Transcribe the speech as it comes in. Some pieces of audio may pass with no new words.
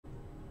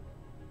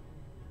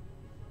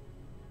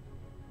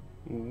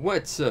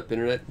What's up,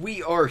 Internet?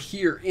 We are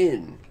here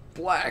in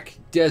Black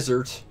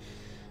Desert.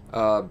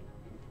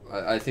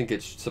 I think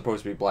it's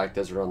supposed to be Black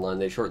Desert Online.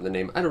 They shortened the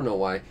name. I don't know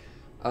why.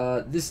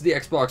 This is the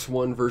Xbox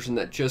One version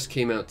that just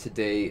came out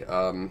today,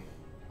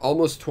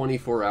 almost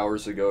 24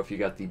 hours ago if you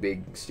got the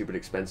big, stupid,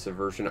 expensive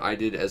version. I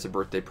did as a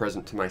birthday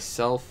present to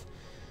myself.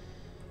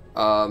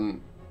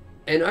 And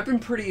I've been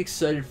pretty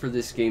excited for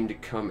this game to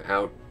come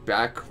out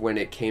back when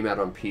it came out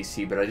on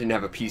PC, but I didn't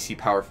have a PC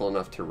powerful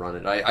enough to run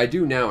it. I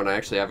do now, and I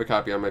actually have a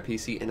copy on my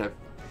PC, and I've,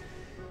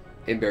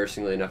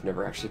 embarrassingly enough,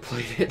 never actually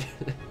played it.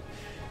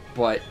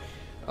 But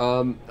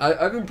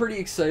I've been pretty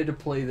excited to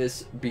play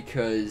this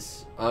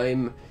because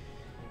I'm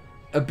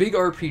a big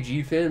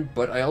RPG fan,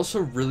 but I also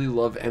really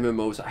love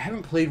MMOs. I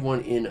haven't played one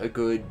in a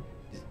good,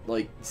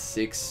 like,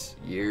 6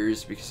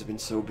 years because I've been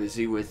so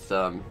busy with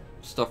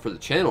stuff for the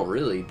channel,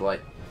 really,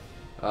 but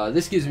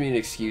this gives me an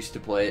excuse to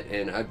play it,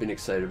 and I've been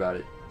excited about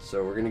it.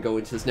 So we're going to go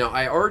into this. Now,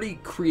 I already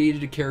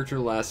created a character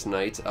last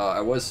night. I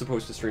was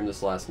supposed to stream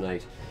this last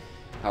night.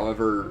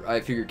 However,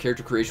 I figured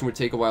character creation would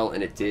take a while,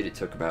 and it did. It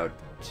took about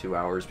 2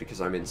 hours because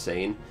I'm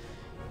insane.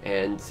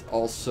 And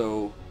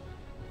also,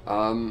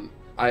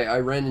 I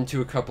ran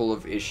into a couple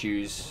of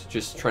issues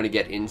just trying to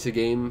get into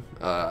game.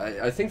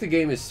 I think the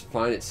game is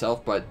fine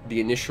itself, but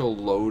the initial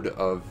load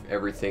of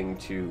everything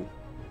to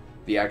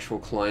the actual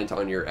client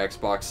on your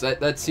Xbox,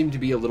 that seemed to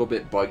be a little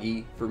bit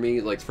buggy for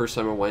me. Like, the first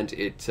time I went,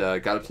 it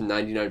got up to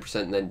 99%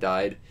 and then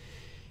died.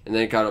 And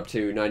then it got up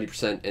to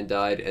 90% and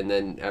died, and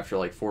then after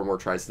like 4 more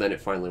tries, then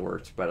it finally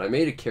worked. But I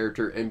made a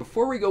character, and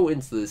before we go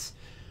into this,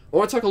 I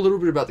want to talk a little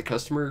bit about the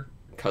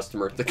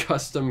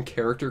custom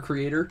character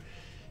creator,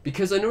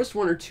 because I noticed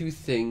 1 or 2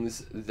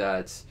 things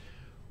that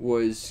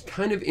was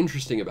kind of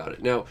interesting about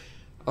it. Now,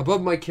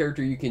 above my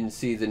character, you can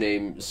see the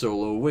name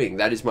Solo Wing.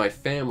 That is my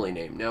family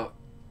name. Now,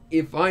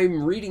 if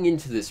I'm reading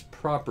into this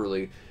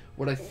properly,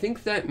 what I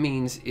think that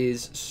means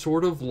is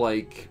sort of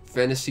like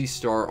Phantasy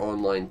Star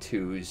Online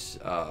 2's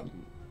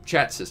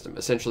chat system.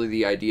 Essentially,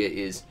 the idea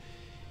is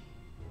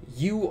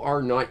you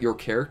are not your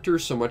character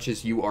so much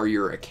as you are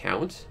your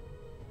account.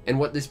 And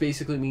what this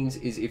basically means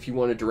is if you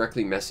want to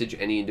directly message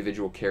any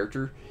individual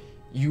character,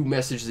 you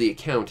message the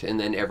account, and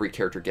then every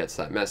character gets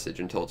that message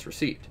until it's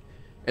received.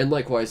 And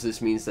likewise,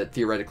 this means that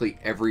theoretically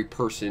every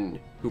person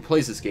who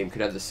plays this game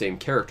could have the same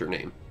character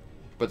name,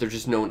 but they're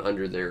just known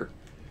under their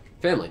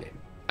family name.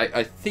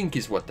 I think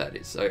is what that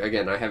is.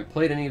 Again, I haven't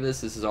played any of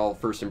this. This is all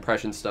first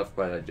impression stuff,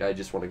 but I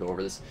just want to go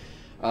over this.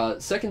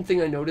 Second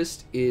thing I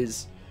noticed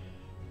is,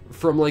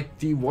 from like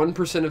the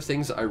 1% of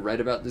things I read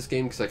about this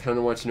game, because I kind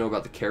of wanted to know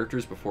about the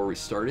characters before we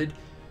started,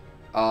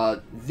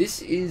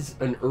 this is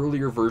an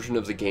earlier version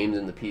of the game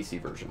than the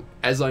PC version,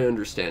 as I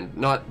understand.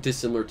 Not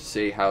dissimilar to,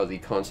 say, how the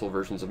console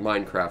versions of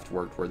Minecraft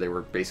worked, where they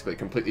were basically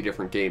completely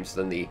different games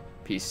than the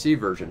PC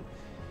version.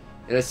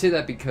 And I say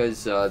that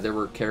because there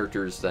were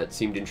characters that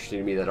seemed interesting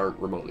to me that aren't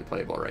remotely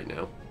playable right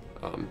now.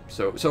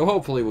 So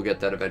hopefully we'll get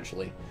that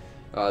eventually.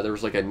 There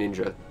was like a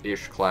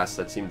ninja-ish class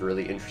that seemed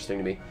really interesting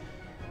to me.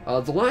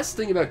 The last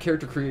thing about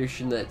character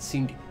creation that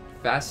seemed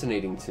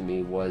fascinating to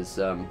me was,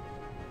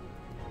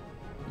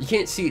 you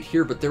can't see it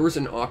here, but there was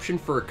an option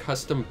for a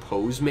custom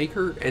pose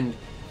maker, and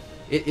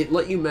it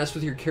let you mess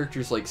with your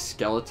character's like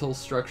skeletal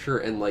structure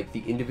and like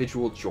the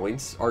individual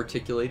joints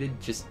articulated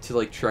just to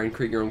like try and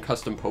create your own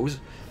custom pose.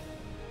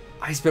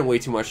 I spent way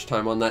too much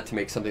time on that to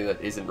make something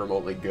that isn't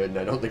remotely good, and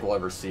I don't think we'll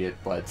ever see it,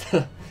 but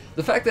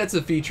the fact that's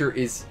a feature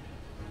is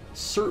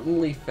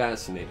certainly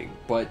fascinating.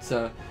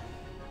 But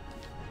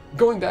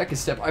going back a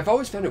step, I've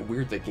always found it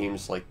weird that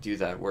games like do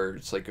that, where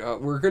it's like,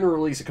 we're going to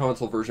release a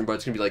console version, but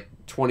it's going to be like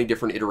 20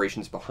 different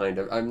iterations behind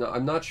it.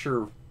 I'm not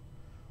sure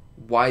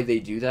why they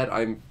do that.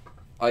 I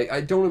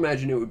don't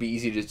imagine it would be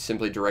easy to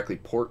simply directly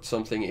port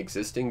something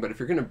existing, but if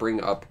you're going to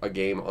bring up a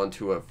game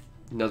onto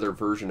another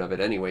version of it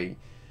anyway,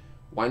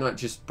 why not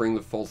just bring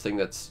the full thing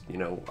that's, you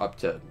know, up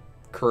to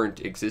current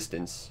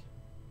existence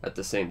at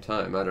the same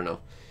time? I don't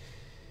know.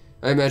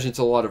 I imagine it's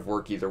a lot of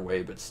work either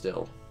way, but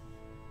still.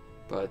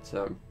 But,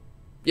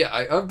 yeah,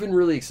 I've been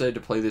really excited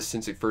to play this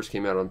since it first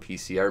came out on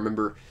PC. I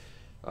remember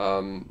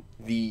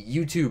the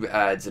YouTube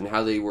ads and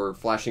how they were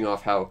flashing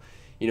off how,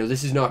 you know,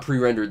 this is not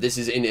pre-rendered, this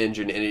is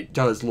in-engine, and it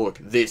does look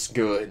this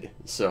good.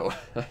 So,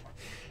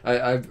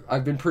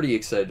 I've been pretty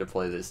excited to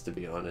play this, to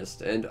be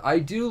honest. And I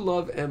do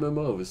love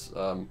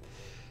MMOs.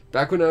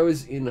 Back when I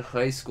was in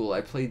high school,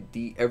 I played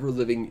the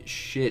ever-living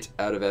shit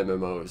out of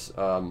MMOs.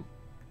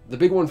 The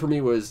big one for me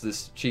was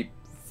this cheap,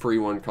 free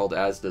one called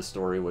Asda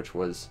Story, which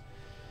was,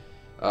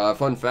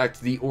 fun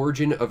fact, the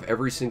origin of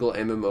every single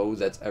MMO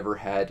that's ever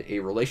had a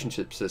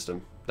relationship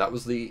system. That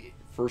was the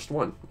first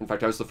one. In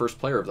fact, I was the first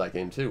player of that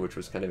game, too, which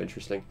was kind of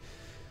interesting.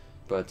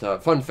 But,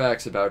 fun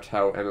facts about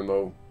how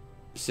MMO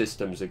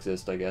systems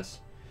exist, I guess.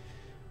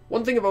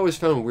 One thing I've always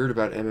found weird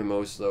about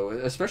MMOs, though,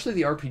 especially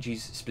the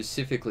RPGs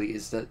specifically,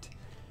 is that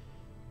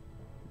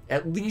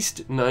at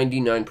least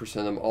 99%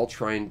 of them all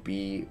try and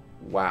be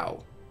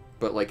WoW,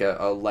 but like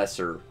a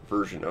lesser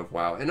version of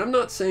WoW. And I'm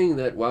not saying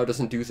that WoW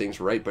doesn't do things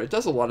right, but it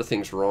does a lot of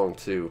things wrong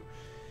too.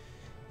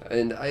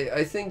 And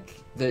I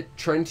think that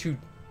trying to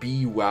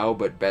be WoW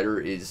but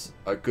better is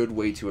a good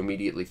way to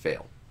immediately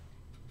fail.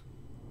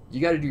 You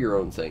got to do your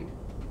own thing.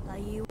 Are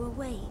you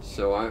awake?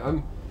 So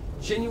I'm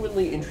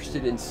genuinely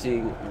interested in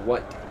seeing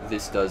what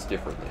this does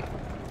differently.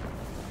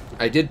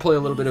 I did play a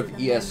little bit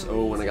of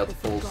ESO when I got the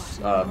full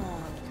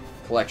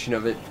collection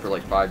of it for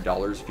like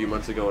 $5 a few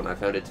months ago, and I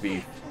found it to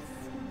be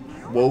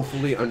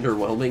woefully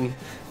underwhelming.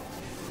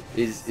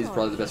 Is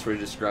probably the best way to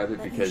describe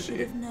it, because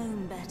it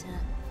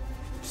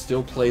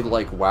still played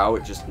like WoW.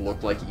 It just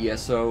looked like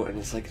ESO, and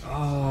it's like,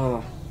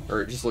 oh,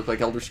 or it just looked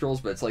like Elder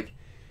Scrolls, but it's like,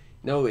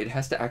 no, it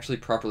has to actually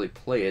properly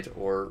play it,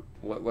 or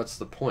what's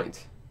the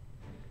point?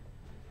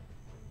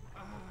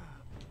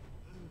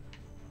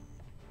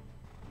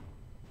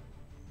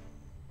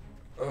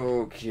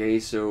 Okay,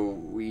 so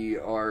we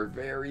are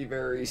very,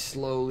 very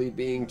slowly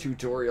being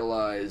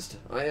tutorialized.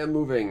 I am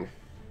moving.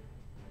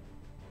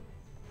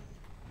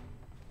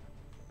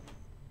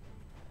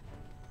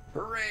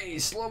 Hooray!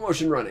 Slow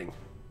motion running.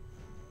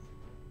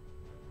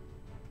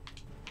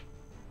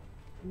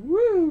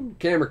 Woo!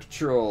 Camera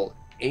control.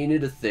 Ain't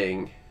it a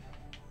thing?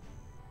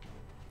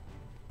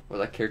 Well,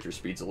 that character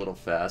speed's a little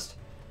fast.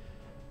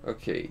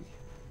 Okay.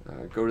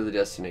 Go to the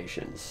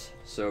destinations.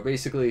 So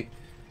basically...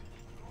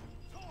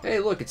 Hey,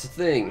 look, it's a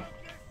thing.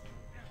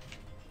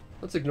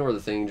 Let's ignore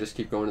the thing and just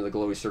keep going to the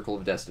glowy circle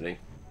of destiny.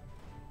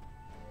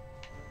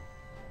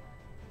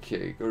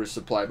 Okay, go to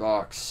supply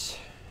box.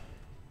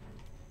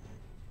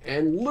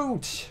 And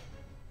loot!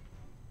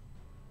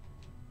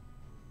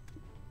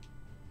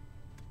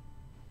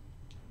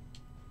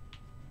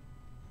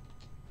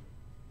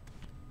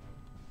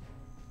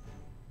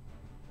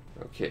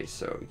 Okay,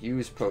 so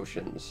use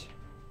potions.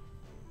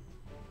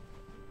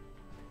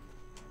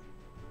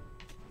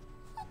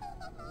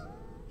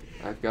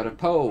 I've got a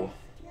Poe.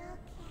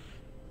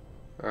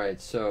 Alright,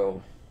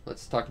 so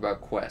let's talk about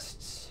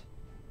quests.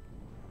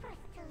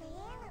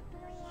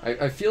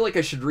 I feel like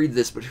I should read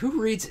this, but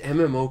who reads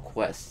MMO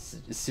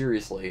quests?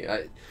 Seriously.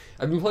 I've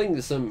been playing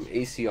some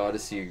AC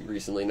Odyssey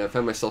recently, and I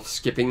found myself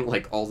skipping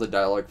like all the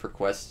dialogue for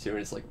quests too, and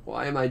it's like,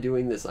 why am I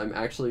doing this? I'm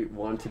actually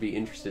want to be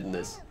interested in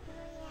this.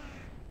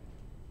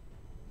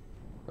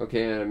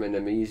 Okay, I'm an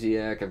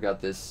amnesiac. I've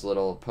got this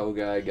little Poe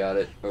guy. Got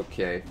it.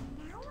 Okay.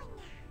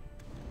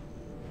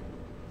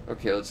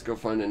 Okay, let's go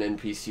find an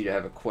NPC to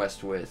have a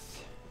quest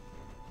with.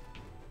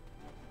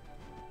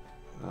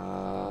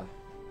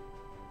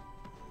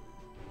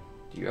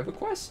 Do you have a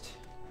quest?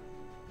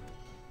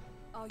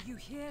 Are you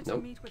here to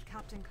Nope. meet with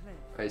Captain Cliff?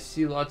 I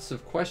see lots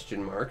of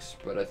question marks,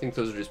 but I think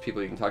those are just people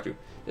you can talk to.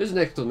 There's an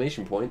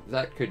exclamation point.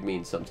 That could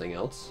mean something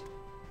else.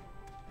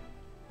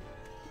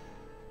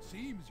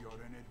 Seems you're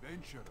an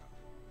adventurer.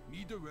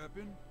 Need a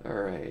weapon?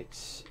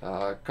 Alright.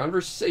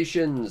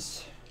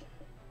 Conversations.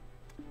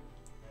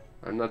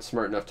 I'm not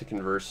smart enough to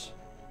converse.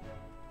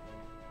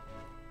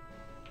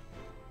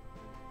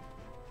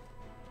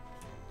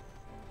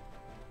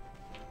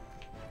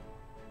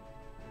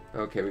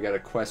 Okay, we got a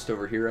quest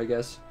over here, I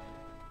guess.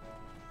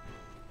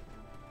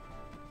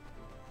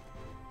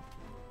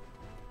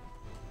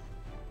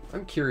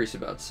 I'm curious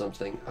about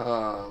something.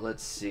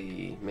 Let's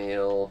see.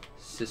 Mail,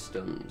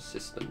 system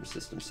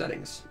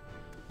settings.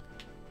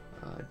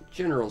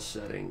 General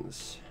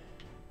settings.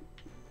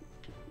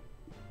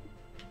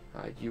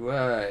 Hide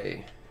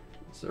UI.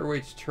 Is there a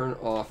way to turn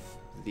off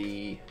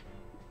the...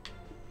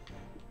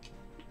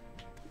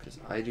 Because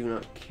I do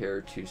not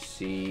care to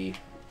see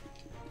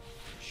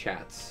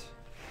chats.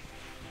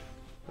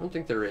 I don't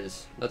think there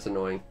is. That's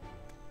annoying.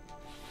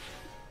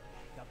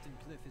 Captain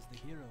Cliff is the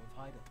hero of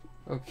Haida.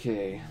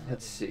 Okay,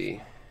 let's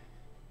see.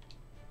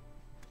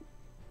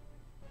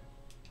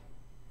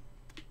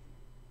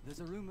 There's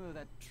a rumor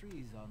that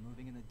trees are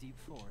moving in the deep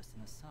forest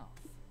in the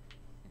south.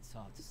 It's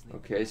hard to sleep.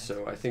 Okay,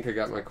 so I think I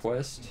got my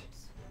quest.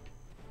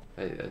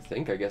 I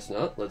guess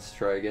not. Let's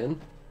try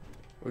again.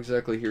 What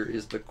exactly here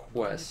is the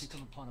quest? If you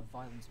come upon a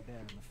violent bear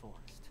in the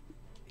forest,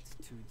 it's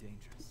too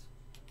dangerous.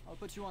 I'll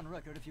put you on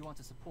record if you want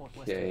to support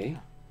Western Okay.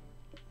 Camp.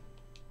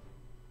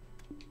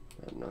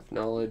 Not enough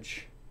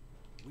knowledge.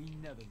 We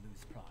never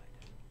lose pride.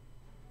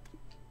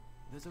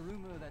 There's a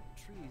rumor that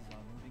trees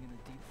are moving in the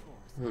deep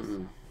forest. in the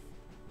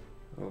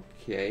south.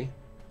 Okay.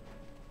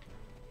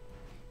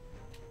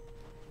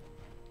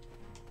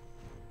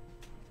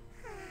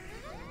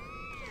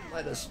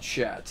 Let us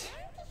chat.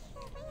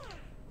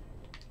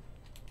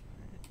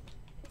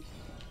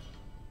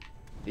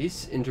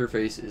 This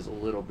interface is a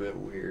little bit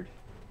weird,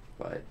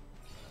 but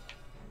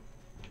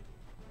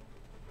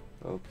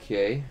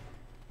okay.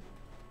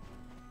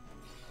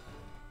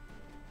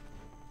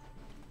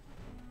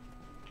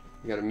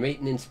 We got a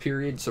maintenance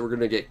period, so we're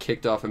gonna get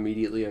kicked off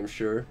immediately, I'm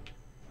sure.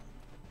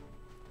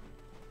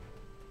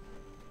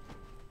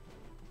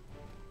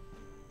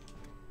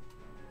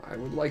 I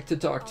would like to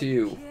talk to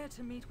you. Here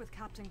to meet with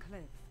Captain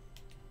Cliff.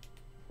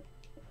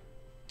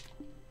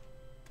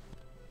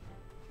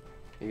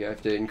 Maybe I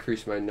have to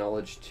increase my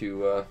knowledge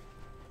to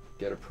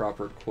get a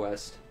proper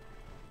quest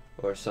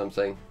or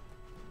something.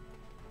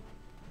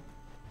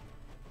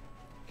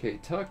 Okay,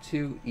 talk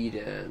to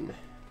Eden.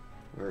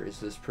 Where is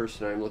this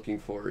person I'm looking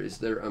for? Is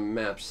there a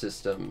map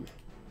system?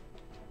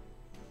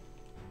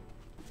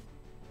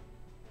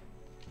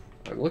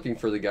 I'm looking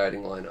for the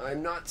guiding line.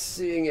 I'm not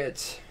seeing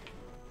it.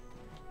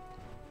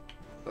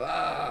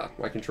 Ah,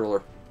 my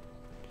controller.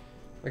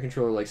 My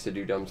controller likes to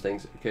do dumb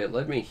things. Okay, it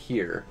led me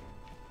here.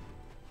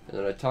 And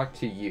then I talked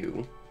to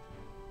you.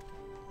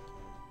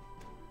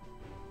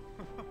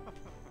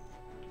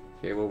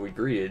 Okay, well, we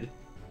greeted.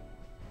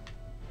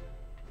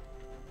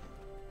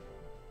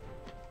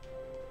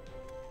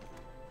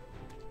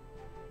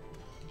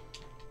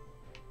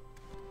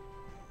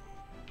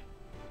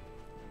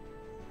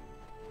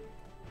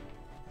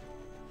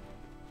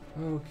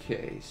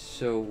 Okay,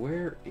 so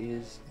where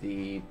is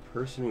the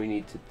person we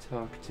need to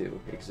talk to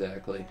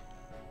exactly?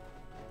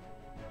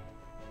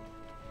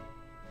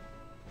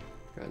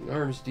 Got an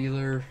arms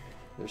dealer.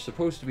 There's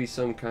supposed to be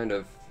some kind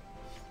of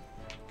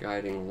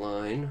guiding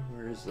line.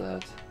 Where is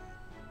that?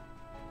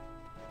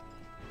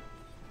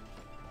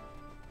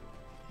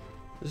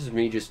 This is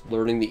me just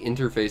learning the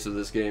interface of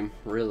this game,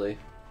 really.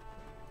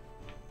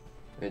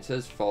 It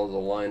says follow the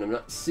line. I'm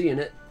not seeing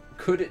it.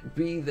 Could it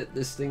be that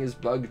this thing is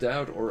bugged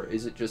out, or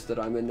is it just that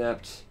I'm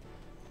inept?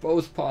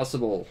 Both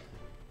possible.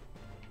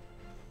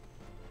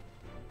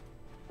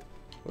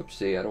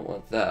 Whoopsie, I don't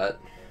want that.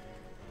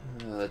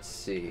 Let's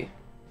see.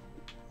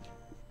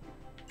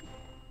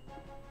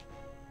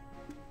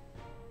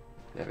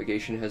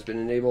 Navigation has been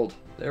enabled.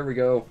 There we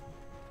go.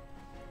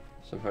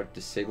 Somehow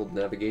disabled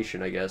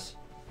navigation, I guess.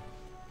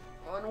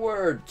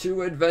 Onward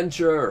to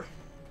adventure!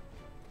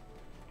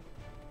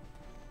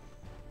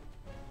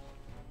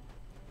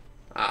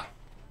 Ah.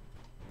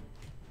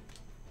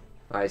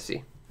 I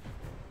see.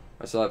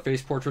 I saw that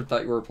face portrait,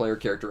 thought you were a player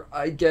character.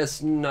 I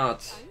guess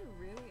not. Are you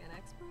really an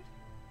expert?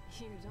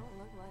 You don't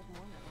look like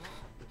one at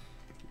all.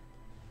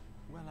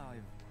 Well,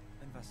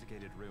 I've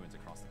investigated ruins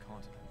across the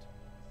continent.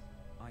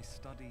 I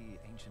study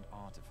ancient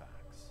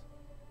artifacts.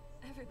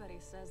 Everybody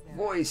says they're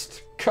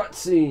Voiced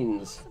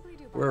cutscenes.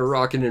 We're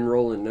rocking and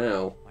rolling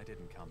now. I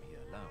didn't come here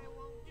alone.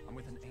 I'm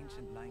with an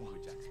ancient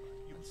language expert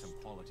and some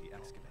quality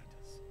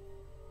excavators.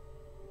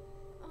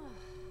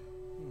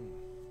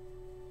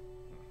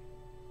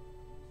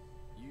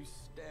 You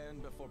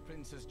stand before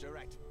Princess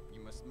Direct.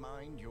 You must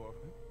mind your...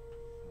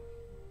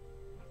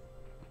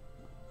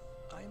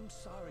 I'm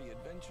sorry,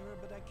 adventurer,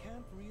 but I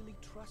can't really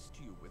trust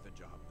you with a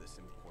job this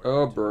important.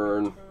 Oh,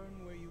 burn.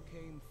 Return where you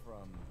came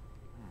from.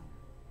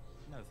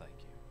 No, thank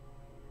you.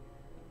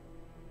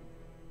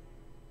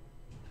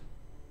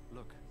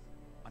 Look,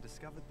 I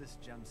discovered this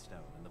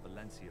gemstone in the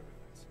Valencia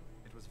ruins.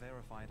 It was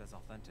verified as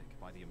authentic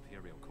by the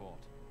Imperial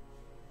Court.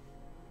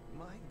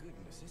 My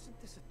goodness, isn't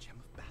this a gem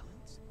of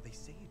balance? They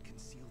say it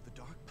concealed the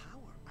dark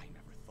power. I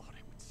never thought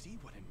I would see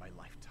one in my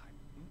lifetime.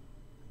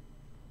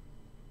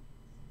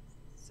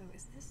 So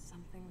is this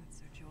something that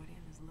Sir Jordan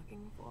is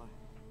looking for?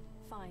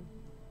 Fine.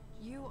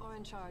 You are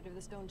in charge of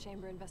the Stone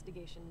Chamber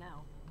investigation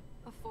now.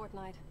 A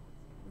fortnight.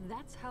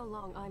 That's how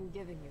long I'm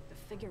giving you to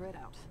figure it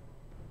out.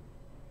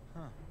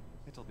 Huh.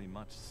 It'll be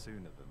much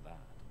sooner than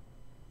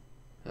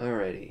that.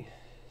 Alrighty.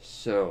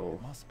 So,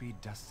 It must be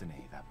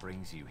destiny that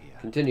brings you here.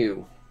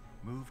 continue.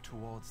 Move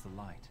towards the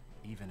light,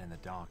 even in the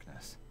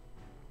darkness.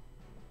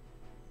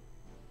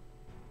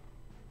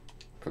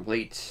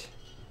 Complete.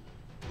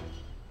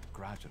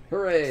 Gradually.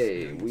 Hooray!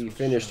 experience We will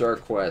finished show our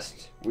you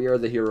quest. We are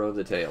the hero of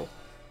the tale.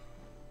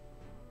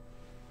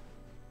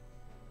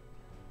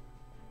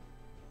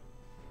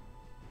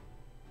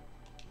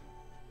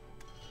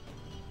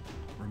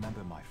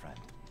 Remember, my friend,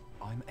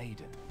 I'm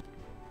Aiden.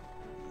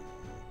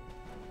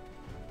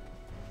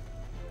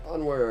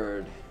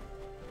 Onward.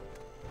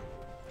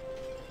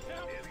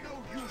 There's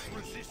no use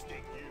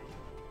resisting you.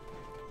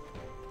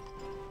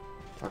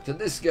 Talk to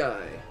this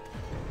guy.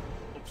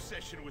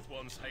 Obsession with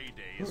one's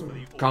heyday is for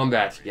the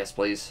Combat. ordinary. Yes,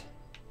 please.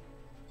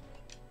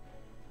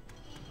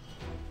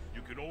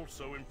 You can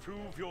also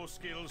improve your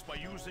skills by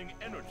using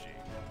energy.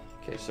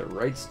 Okay, so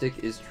right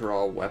stick is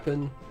draw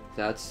weapon.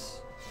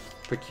 That's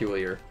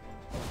peculiar.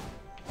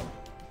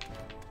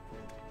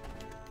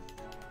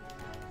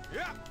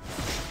 Yeah.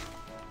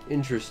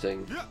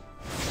 Interesting. Yeah.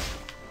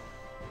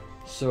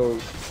 So,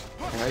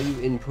 how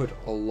you input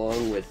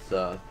along with,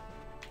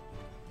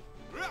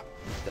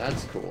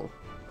 that's cool.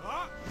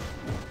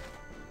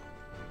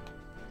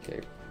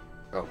 Okay.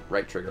 Oh,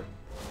 right trigger.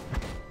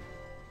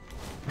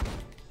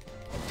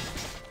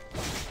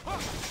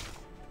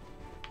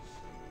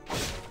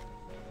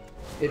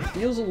 It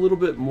feels a little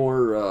bit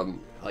more,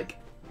 like,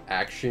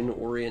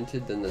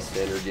 action-oriented than the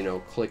standard, you know,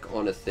 click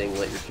on a thing,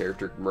 let your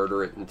character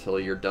murder it until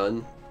you're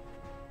done.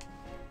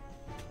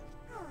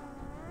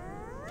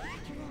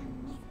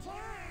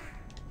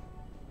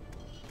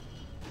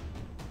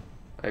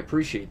 I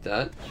appreciate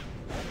that.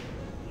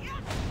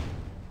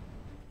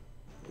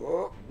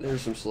 Oh,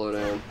 there's some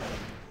slowdown.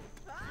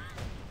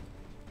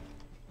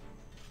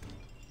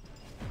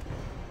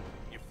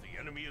 If the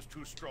enemy is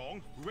too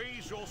strong,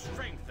 raise your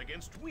strength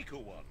against weaker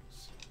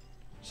ones.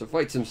 So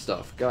fight some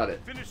stuff. Got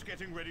it. Finish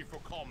getting ready for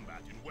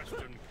combat in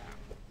Western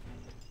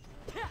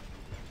Camp.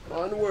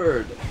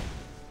 Onward!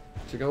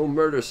 To go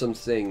murder some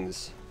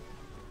things.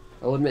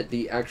 I'll admit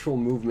the actual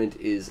movement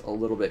is a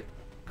little bit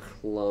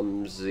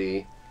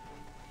clumsy.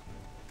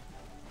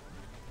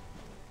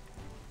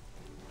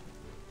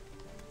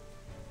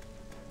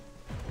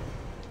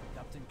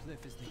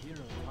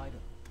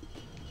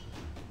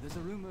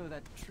 There's a rumor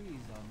that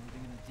trees are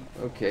moving in a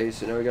deep Okay,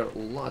 so now we got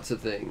lots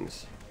of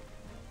things.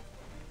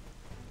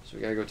 So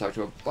we gotta go talk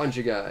to a bunch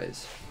of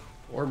guys.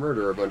 Or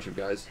murder a bunch of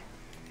guys.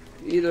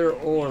 Either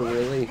or,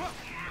 really.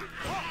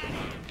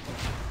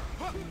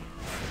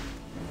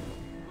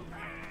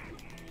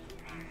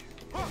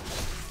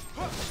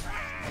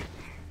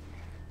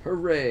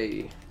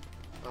 Hooray!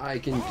 I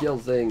can kill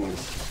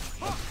things.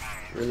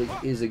 Really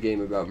is a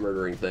game about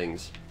murdering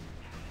things.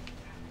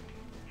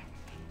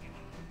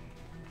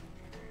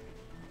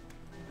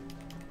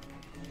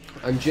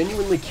 I'm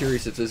genuinely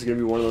curious if this is going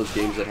to be one of those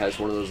games that has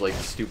one of those, like,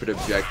 stupid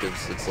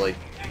objectives. It's like,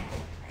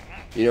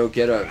 you know,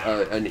 get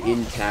an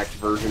intact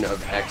version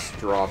of X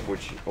drop,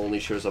 which only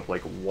shows up,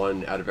 like,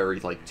 1 out of every,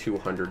 like,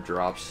 200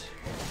 drops.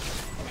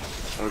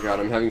 Oh god,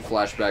 I'm having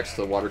flashbacks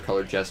to the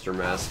watercolor jester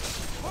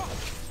masks.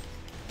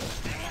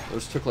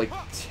 Those took, like,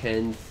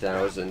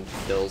 10,000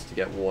 kills to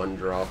get 1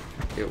 drop.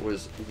 It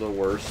was the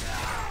worst.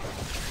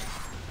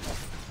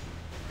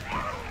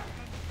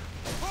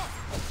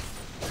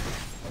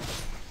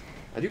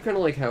 I do kind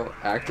of like how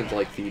active,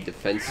 like, the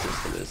defense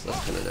system is.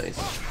 That's kind of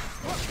nice.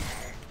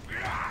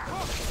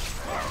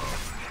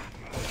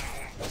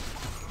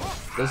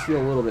 It does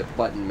feel a little bit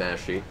button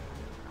mashy.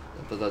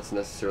 Not that that's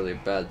necessarily a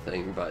bad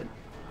thing, but...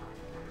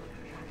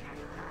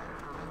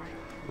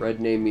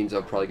 Red name means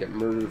I'll probably get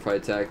murdered if I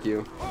attack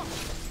you.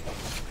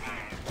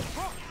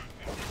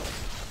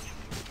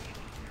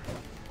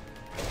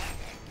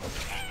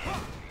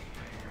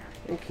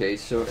 Okay,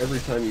 so every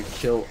time you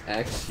kill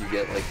X, you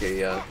get, like,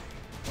 a,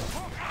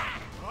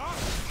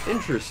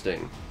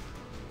 Interesting.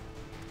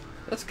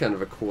 That's kind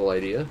of a cool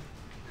idea.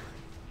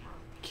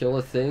 Kill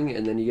a thing,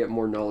 and then you get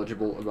more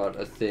knowledgeable about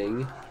a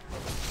thing.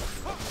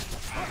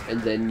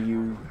 And then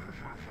you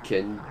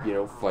can, you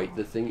know, fight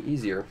the thing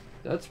easier.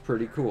 That's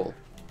pretty cool.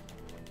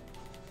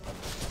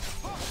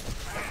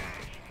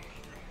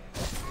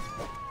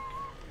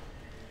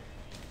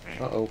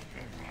 Uh-oh.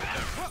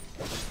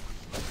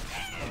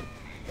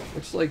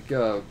 Looks like,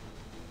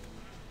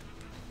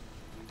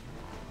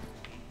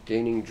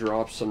 gaining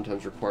drops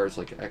sometimes requires,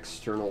 like,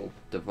 external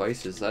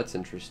devices. That's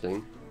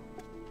interesting.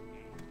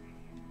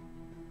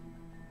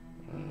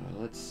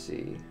 Let's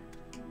see.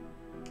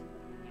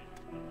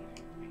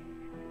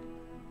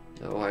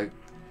 No, I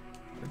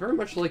very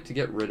much like to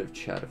get rid of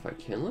chat if I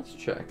can. Let's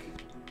check.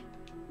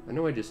 I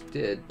know I just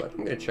did, but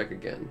I'm gonna check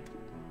again.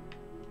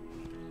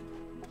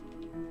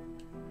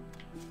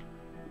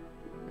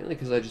 Mainly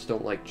because I just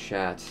don't like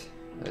chat.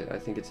 I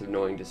think it's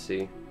annoying to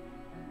see.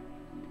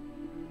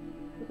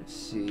 Let's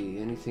see,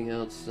 anything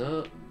else?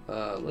 No.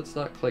 Let's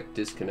not click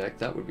disconnect.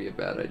 That would be a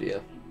bad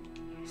idea.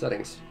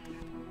 Settings.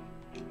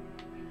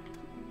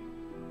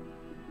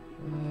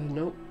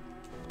 Nope.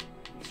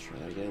 Let's try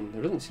that again.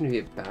 There doesn't seem to be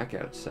a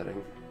backout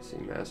setting. Let's see,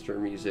 master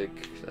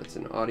music. That's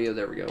in audio.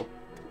 There we go.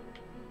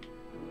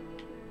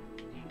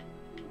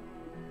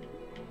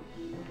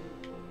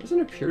 Doesn't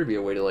appear to be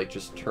a way to, like,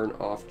 just turn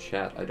off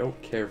chat. I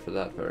don't care for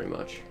that very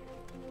much.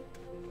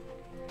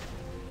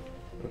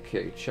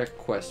 Okay, check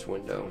quest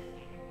window.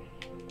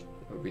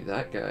 That would be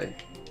that guy.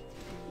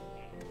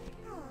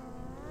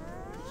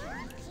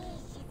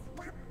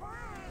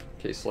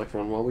 Okay, select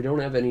one. Well, we don't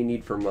have any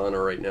need for mana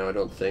right now, I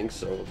don't think,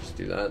 so we'll just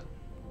do that.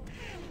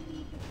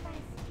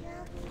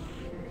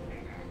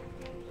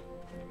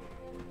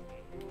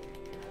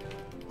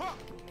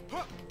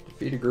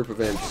 Defeat a group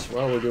of imps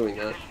while we're doing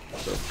that.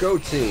 So, go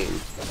team!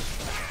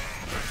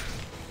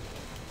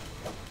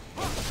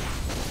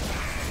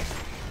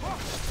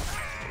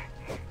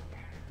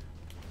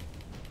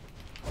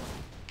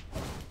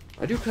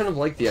 I do kind of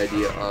like the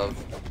idea of,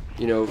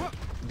 you know,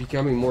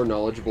 becoming more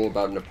knowledgeable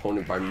about an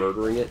opponent by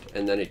murdering it,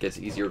 and then it gets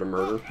easier to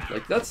murder.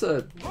 Like, that's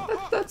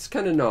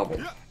kind of novel.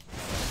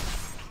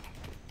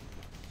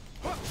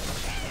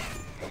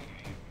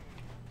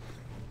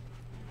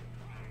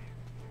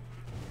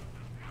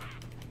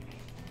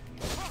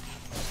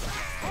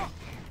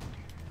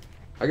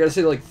 I gotta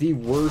say, like, the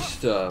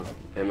worst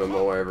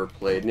MMO I ever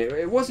played, and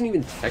it wasn't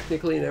even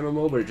technically an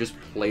MMO, but it just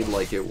played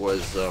like it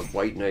was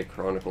White Knight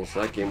Chronicles.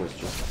 That game was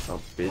just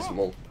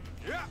abysmal.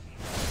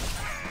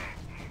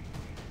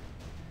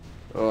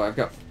 Oh, I've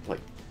got, like,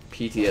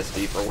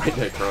 PTSD for White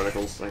Knight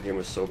Chronicles. That game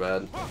was so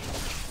bad.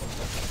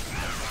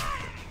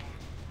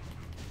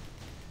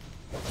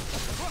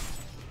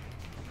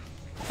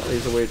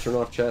 There's a way to turn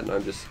off chat, and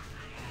I'm just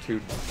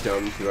too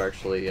dumb to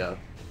actually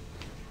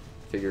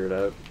figure it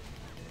out.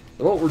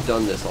 The moment we're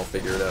done this, I'll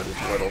figure it out is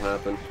what'll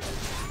happen.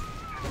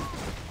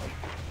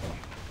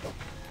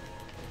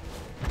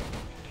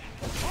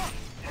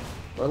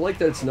 I like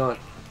that it's not,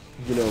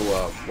 you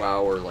know,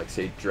 WoW or, like,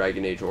 say,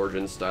 Dragon Age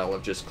Origins style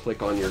of just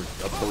click on your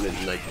opponent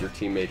and, like, your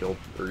teammate will,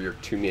 or your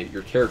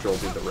character will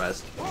do the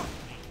rest.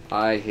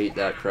 I hate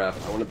that crap.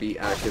 I want to be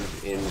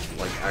active in,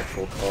 like,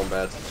 actual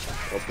combat.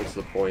 Else what's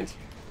the point?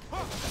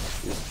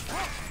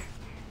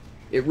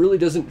 It really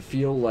doesn't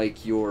feel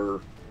like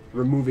you're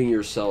removing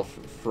yourself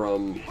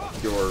from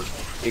your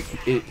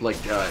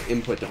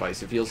input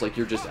device. It feels like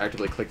you're just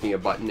actively clicking a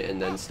button and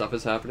then stuff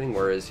is happening,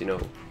 whereas, you know,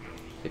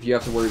 if you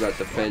have to worry about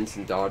defense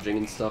and dodging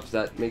and stuff,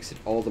 that makes it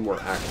all the more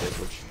active,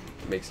 which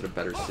makes it a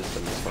better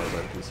system as far as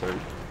I'm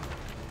concerned.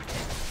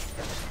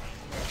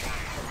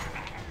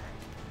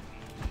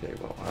 Okay,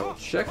 well, I will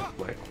check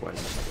my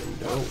quest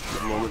window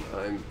the moment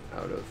I'm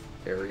out of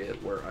area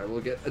where I will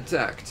get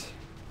attacked.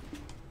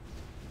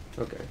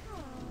 Okay.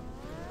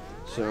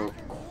 So,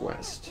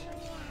 quest.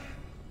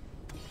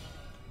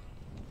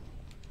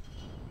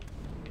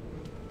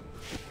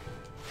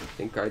 I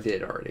think I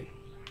did already.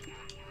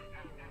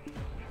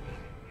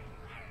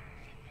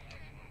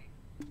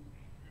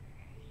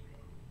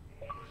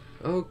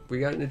 Oh, we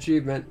got an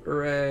achievement.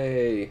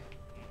 Hooray!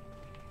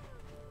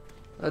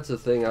 That's a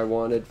thing I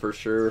wanted for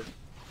sure.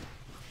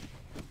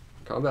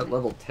 Combat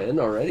level 10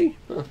 already?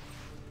 Huh.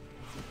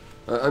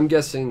 I'm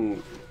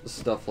guessing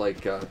stuff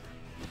like,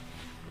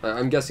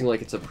 I'm guessing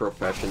like it's a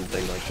profession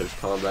thing, like there's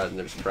combat and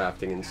there's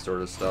crafting and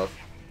sort of stuff.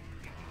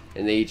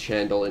 And they each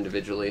handle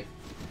individually.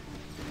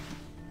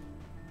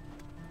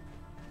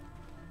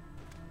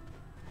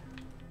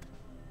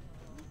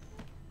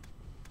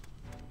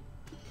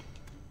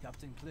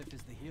 Captain Cliff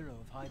is the hero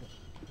of Hyde.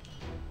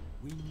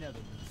 We never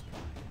lose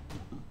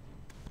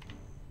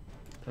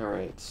pride.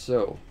 Alright,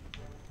 so.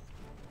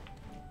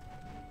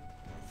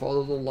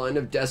 Follow the line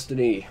of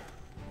destiny.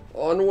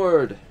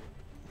 Onward!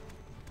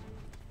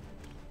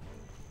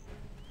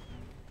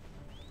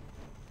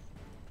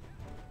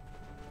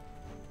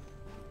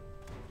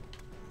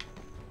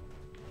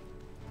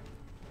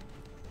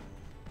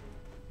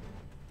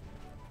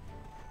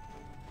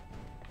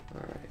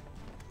 Alright.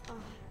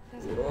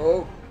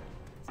 Whoa!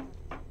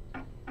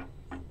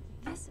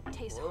 This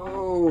tastes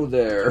Whoa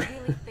there! I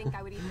really think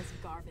I would eat this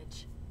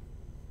garbage.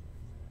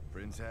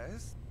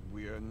 Princess,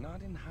 we are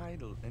not in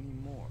Heidel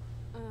anymore.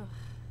 Ugh,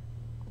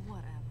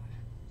 whatever.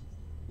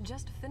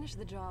 Just finish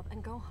the job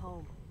and go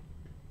home.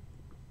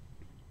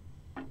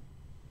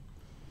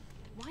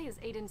 Why is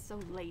Aiden so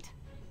late?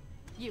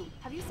 You,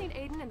 have you seen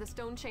Aiden in the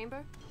stone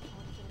chamber?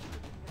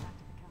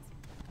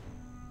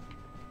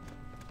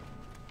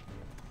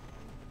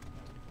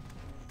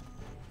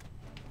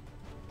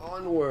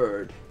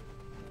 Onward!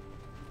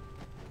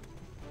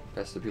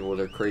 That's the people with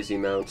their crazy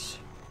mounts.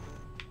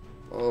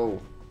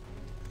 Oh.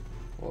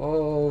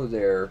 Oh,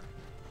 there.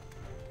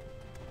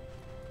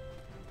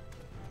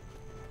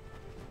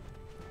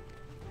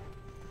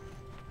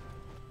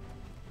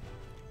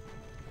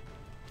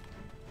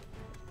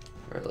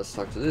 Alright, let's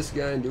talk to this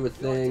guy and do a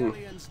thing.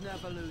 Italians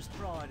never lose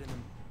pride in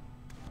them.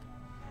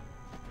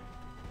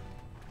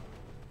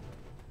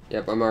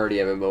 Yep, I'm already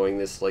MMOing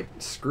this. Like,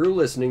 screw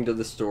listening to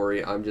the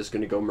story. I'm just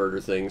gonna go murder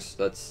things.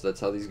 That's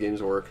how these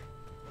games work.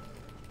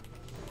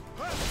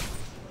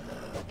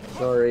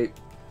 Sorry.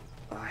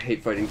 I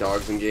hate fighting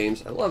dogs in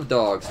games. I love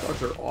dogs.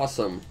 Dogs are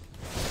awesome.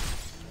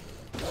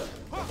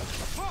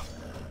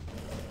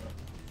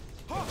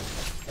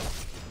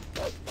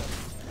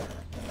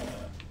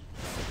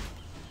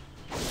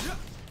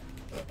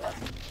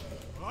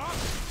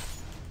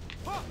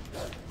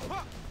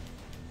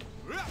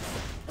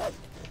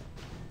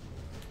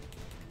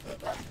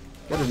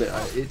 Gotta admit,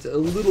 it's a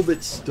little bit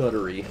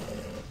stuttery.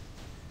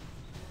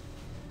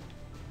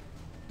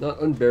 Not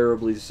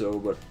unbearably so,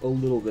 but a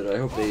little bit. I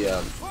hope they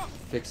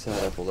fix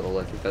that up a little.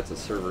 I think that's a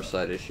server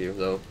side issue,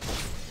 though.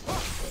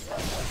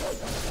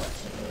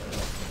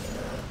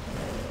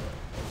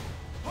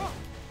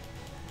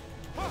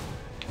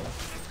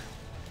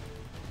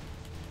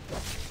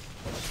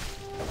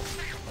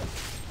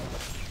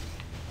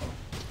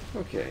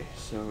 Okay,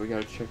 so we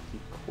gotta check the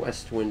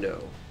quest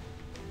window.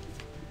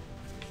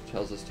 It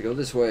tells us to go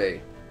this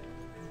way,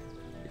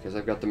 because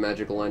I've got the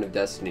magical line of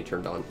destiny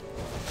turned on.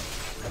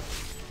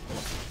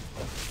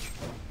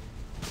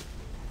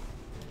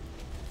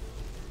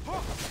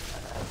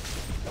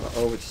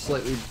 Oh, it's a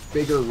slightly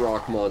bigger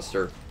rock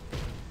monster.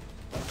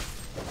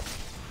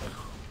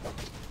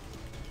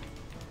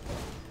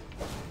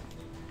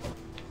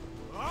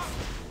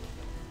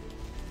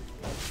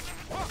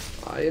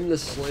 I am the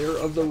slayer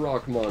of the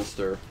rock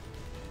monster.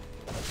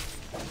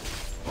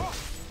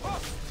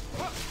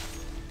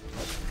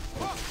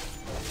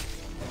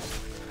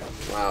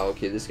 Wow,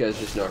 okay, this guy's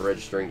just not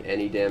registering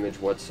any damage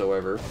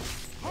whatsoever.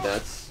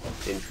 That's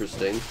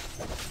interesting.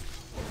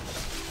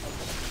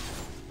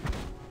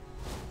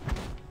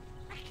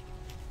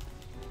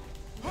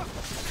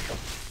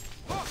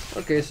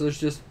 Okay, so there's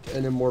just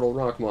an immortal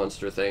rock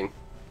monster thing.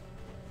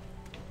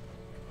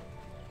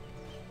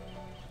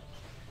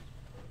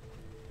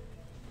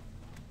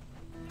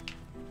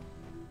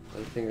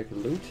 Anything I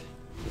can loot?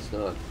 It's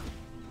not.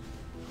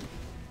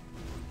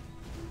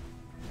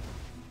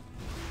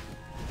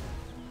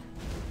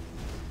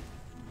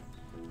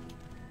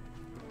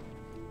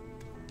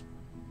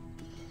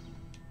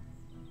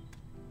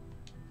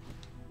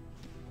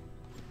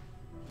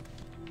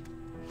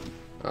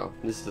 Oh,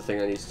 this is the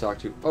thing I need to talk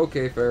to.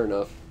 Okay, fair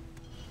enough.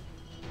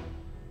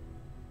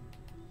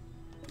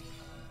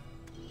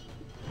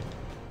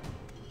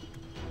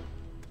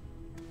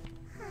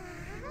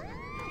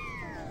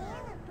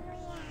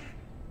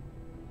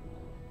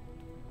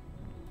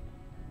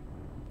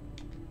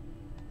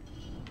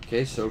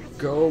 Okay, so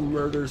go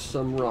murder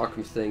some rock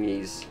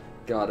thingies.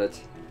 Got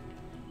it.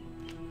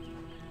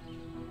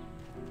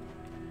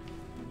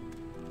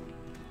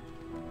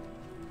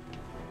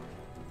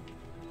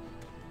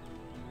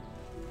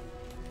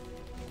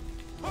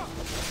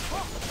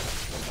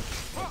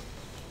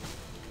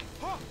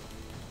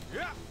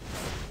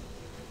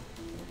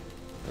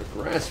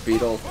 gas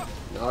beetle.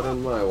 Not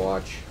on my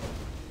watch.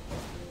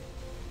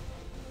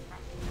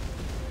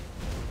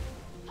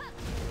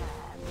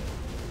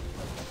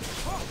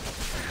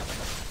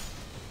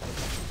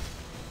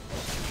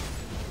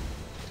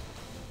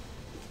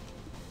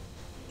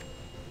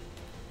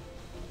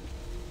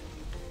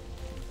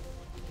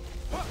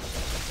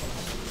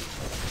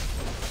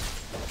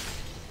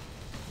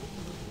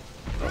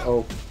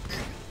 Uh-oh.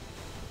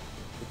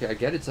 Okay, I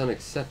get it's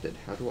unaccepted.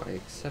 How do I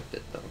accept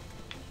it, though?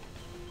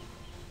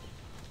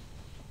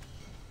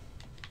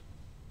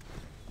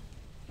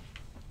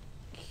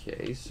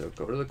 Okay, so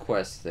go to the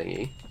quest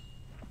thingy.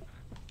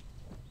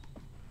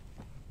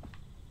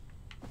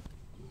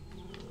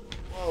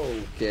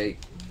 Okay.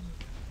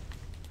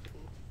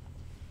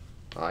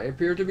 I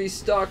appear to be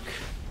stuck.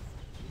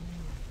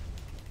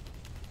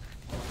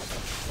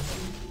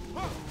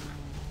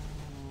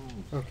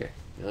 Okay,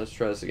 now let's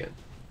try this again.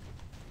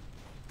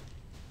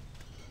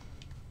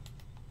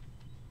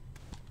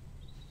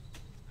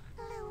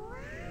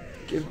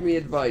 Give me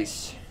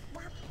advice.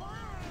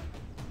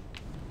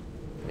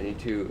 I need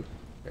to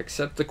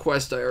accept the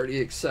quest I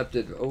already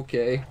accepted.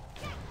 Okay.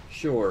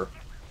 Sure.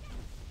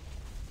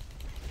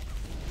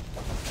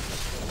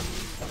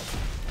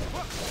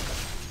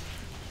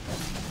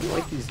 I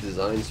like these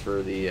designs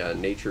for the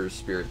nature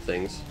spirit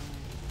things.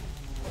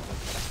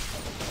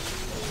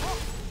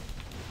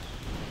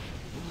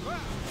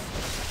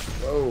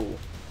 Whoa.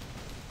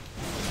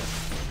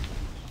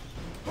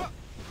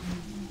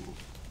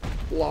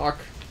 Block.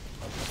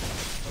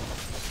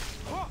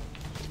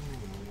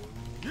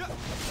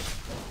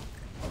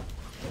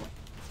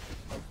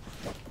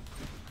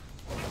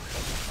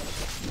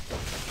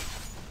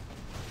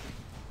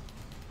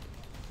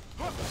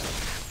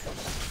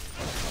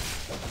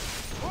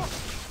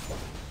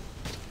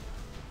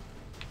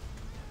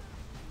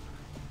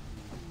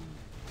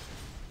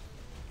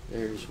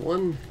 There's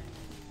one.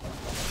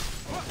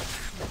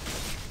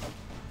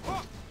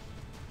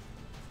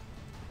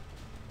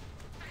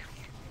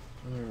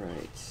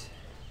 Alright.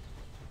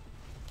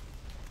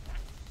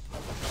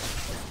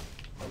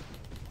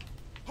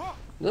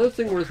 Another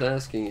thing worth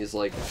asking is,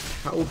 like,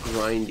 how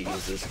grindy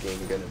is this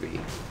game gonna be?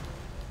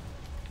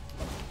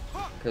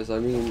 Because, I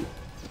mean,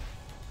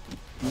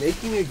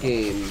 making a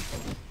game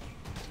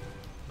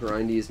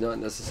grindy is not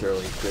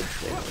necessarily a good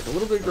thing. Like, a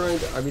little bit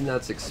grind, I mean,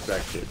 that's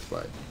expected,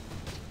 but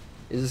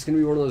is this going to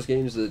be one of those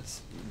games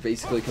that's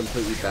basically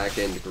completely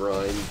back-end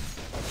grind?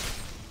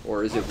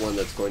 Or is it one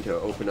that's going to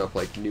open up,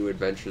 like, new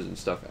adventures and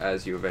stuff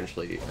as you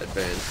eventually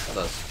advance,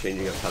 thus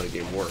changing up how the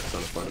game works on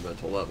a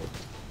fundamental level?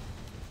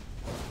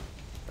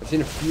 I've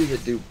seen a few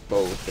that do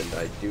both, and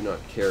I do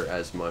not care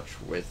as much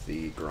with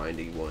the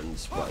grindy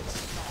ones, but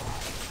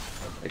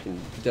I can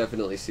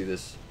definitely see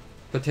this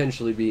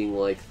potentially being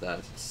like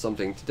that. It's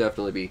something to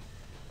definitely be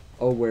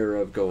aware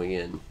of going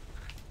in.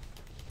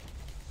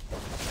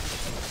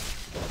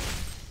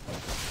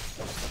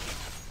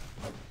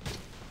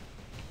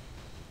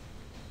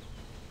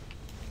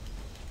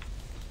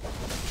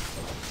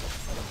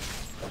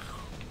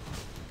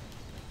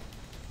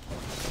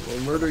 I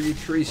will murder you,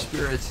 tree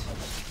spirit.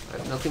 I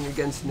have nothing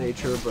against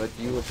nature, but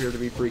you appear to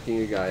be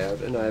freaking a guy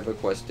out, and I have a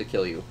quest to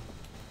kill you.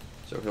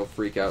 So he'll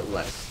freak out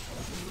less.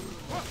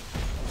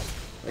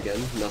 Again,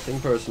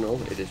 nothing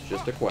personal, it is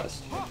just a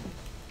quest.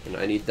 And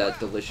I need that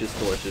delicious,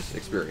 delicious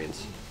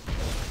experience.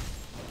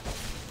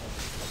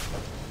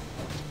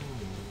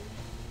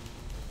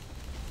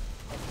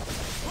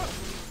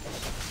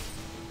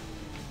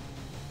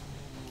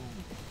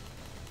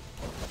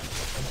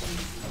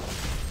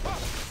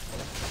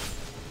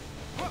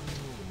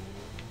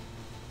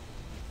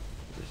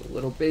 There's a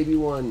little baby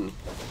one.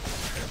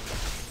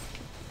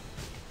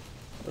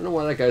 I don't know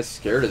why that guy's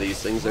scared of these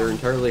things. They're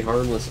entirely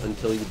harmless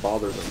until you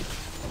bother them.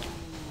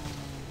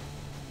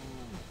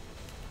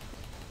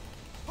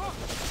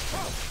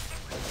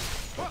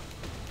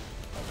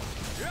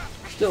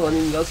 Still, I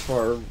mean, thus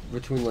far,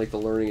 between like the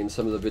learning and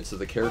some of the bits of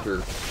the character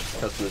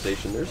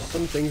customization, there's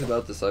some things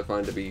about this I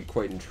find to be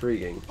quite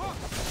intriguing. I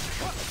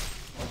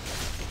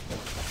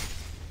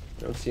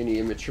don't see any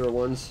immature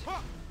ones.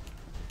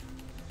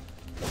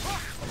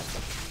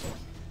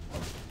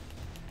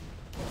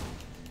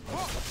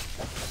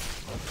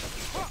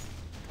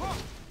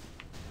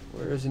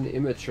 Where's an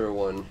immature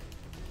one?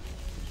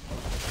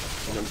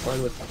 And I'm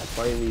fine with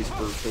buying these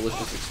for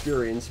delicious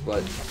experience,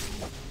 but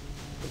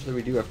actually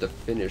we do have to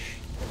finish.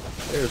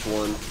 There's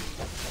one.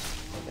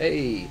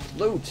 Hey,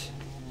 loot!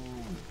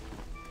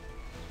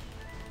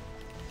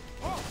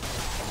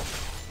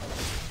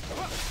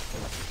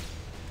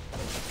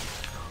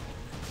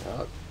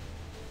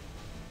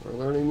 We're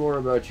learning more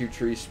about you,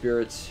 tree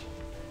spirits.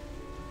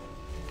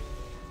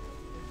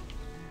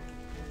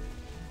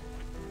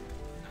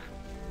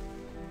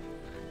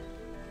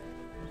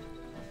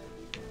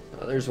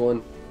 There's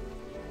one.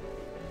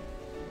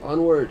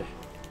 Onward.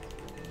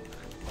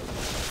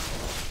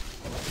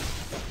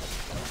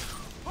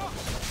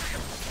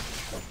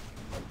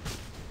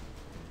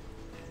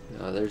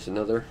 There's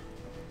another.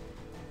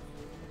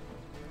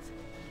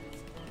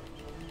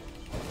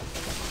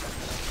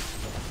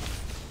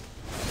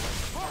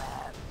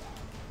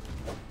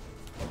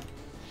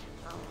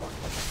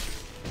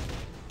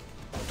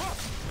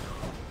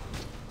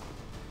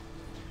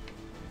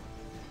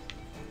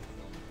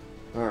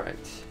 Alright.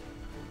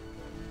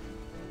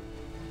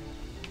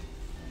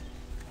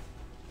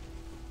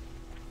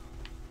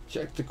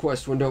 Check the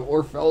quest window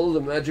or follow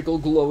the magical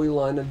glowy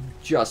line of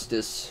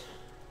justice.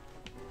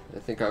 I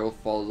think I will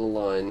follow the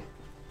line.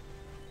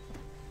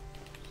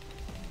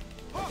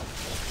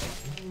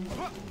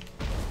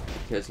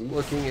 Because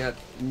looking at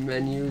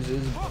menus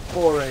is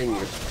boring.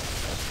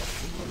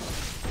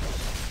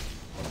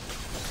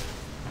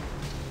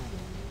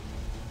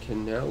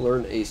 Can now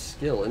learn a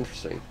skill.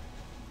 Interesting.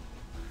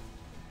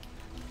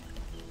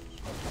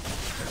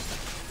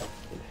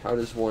 And how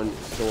does one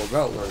go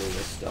about learning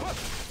this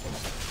stuff?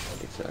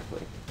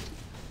 Exactly.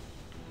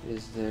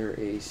 Is there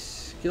a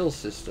skill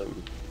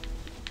system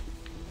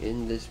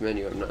in this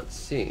menu? I'm not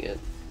seeing it.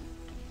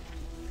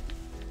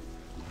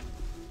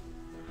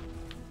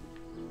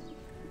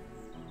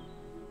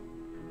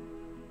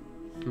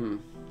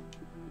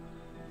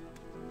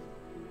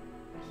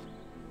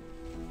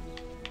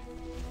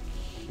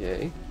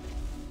 Okay.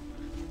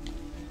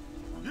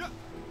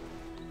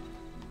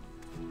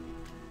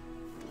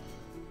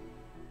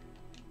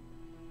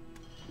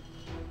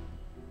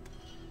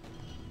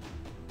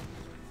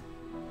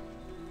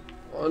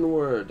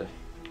 Onward.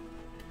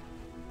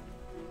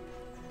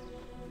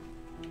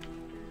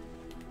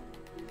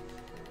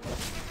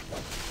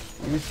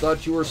 You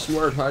thought you were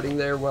smart hiding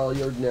there? Well,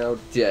 you're now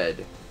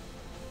dead.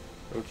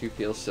 Don't you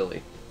feel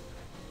silly?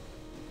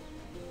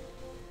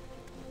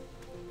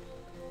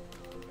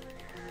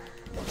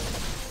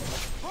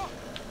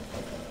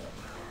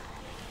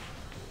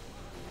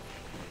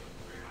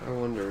 I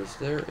wonder, is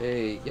there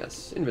a...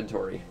 Yes,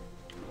 inventory.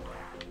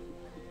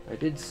 I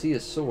did see a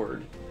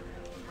sword.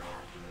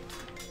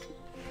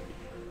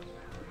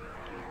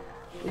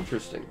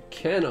 Interesting.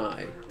 Can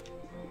I?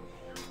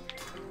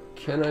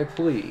 Can I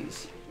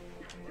please?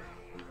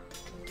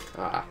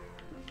 Ah.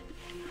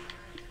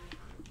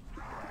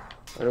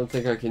 I don't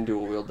think I can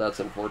dual wield. That's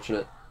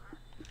unfortunate.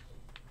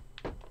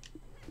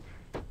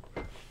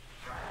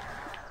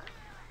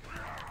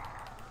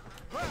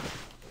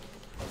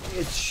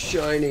 It's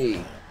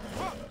shiny.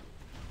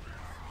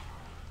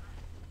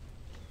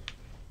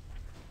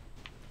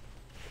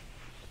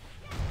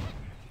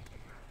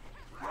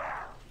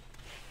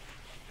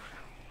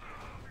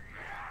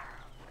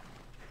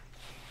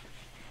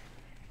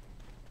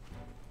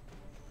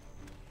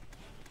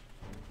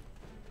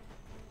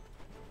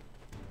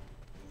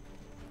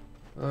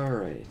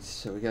 Alright,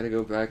 so we gotta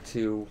go back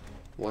to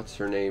what's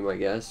her name, I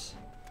guess.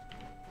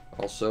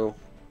 Also,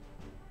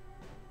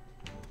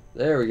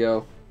 there we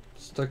go.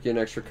 Just took you an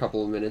extra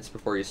couple of minutes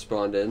before you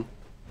spawned in.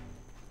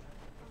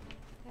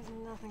 There's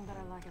nothing that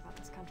I like about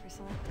this country,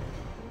 son.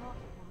 Not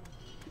one.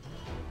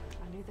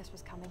 I knew this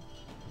was coming.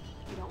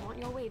 You don't want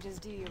your wages,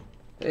 do you?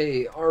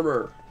 Hey,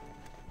 armor!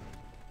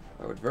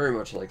 I would very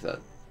much like that.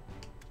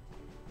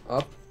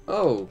 Up.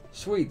 Oh,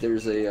 sweet,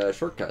 there's a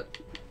shortcut.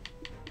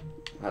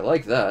 I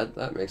like that.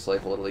 That makes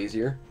life a little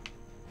easier.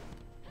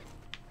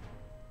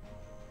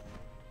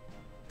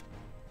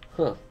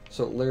 Huh.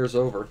 So it layers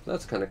over.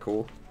 That's kind of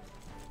cool.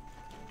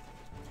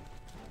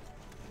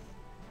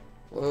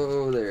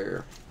 Whoa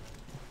there.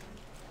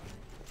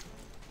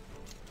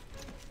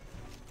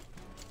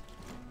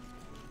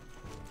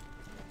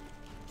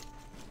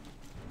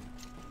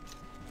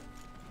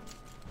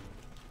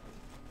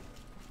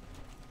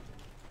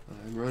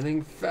 I'm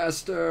running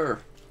faster.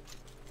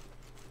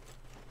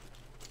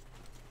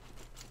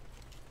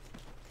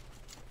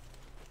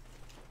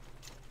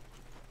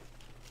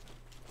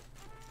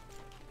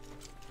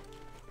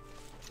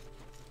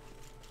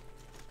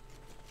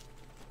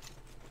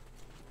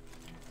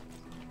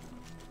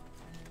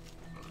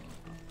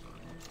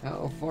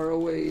 How far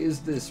away is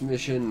this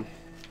mission?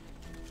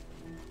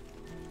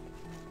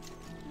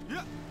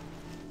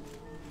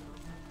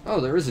 Oh,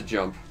 there is a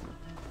jump.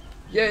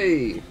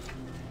 Yay!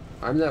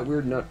 I'm that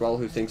weird nutball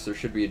who thinks there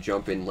should be a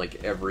jump in,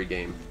 like, every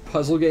game.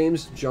 Puzzle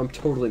games, jump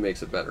totally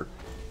makes it better.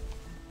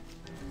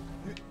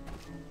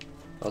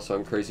 Also,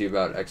 I'm crazy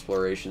about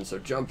exploration, so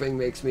jumping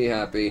makes me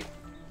happy.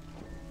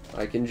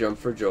 I can jump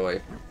for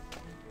joy.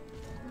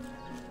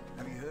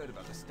 Have you heard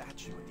about the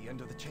statue at the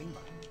end of the chamber?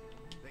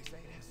 They say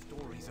it has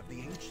stories of the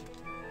ancient.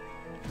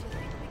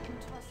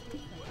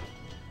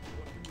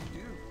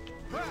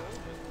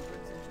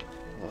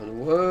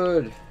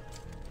 Onward!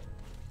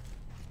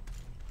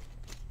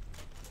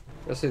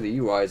 I gotta say the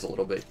UI is a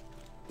little bit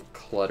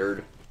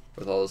cluttered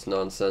with all this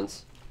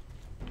nonsense.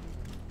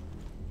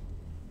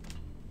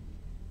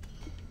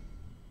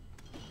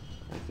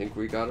 I think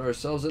we got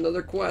ourselves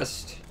another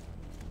quest.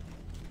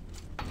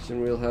 Soon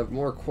we'll have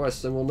more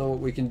quests and we'll know what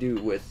we can do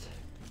with.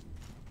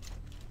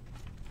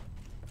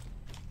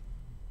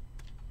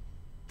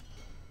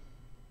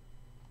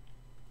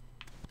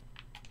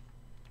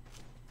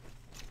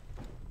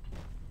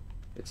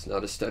 It's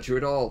not a statue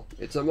at all.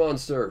 It's a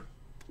monster.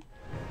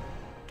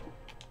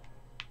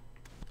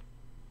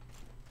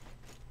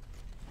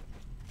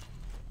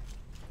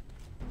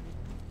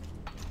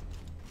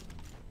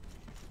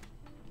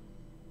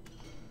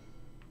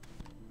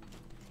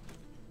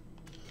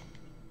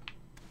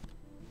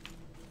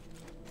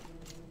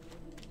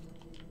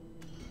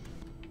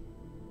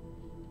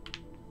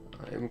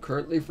 I am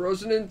currently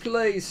frozen in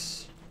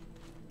place.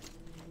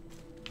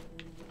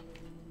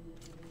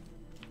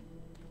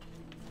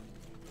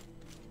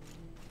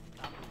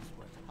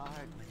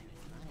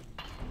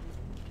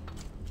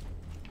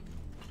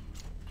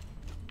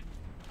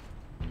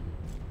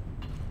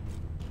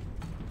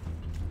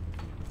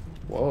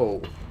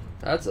 Whoa,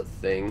 that's a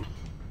thing.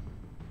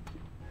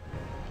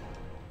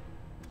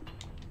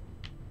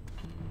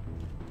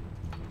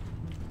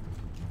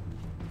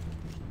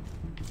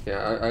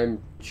 Yeah,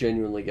 I'm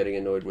genuinely getting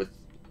annoyed with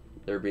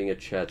there being a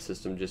chat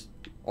system just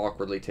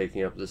awkwardly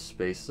taking up this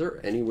space. Is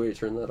there any way to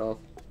turn that off?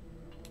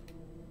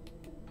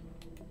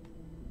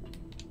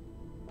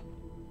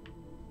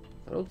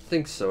 I don't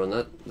think so, and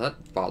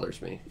that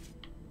bothers me.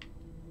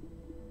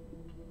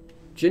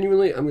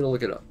 Genuinely, I'm gonna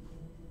look it up.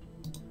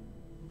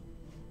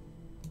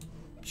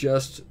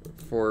 Just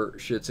for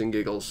shits and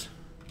giggles.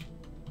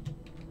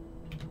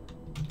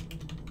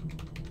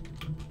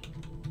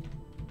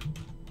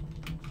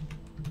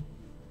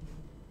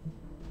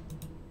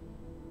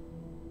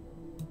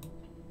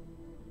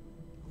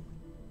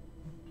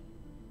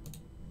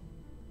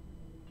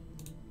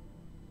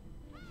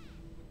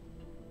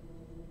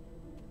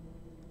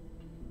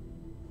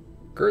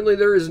 Currently,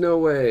 there is no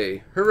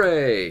way.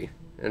 Hooray!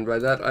 And by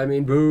that, I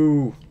mean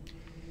boo!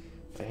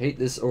 I hate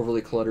this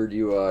overly cluttered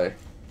UI.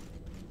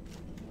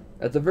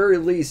 At the very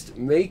least,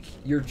 make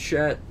your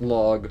chat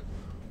log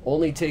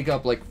only take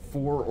up like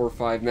 4 or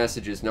 5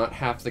 messages, not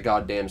half the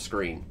goddamn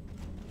screen.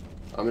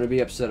 I'm gonna be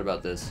upset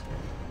about this.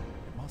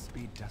 It must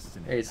be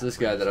destiny. Hey, it's this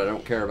guy that I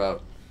don't care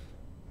about.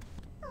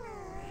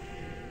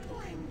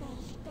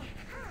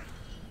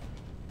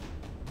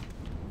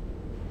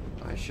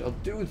 I shall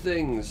do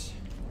things.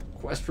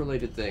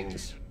 Quest-related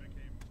things.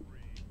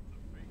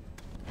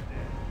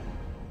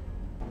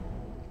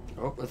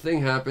 Oh, a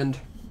thing happened.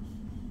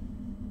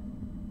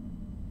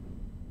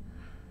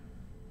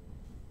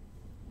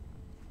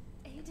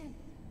 Aiden,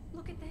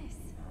 look at this.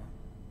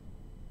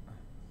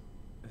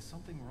 There's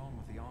something wrong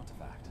with the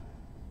artifact.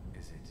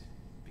 Is it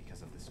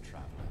because of this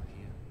traveler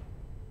here?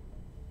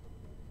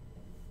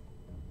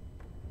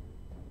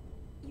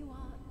 You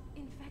are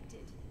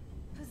infected,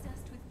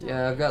 possessed with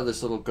Yeah, I've got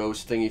this little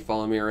ghost thingy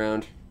following me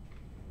around.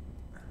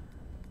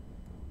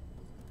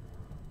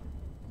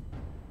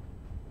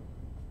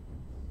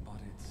 But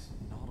it's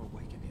not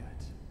awakened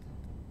yet.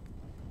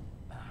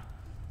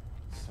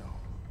 So,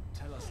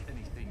 tell us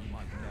anything you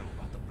might know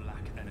about the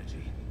black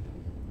energy.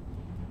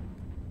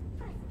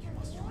 You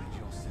must rid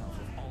yourself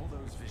of all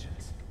those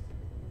visions.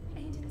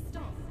 Aiden,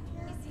 stop.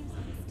 He seems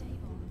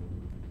unstable.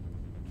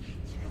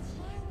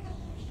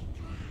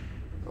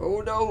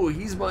 Oh no,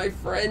 he's my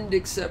friend,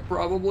 except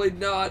probably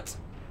not.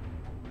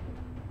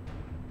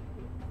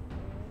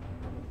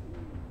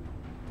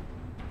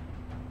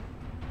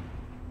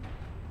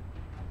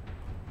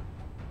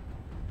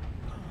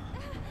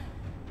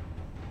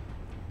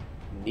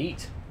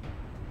 Neat.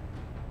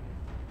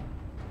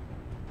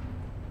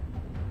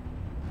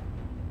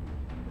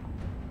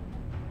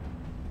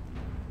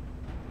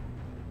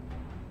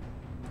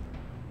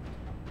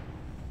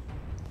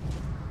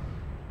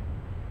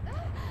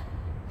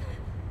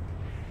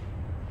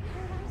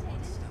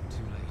 One step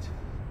too late.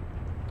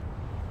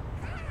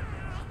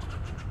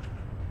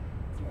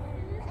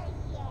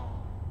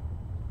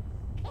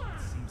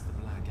 It seems the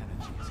black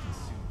energy has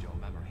consumed your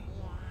memory.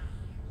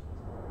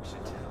 We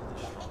should tell the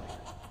shrine.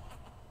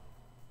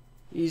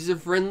 He's a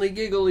friendly,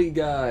 giggly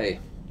guy.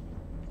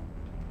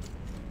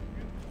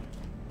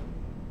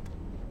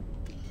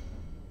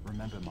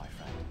 Remember, my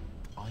friend,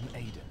 I'm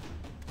Aiden.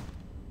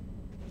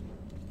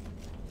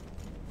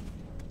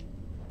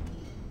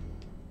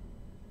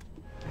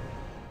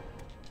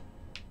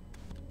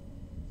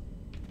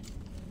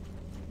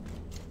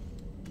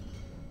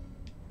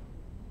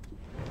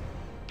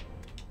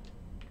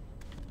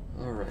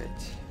 All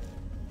right.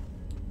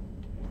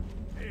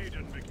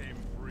 Aiden became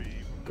free.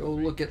 Go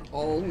look at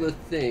all the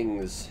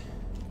things,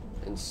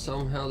 and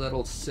somehow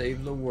that'll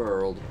save the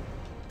world.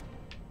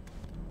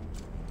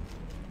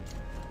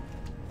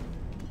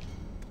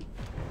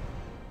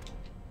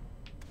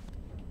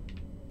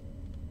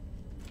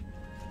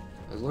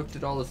 I looked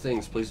at all the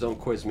things. Please don't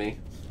quiz me.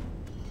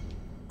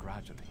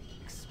 Gradually,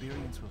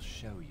 experience will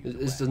show you.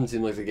 This doesn't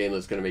seem like the game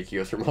that's going to make you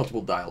go through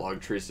multiple dialogue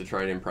trees to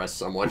try and impress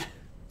someone.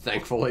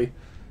 Thankfully.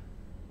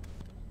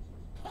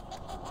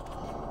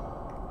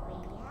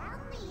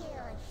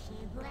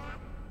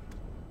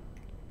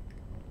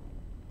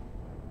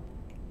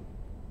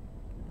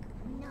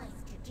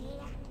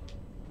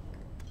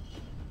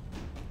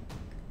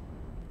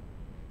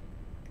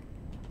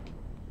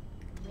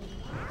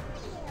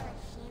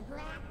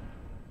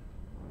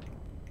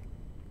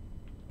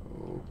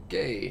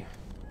 Okay.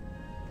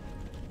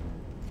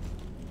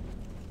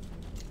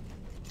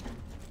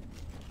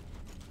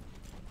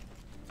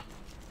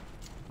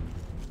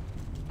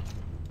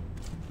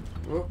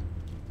 Oh.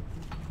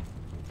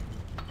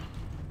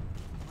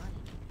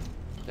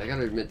 I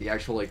gotta admit, the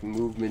actual like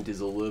movement is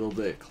a little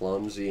bit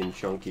clumsy and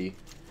chunky.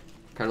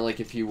 Kind of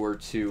like if you were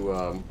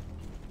to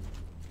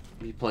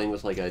be playing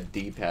with like a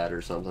D-pad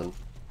or something.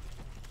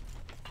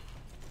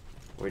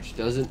 which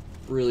doesn't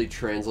really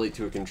translate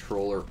to a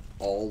controller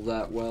all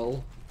that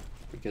well,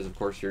 because of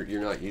course you're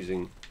not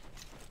using...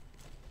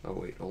 Oh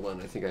wait, hold on,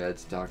 I think I had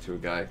to talk to a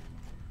guy.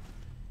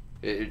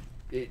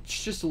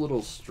 It's just a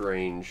little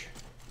strange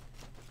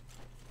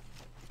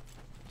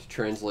to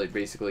translate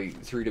basically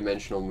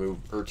three-dimensional move,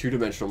 or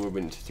two-dimensional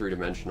movement to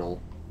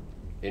three-dimensional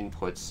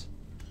inputs.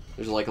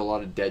 There's like a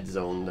lot of dead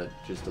zone that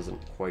just doesn't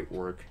quite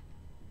work.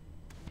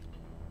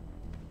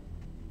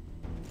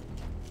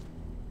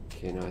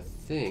 Okay, now I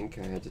think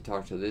I had to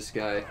talk to this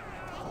guy.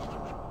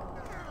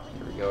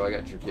 There we go, I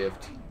got your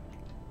gift.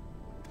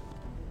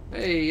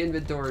 Hey,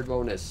 inventory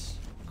bonus.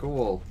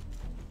 Cool.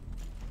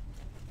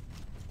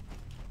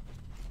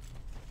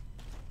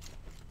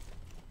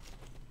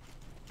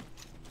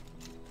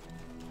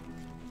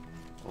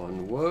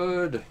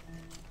 Onward.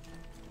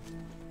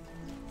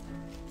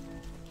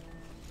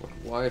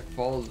 Why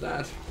follow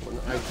that when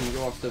I can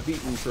go off the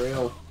beaten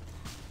trail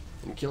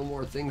and kill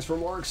more things for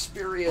more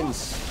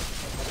experience?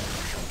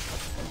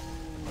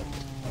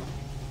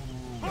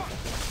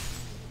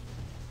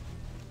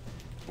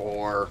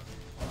 Boar.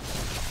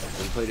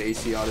 When I played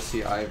AC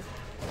Odyssey, I've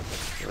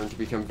learned to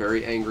become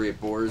very angry at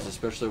boars,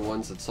 especially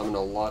ones that summon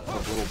a lot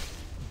of little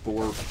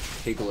boar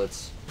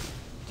piglets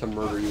to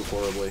murder you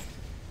horribly.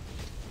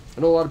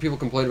 I know a lot of people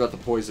complain about the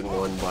poison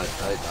one, but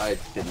I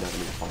didn't have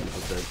any fun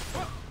with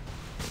it.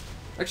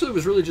 Actually, it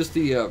was really just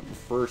the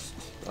first,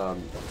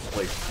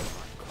 like,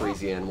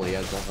 crazy animal he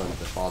had to hunt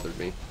that bothered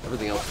me.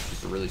 Everything else was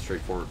just a really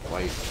straightforward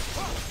fight.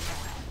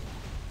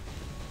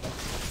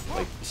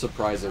 Like,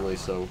 surprisingly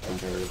so,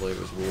 comparatively. It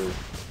was weird.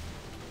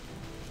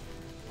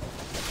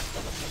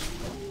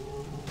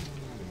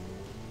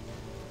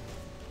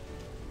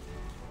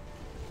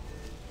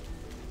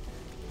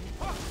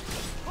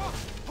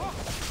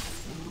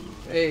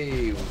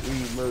 Hey,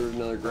 we murdered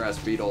another grass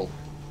beetle.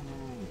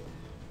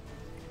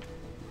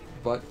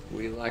 But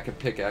we lack a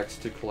pickaxe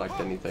to collect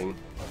anything.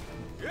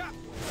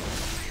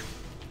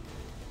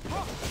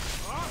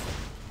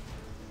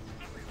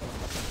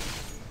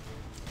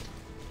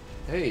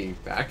 Hey,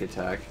 back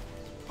attack.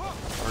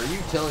 Are you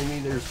telling me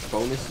there's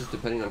bonuses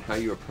depending on how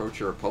you approach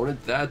your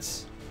opponent?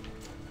 That's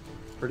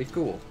pretty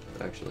cool,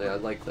 actually. I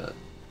like that.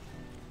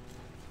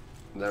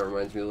 And that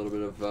reminds me a little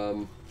bit of,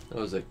 what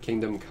was it?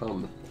 Kingdom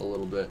Come, a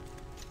little bit.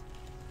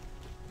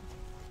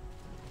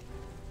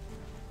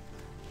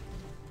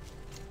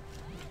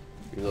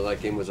 Even though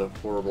that game was a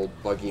horrible,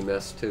 buggy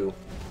mess, too.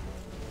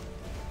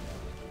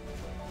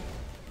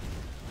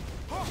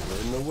 You're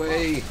in the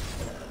way!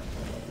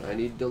 I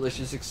need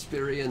delicious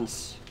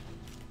experience.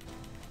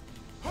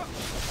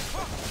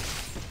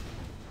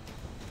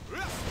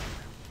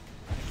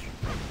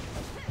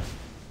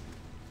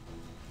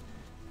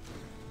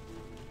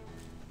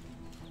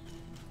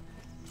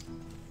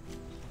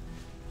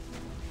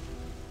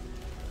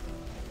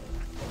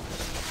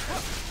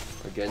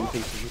 Again,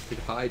 thinking you could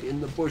hide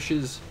in the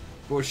bushes.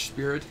 Bush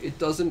spirit, it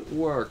doesn't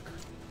work.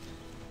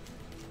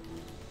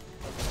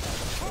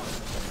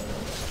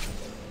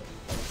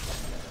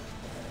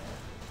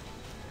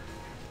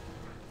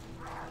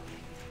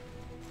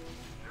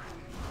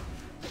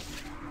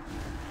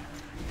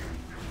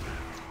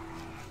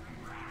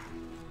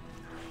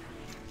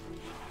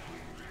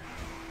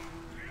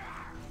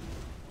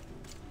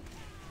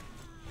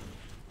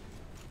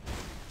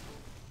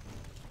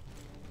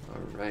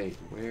 Alright,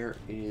 where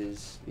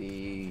is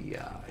the...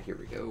 here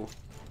we go.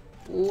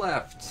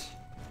 Left.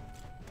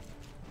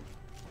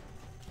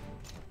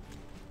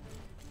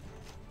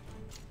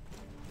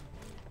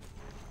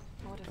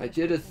 I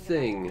did a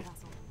thing.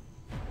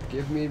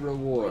 Give me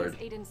reward.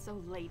 Why is Aiden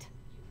so late?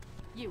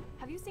 You,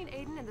 have you seen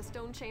Aiden in the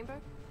stone chamber?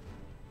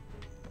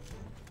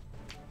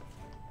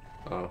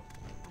 Oh.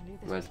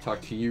 I'm going to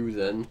talk to you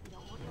then.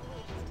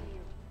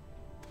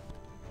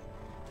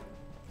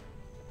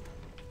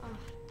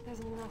 There's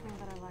nothing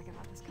that I like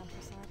about this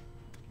countryside.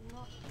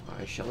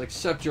 I shall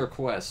accept your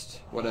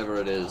quest, whatever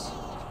it is.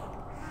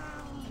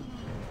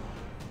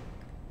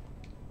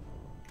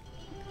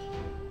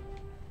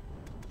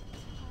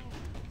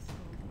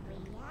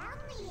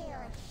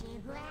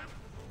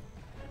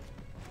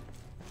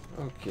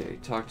 Okay,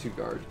 talk to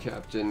guard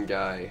captain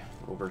guy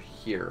over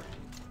here.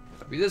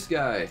 That'll be this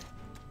guy.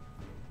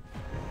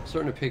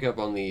 Starting to pick up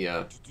on the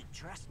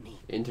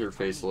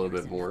interface a little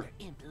bit more.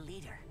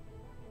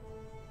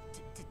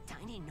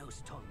 Tiny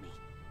Nose told me.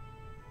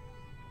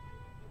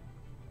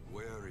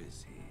 Where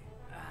is he?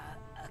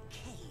 A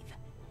cave.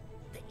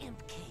 The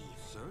Imp Cave.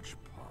 Search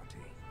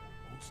party.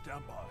 Hold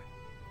stand by.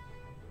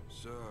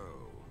 So,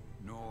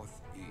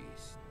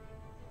 northeast.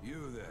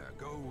 You there,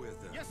 go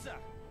with them. Yes, sir.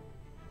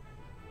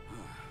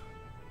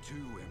 2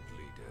 imp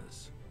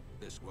leaders.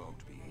 This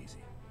won't be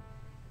easy.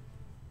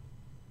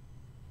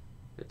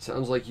 It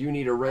sounds like you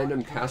need a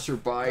random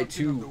passerby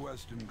to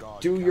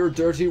do your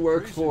dirty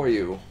work for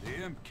you.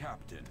 The imp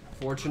captain.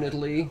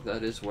 Fortunately,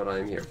 that is what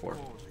I'm here for.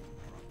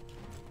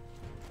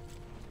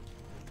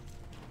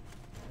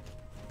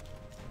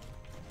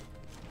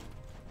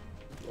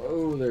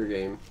 Whoa there,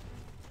 game.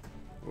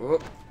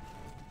 Whoop.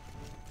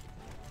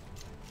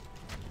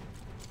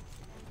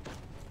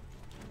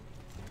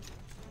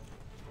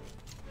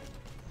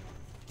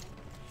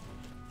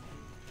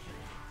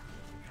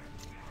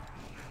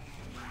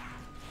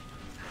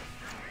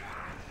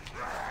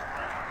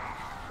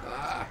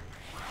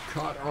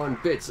 on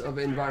bits of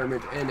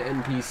environment and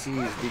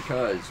NPCs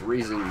because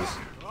reasons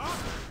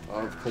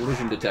of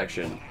collision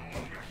detection.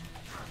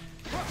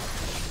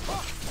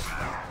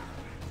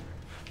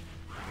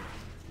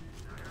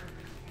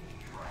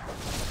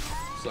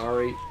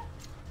 Sorry.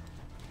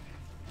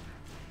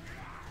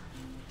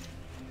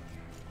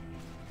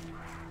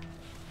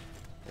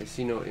 I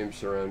see no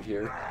imps around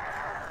here.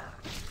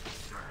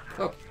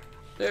 Oh,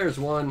 there's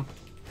one.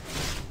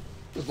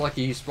 Was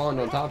lucky he spawned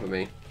on top of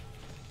me.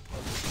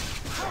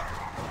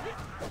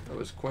 That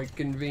was quite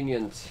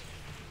convenient.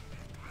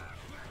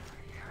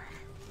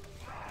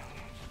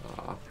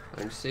 Ah,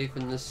 I'm safe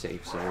in the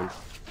safe zone.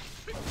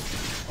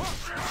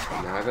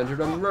 Now I've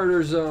entered a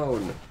murder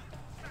zone.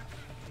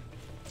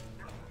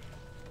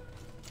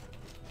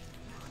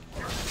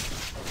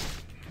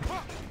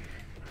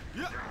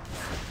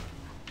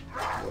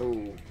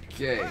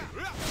 Okay.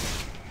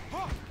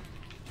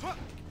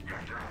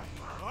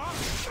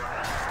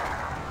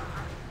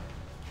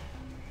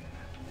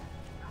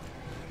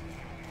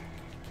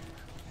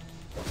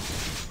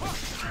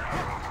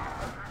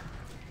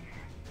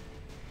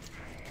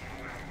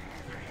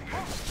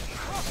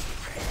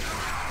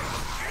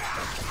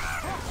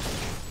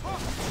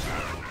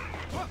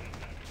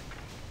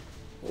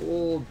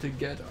 Hold to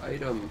get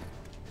item.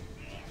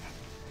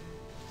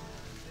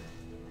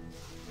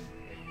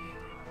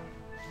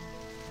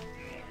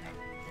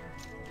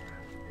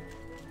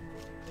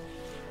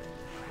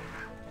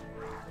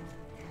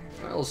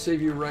 I'll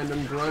save you,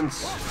 random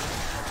grunts.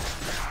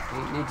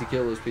 Didn't need to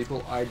kill those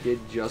people. I did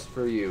just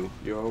for you.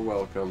 You're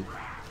welcome.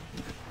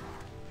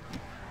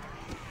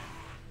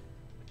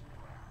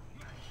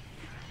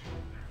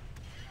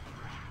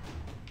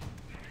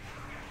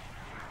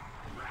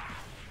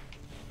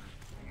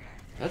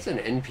 That's an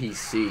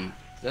NPC.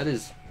 That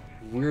is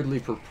weirdly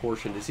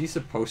proportioned. Is he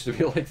supposed to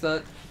be like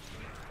that?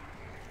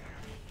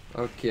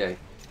 Okay.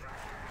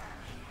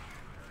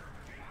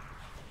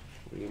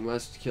 We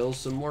must kill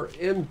some more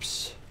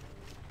imps.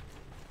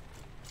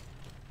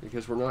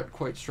 Because we're not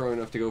quite strong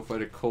enough to go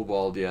fight a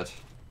kobold yet.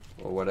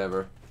 Or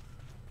whatever.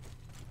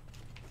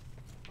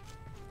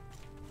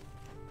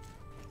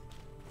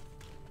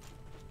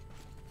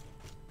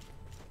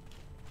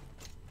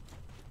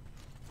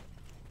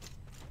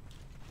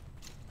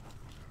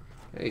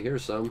 Hey,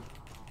 here's some.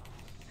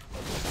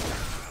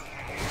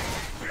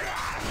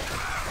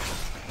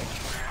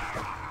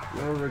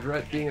 No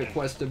regret being a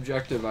quest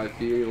objective, I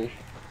feel.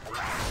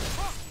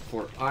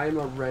 For I'm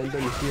a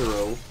random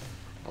hero,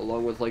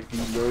 along with like the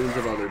millions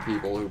of other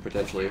people who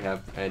potentially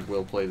have and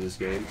will play this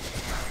game.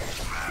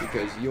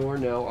 Because you're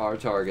now our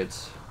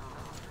targets.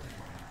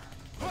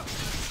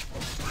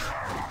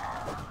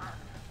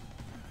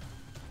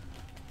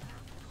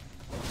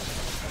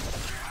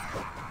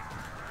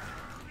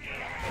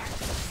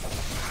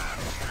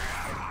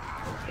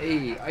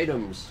 Hey,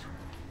 items.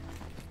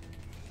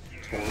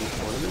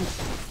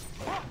 Ornaments?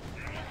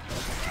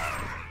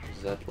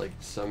 Is that like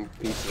some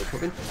piece of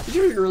equipment? These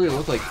don't even really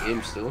look like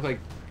imps. They look like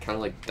kind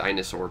of like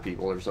dinosaur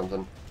people or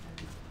something.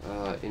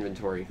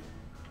 Inventory.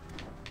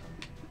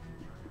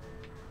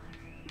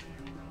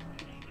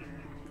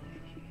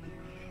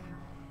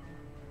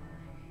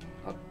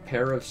 A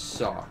pair of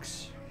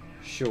socks.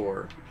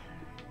 Sure.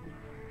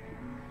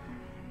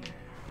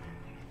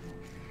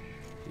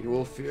 You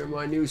will fear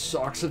my new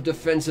socks of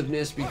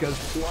defensiveness because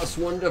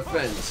 +1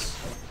 defense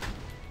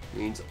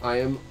means I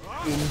am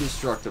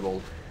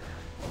indestructible.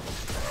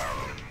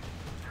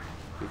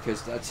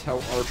 Because that's how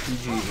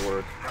RPGs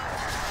work.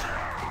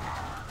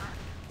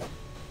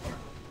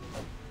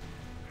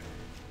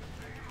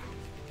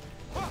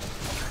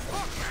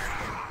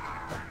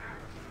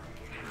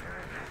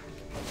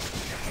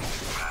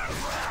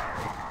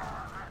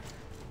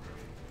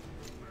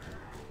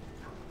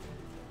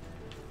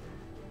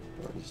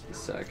 Oh, just a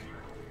sec.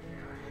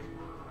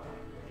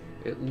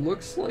 It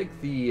looks like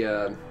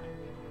the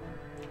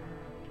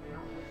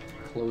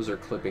clothes are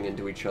clipping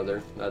into each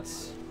other.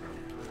 That's...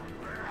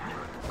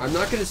 I'm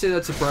not going to say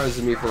that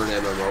surprises me for an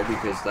MMO,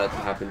 because that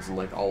happens in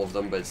like all of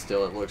them, but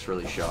still it looks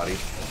really shoddy.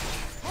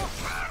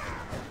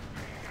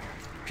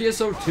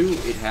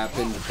 PSO2 it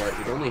happened, but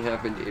it only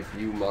happened if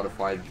you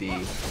modified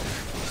the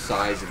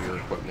size of your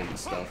equipment and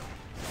stuff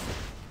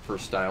for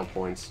style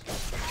points.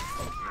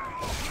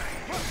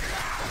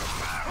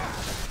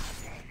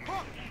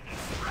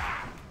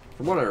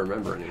 From what I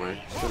remember anyway.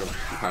 It's been a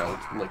while,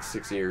 it's been like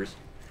 6 years.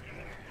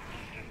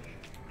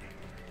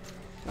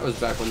 That was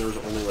back when there was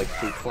only like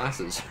 3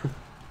 classes.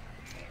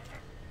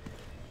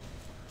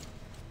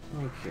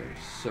 Okay,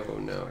 so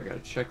now I gotta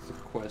check the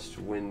quest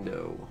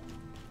window,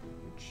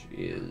 which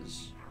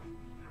is...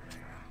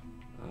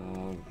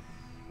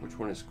 which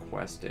one is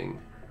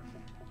questing?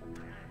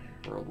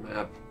 World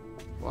map.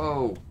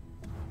 Whoa!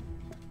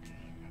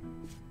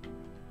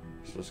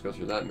 So let's go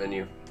through that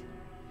menu.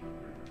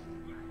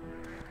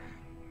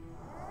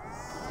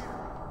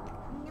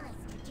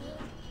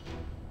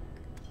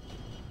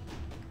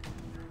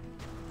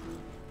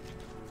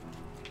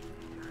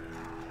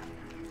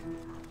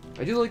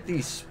 I do like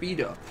the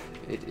speed up.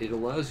 It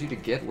allows you to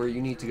get where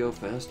you need to go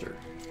faster.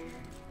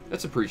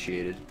 That's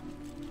appreciated.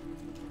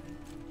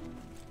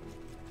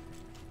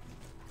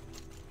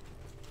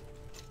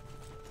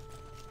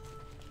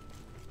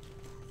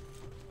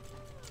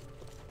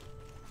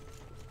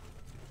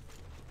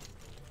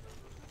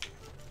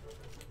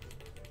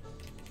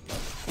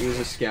 He was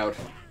a scout.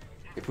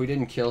 If we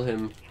didn't kill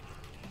him,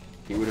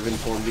 he would have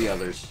informed the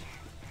others.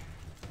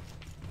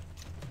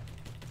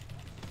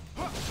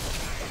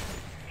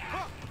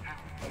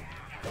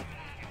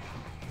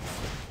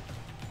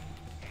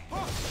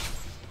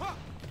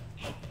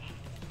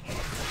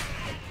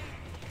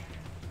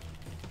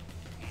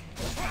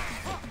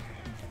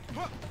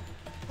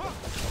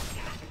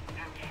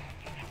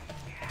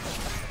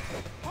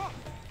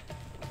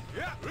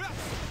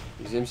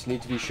 These imps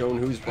need to be shown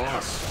who's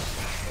boss.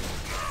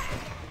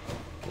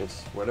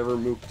 It's whatever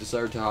Mook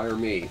decided to hire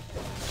me.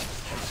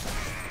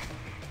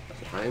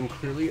 I am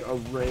clearly a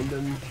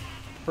random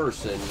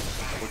person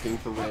looking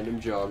for random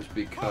jobs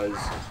because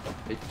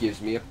it gives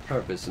me a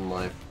purpose in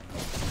life.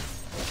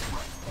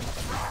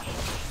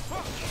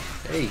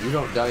 Hey, you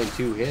don't die in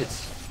 2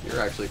 hits.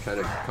 You're actually kind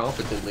of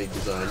competently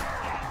designed.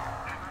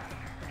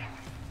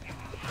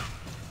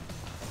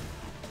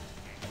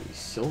 A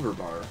silver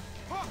bar.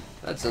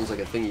 That sounds like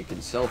a thing you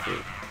can sell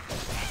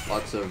for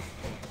lots of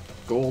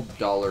gold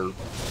dollar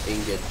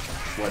ingot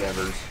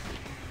whatevers.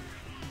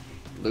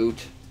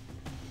 Loot.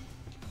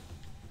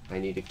 I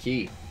need a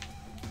key.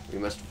 We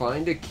must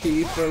find a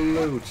key for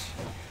loot.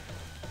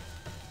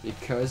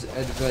 Because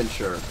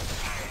adventure.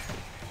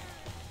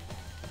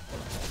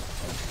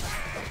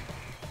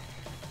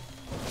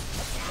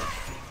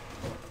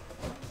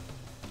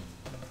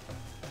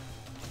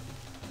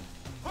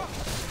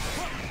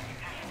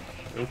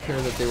 I don't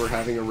care that they were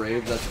having a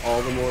rave, that's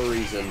all the more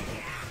reason.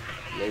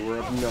 They were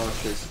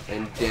obnoxious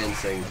and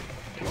dancing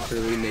and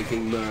clearly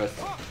making mirth.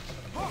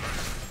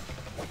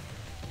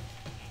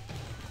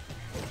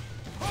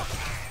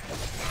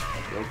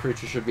 No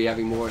creature should be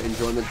having more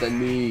enjoyment than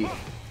me.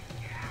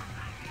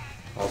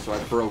 Also, I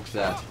broke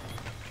that.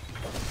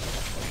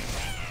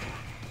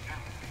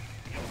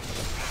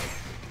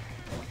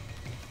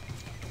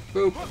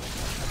 Boop.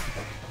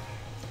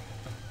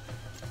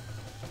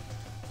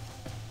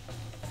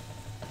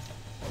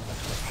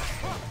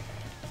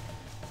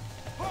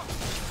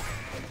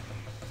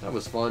 That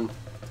was fun.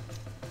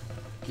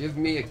 Give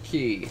me a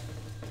key.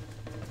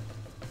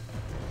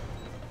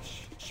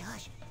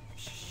 Shush.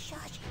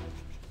 Shush.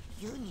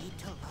 You need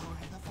to lower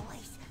the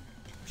voice.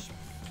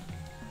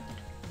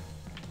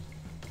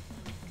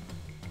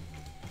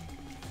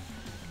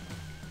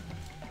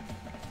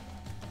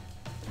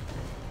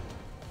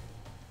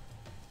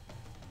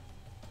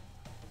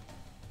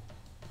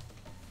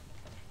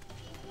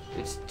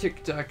 It's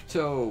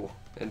tic-tac-toe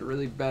and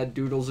really bad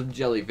doodles of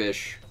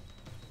jellyfish.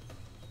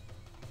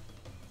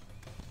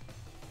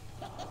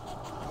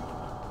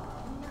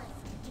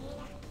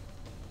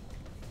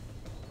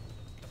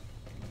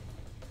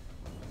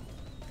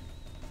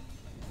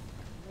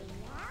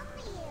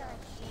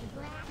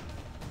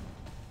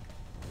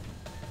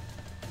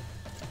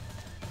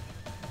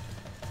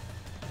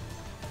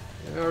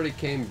 I already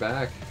came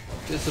back.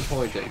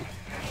 Disappointing.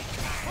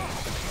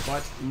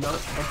 But not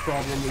a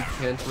problem we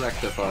can't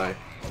rectify.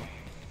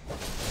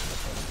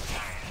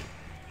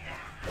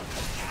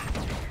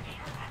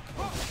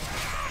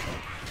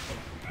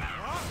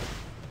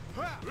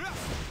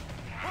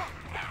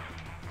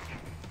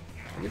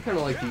 I kind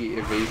of like the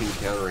evasion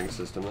countering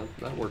system.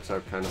 That works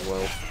out kind of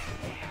well.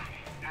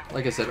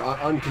 Like I said,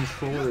 on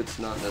controller it's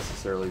not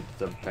necessarily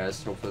the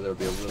best. Hopefully there'll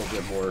be a little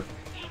bit more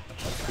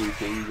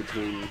tweaking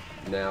between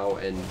now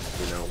and,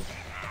 you know,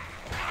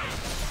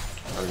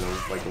 I don't know,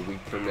 like a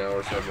week from now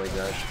or something like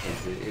that.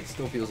 It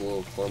still feels a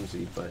little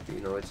clumsy, but,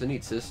 you know, it's a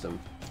neat system.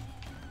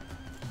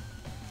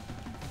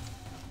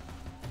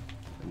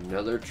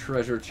 Another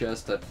treasure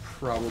chest that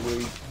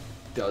probably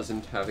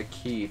doesn't have a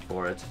key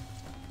for it.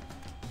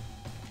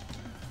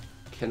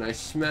 Can I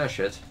smash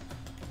it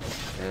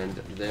and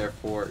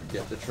therefore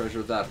get the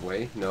treasure that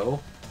way?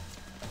 No.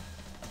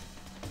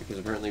 Because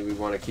apparently we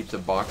want to keep the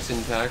box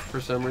intact for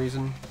some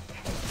reason.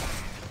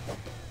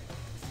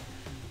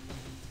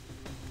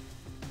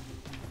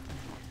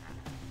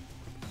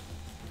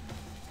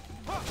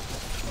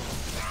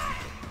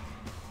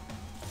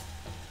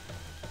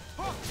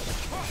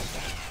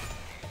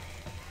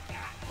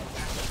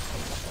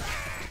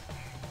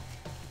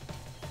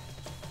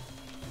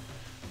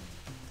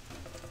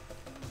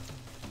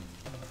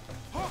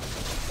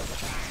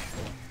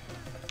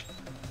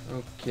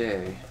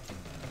 Okay.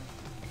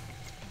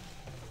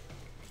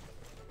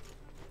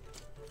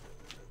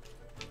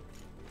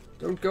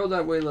 Don't go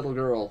that way, little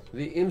girl.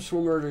 The imps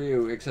will murder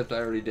you, except I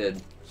already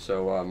did.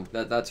 So,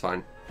 that's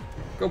fine.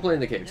 Go play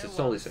in the caves. It's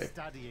totally safe.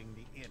 Studying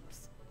the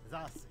imps.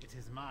 Thus, it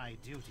is my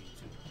duty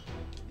to.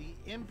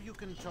 The imp you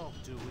can talk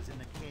to is in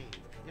the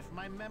cave, if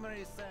my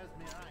memory serves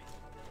me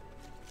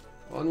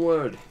right.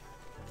 Onward.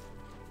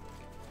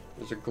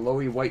 There's a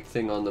glowy white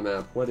thing on the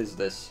map. What is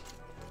this?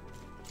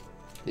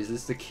 Is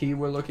this the key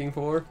we're looking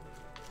for?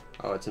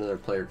 Oh, it's another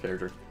player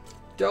character.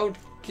 Don't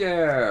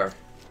care!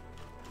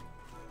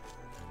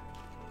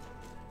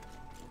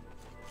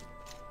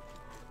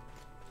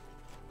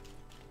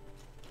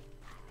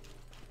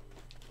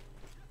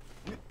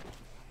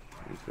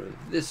 Go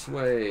this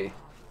way.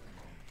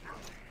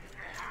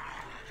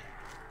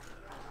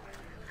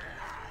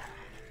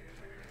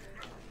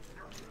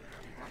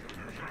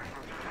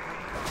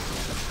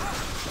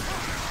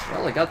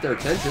 got their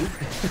attention.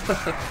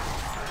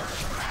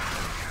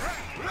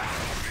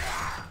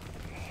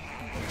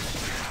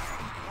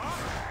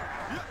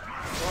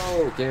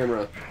 Oh,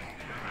 camera.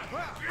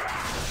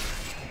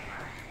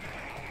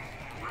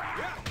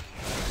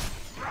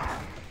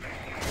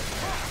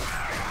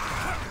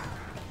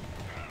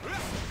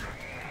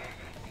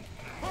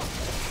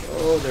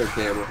 Oh, their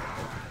camera.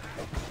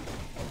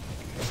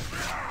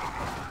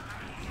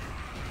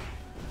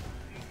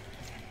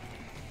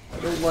 I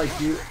don't like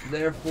you,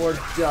 therefore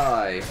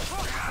die.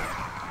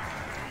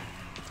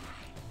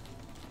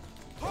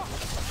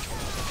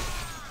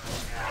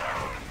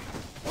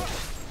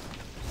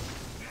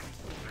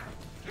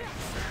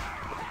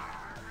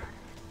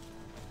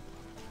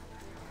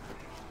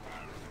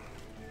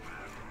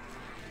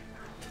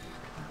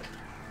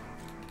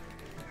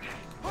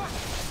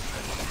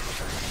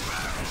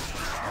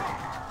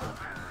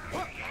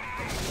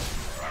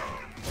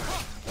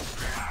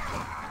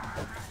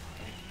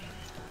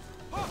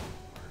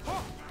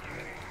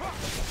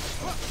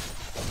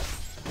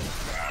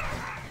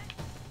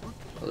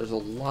 There's a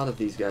lot of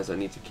these guys I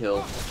need to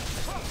kill.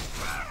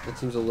 That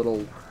seems a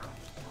little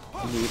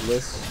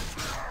needless.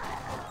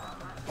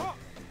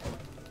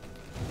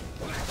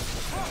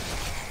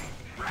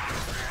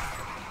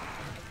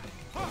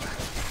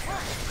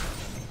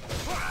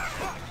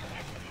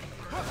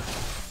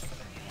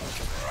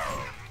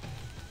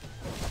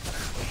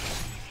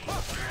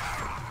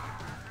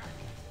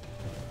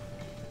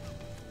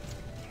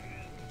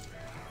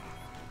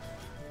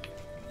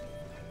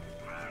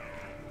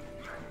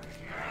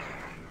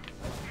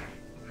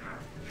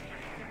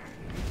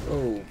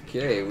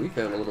 Okay, we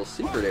found a little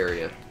secret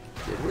area.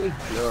 Did we?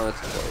 No, it's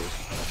closed.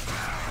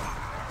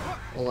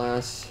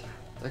 Alas,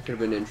 that could have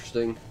been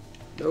interesting.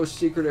 No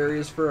secret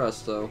areas for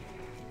us, though.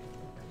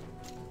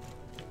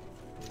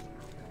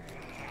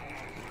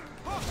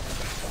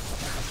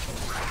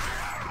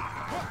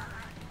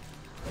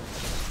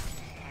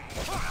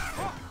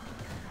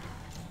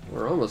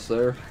 We're almost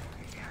there.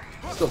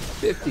 Still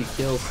 50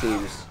 kills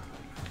seems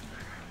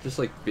just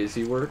like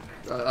busy work.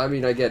 I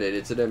mean, I get it.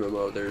 It's an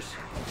MMO. There's...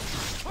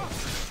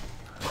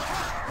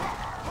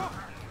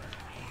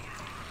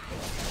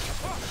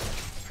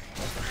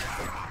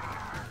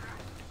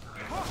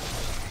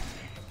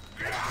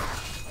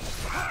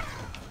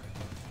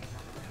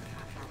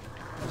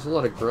 There's a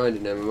lot of grind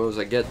in MMOs,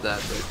 I get that,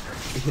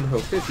 but, you know,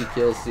 50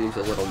 kills seems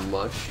a little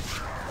much.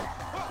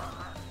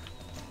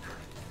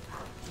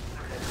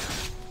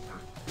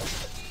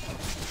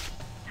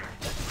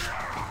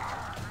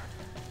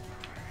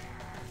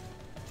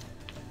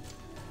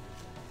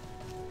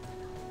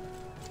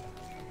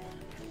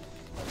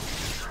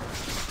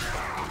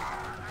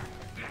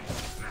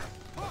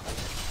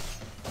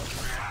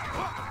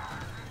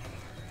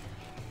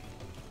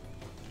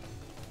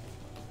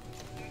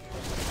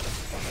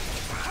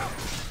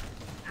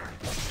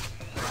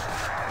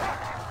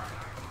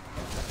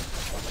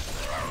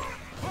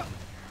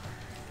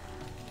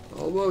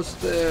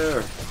 Almost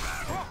there.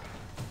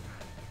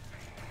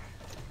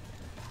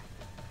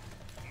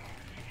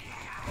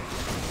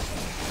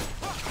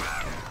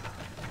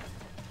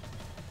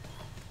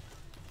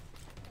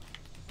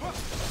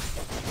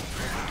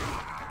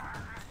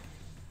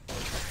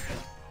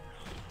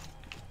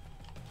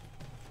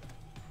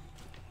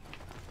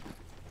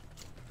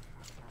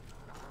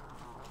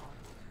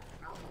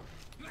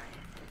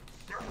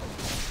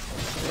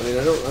 I mean,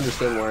 I don't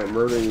understand why I'm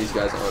murdering these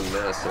guys en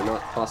masse. They're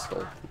not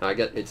hostile. Now, I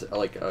get it's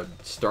like a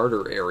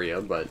starter area,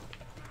 but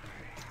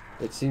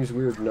it seems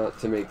weird not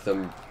to make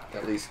them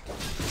at least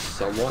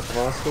somewhat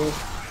hostile.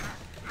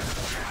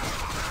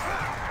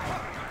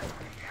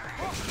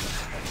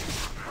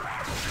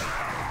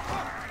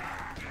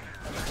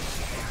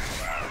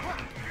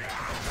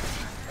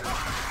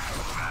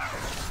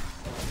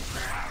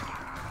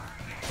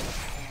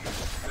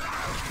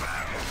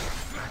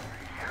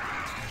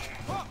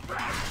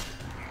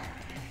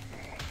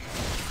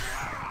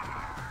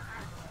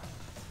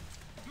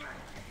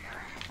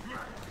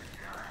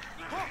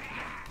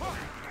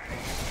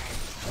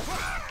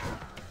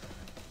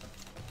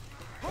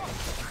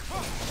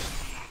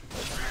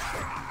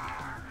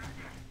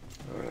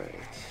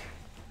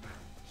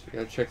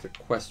 Gotta check the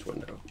quest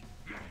window.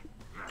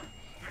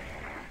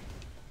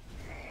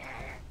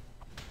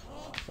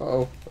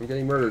 Uh-oh, I'm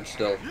getting murdered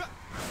still.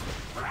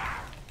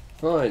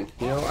 Fine,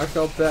 you know, I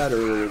felt bad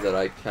earlier that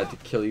I had to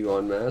kill you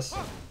en masse.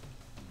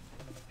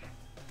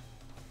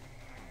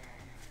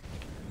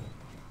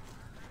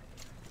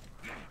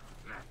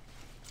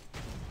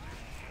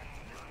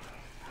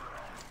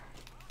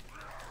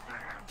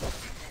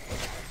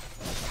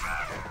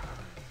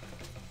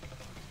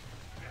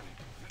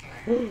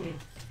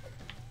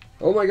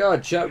 Oh my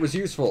god, chat was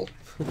useful.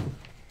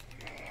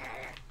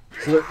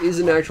 So there is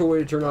an actual way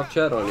to turn off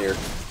chat on here.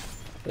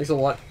 Thanks a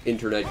lot,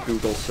 Internet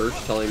Google search,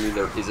 telling me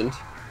there isn't.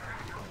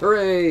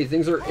 Hooray!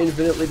 Things are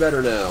infinitely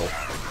better now.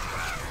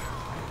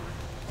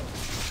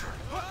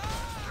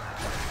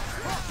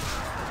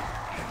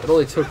 It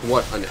only took,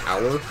 what, an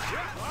hour?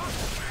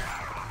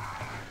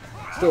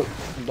 Still,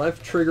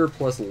 left trigger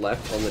plus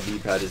left on the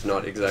D-pad is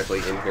not exactly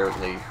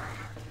inherently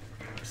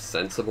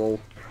sensible.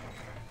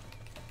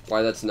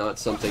 Why that's not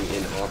something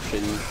in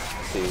option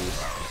seems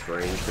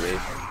strange to me.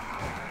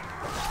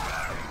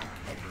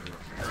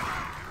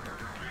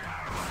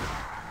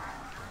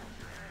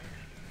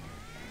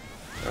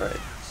 Alright,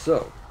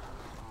 so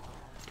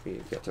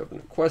we've got to open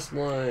a quest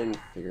line,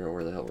 figure out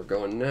where the hell we're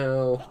going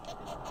now.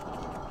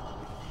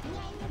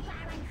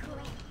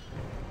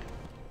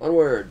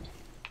 Onward!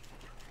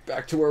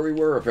 Back to where we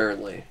were,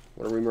 apparently.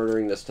 What are we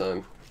murdering this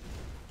time?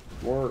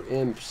 More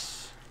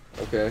imps.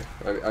 Okay,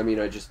 I mean,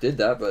 I just did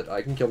that, but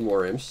I can kill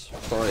more imps.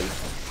 Fine.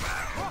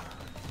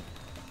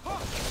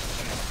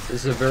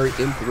 This is a very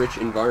imp-rich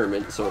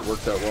environment, so it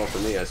worked out well for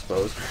me, I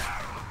suppose.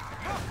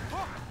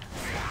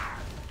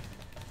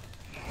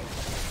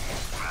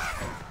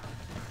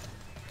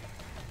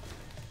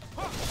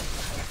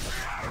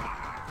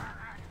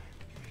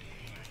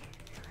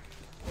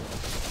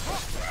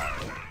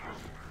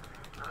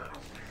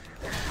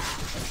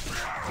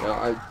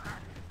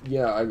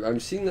 Now, I'm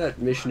seeing that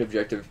mission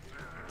objective,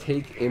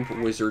 take Imp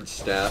Wizard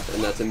Staff,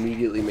 and that's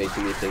immediately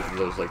making me think of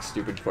those, like,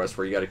 stupid quests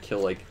where you gotta kill,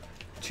 like,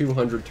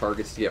 200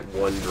 targets to get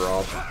 1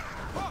 drop.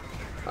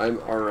 I'm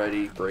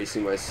already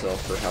bracing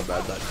myself for how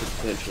bad that could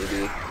potentially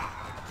be.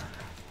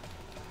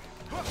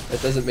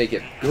 That doesn't make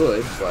it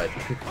good, but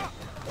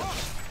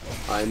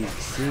I'm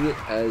seeing it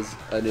as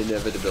an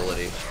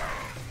inevitability.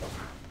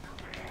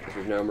 Because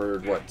we've now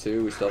murdered, what,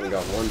 2? We still haven't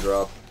got 1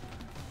 drop.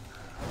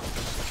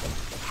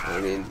 I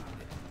mean,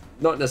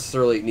 not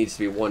necessarily it needs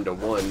to be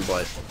 1-to-1,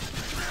 but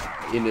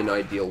in an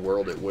ideal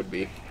world it would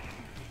be.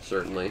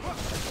 Certainly.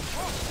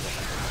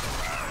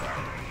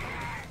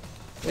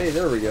 Hey,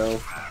 there we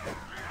go.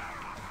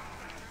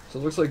 So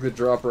it looks like the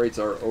drop rates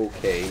are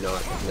okay,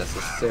 not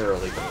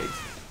necessarily great.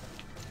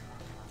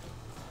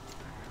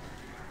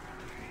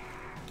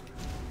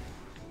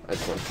 I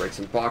just want to break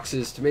some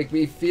boxes to make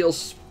me feel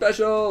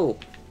special!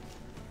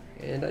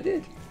 And I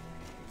did.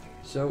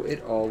 So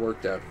it all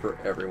worked out for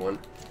everyone.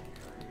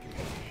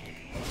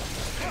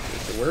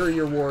 So where are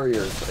your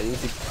warriors? I need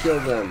to kill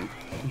them.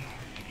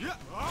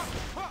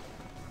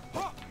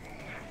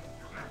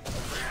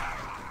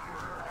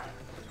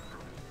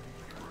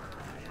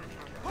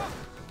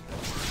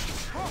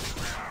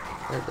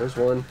 Alright, there's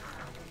one.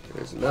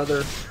 There's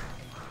another.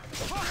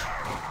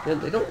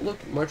 And they don't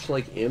look much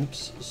like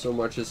imps so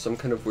much as some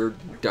kind of weird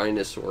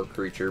dinosaur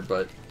creature,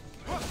 but...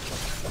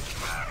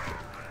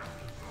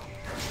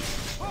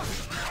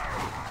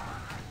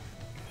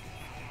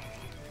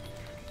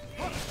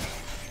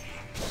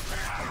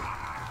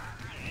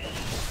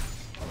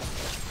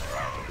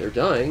 they're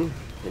dying,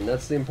 and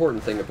that's the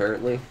important thing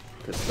apparently,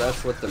 because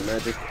that's what the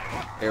magic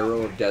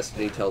arrow of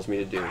destiny tells me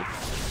to do.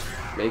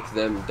 Make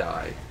them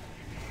die.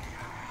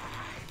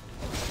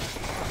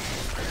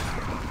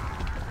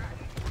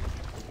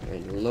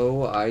 And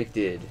lo, I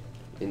did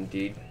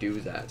indeed do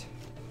that.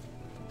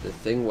 The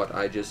thing what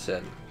I just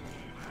said.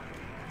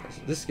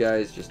 So this guy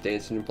is just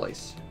dancing in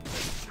place.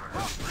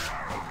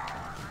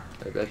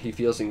 I bet he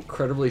feels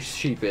incredibly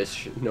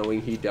sheepish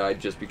knowing he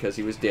died just because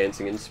he was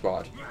dancing in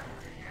spot.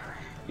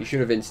 He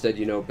should have instead,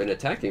 you know, been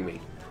attacking me.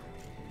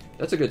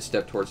 That's a good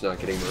step towards not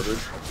getting murdered.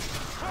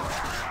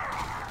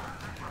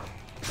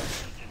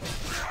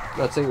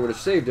 Not saying it would have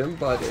saved him,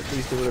 but at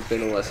least it would have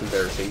been a less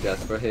embarrassing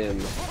death for him.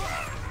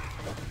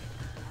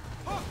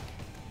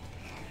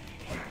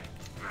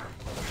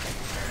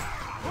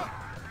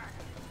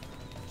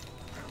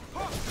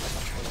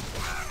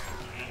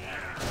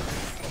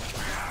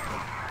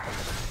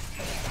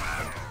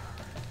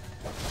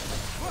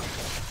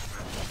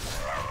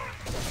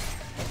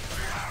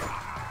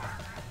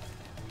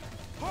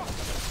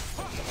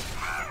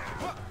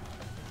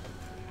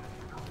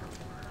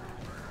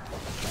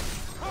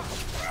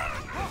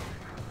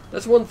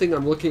 That's one thing.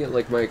 I'm looking at,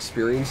 like, my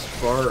experience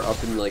bar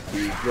up in, like,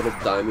 the little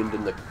diamond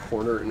in the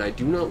corner, and I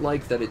do not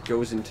like that it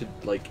goes into,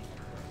 like,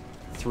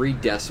 3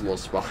 decimal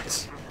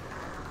spots.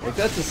 Like,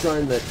 that's a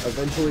sign that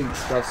eventually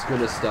stuff's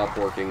gonna stop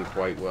working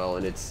quite well,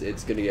 and it's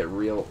gonna get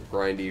real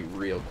grindy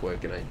real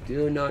quick, and I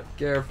do not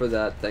care for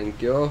that,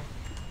 thank you.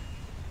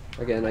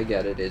 Again, I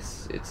get it,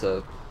 it's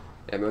a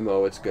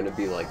MMO, it's gonna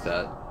be like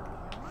that.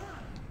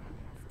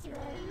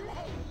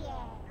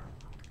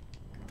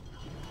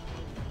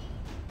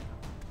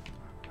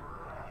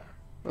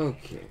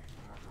 Okay.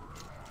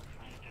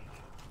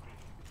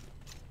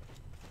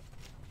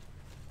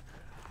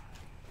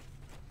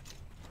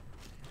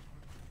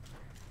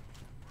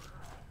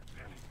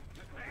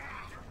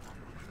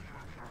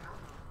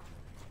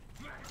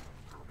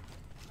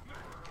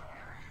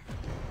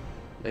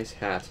 Nice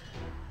hat.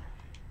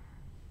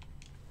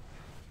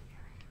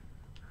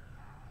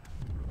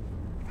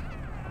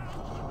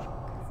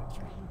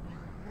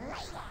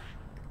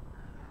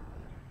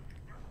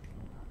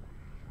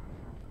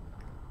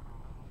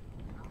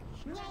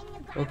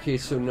 Okay,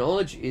 so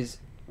knowledge is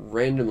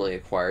randomly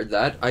acquired.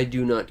 That I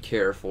do not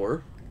care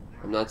for.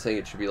 I'm not saying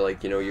it should be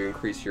like, you know, you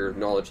increase your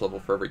knowledge level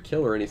for every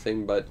kill or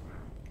anything, but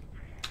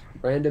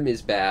random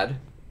is bad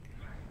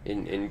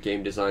in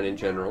game design in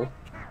general.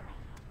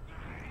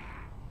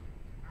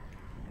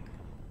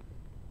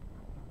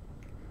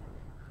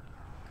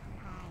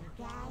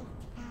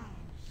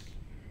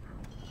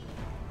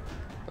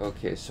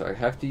 Okay, so I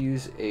have to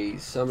use a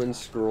summon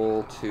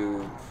scroll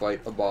to fight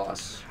a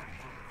boss.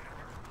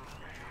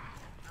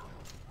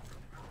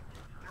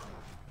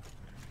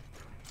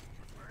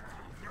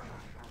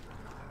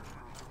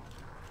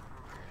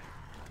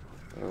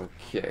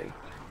 Okay.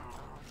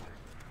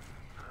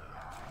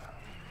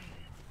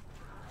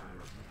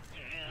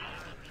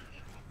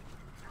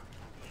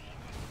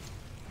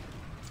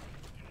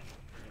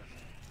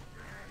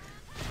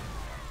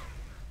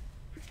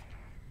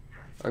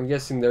 I'm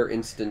guessing they're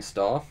instanced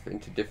off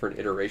into different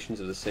iterations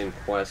of the same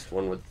quest,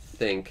 one would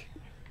think.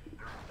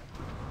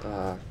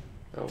 Oh,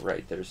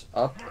 right, there's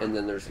up, and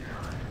then there's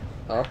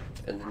up,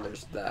 and then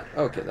there's that.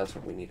 Okay, that's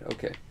what we need.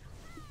 Okay.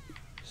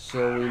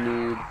 So we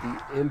need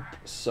the Imp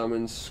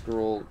Summon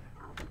Scroll.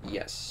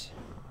 Yes.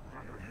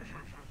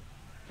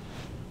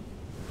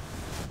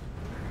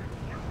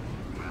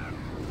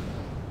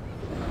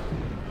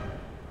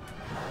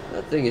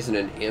 That thing isn't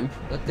an imp.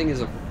 That thing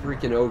is a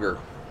freaking ogre.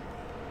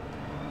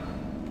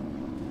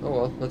 Oh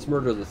well, let's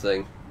murder the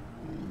thing.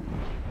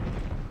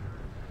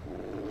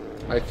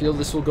 I feel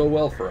this will go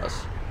well for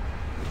us.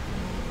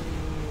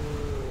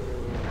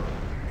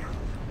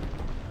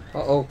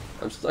 Uh-oh,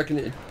 I'm stuck in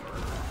it.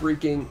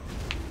 Freaking...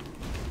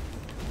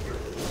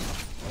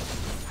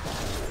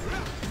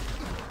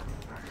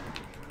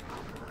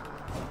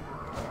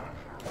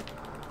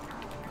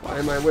 Why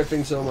am I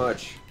whipping so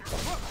much?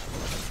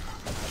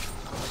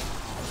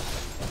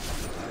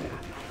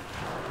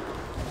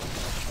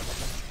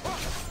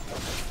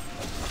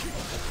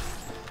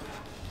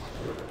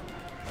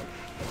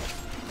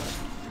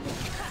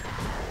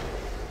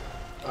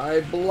 I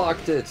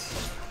blocked it.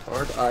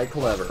 Aren't I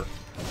clever?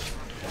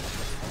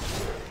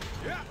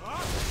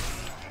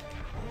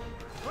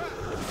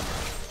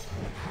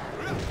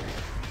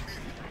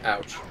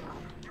 Ouch.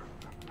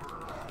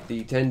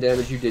 The 10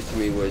 damage you did to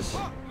me was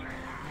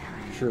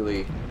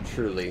truly,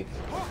 truly.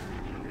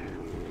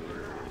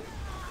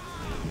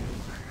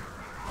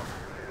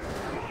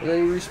 And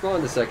then you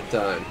respawned the second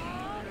time,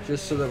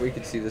 just so that we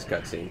could see this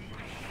cutscene.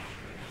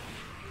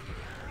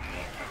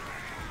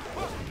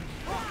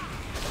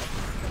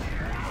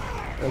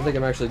 I don't think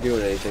I'm actually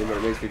doing anything, but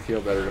it makes me feel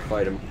better to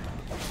fight him.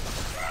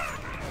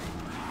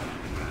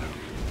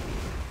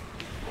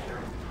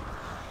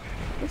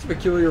 That's a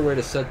peculiar way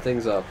to set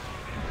things up.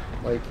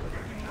 Like,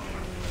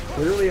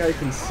 clearly I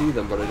can see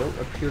them, but I don't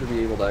appear to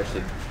be able to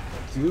actually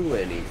do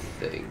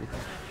anything.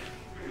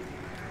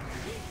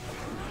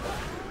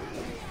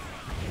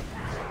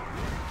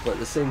 But at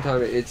the same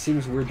time, it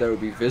seems weird that it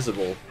would be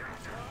visible.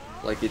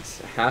 Like,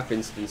 it's half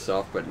instance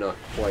off, but not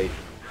quite.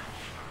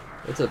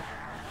 That's a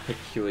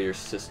peculiar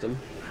system.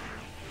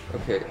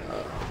 Okay,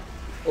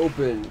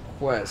 open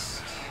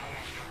quest.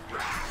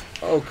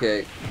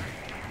 Okay.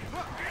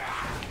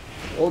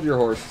 Hold your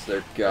horses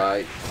there, guy.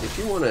 If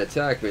you want to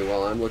attack me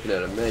while I'm looking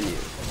at a menu,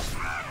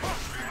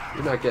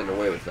 you're not getting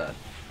away with that.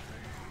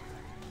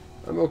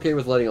 I'm okay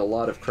with letting a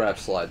lot of crap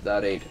slide.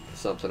 That ain't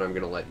something I'm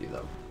gonna let you,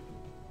 though.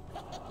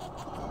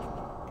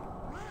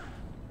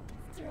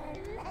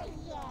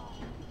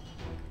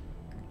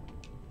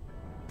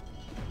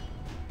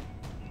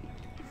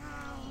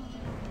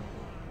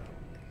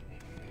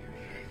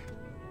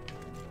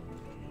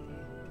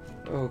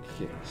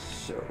 Okay,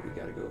 so we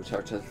gotta go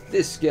talk to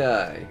this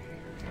guy.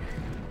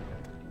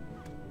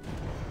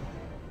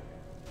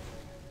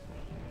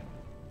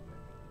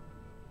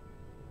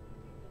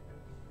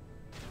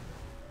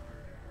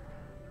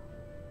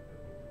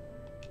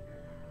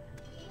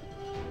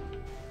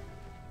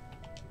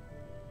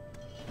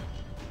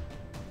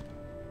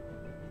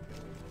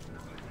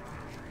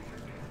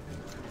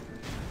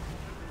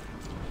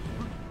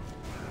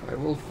 I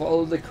will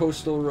follow the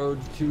coastal road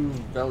to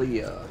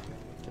Valia.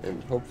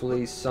 And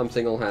hopefully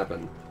something will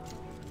happen.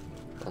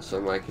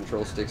 Also, my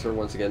control sticks are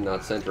once again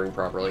not centering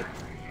properly.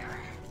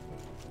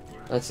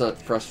 That's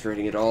not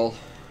frustrating at all.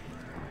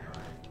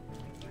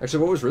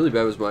 Actually, what was really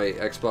bad was my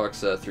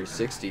Xbox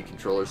 360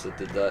 controllers that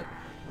did that.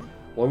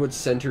 One would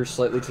center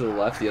slightly to the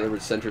left, the other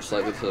would center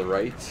slightly to the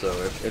right, so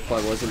if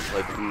I wasn't,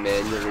 like,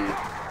 manually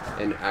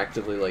and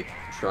actively, like,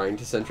 trying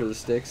to center the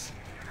sticks,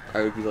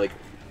 I would be, like,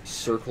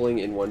 circling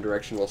in one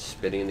direction while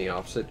spinning in the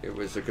opposite. It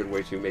was a good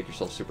way to make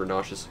yourself super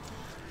nauseous.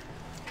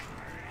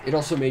 It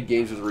also made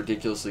games with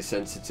ridiculously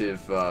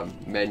sensitive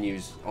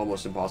menus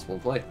almost impossible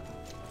to play.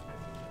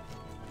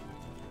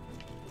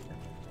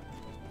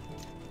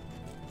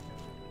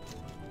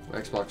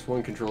 Xbox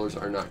One controllers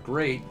are not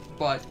great,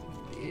 but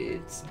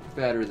it's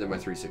better than my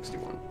 360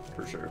 one,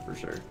 for sure, for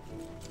sure.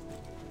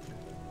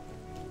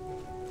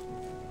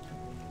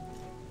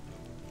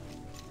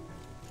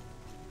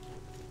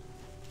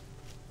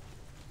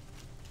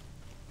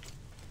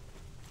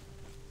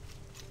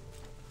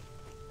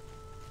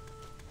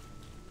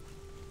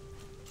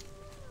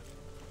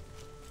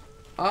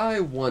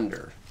 I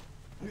wonder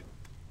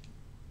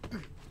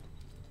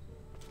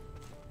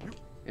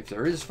if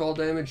there is fall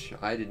damage.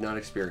 I did not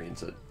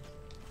experience it.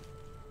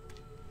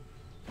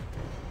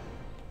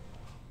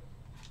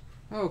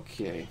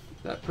 Okay,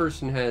 that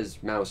person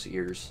has mouse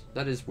ears.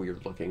 That is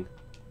weird looking.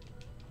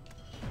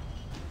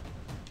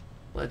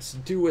 Let's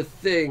do a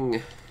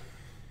thing.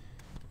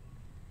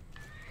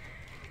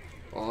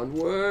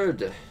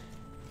 Onward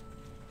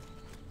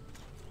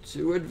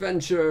to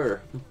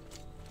adventure. There's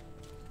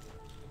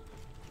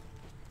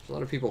a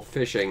lot of people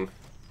fishing.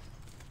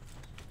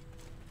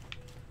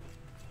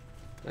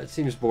 That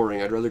seems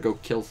boring. I'd rather go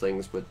kill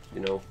things, but, you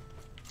know,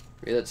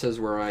 maybe that says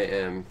where I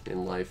am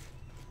in life.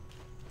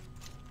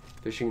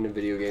 Fishing in a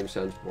video game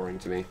sounds boring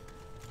to me.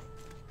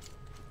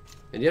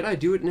 And yet I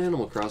do it in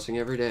Animal Crossing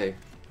every day.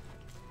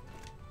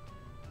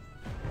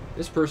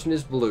 This person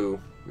is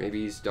blue.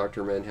 Maybe he's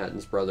Dr.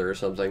 Manhattan's brother or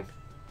something.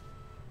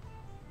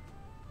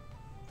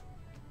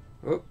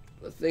 Oh,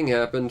 the thing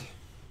happened.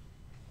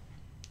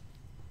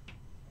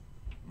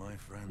 My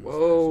friends,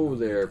 Whoa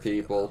there,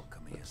 people.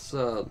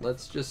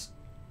 Let's just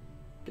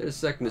get a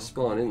second to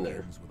spawn in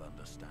there. With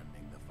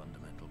understanding the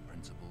fundamental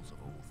principles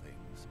of all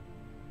things.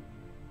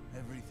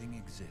 Everything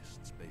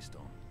exists based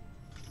on.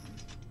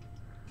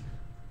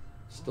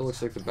 Still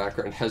looks like the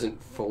background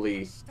hasn't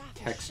fully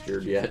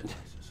textured yet.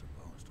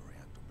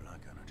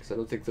 I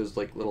don't think those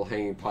like little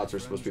hanging pots are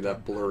supposed to be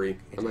that blurry.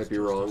 I might be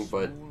wrong,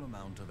 but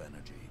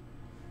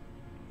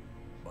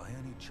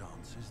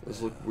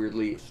those look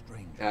weirdly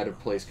out of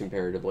place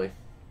comparatively.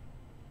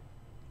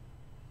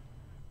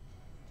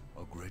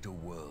 A greater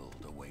world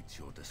awaits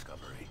your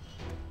discovery.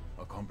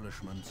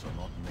 Accomplishments are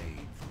not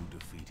made through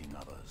defeating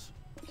others.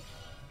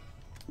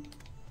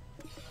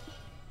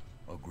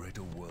 A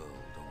greater world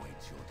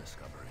awaits your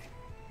discovery.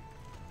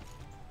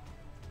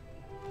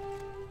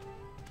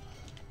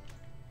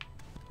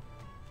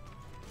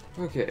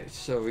 Okay,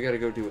 so we gotta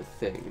go do a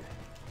thing.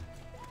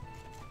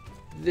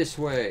 This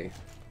way.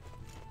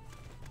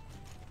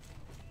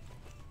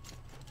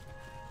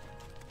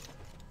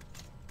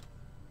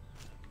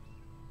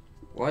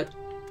 What?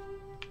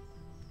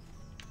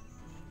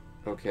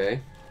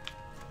 Okay.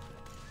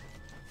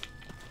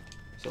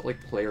 Is that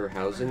like player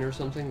housing or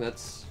something?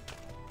 That's...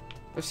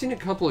 I've seen a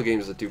couple of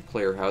games that do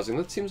player housing.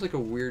 That seems like a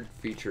weird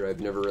feature I've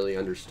never really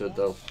understood,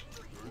 though.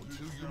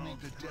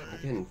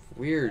 Again,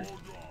 weird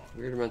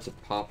amounts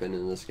of popping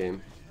in this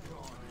game.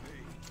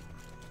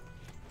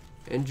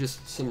 And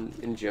just some,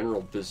 in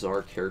general,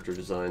 bizarre character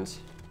designs.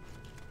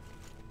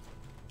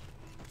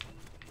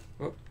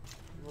 Oh.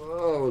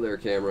 Whoa there,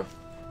 camera.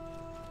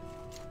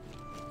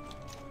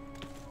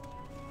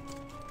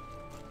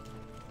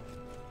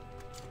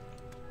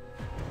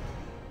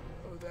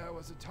 Oh, there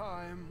was a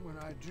time when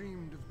I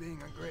dreamed of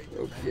being a great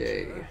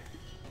Okay. adventurer.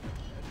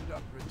 Ended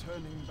up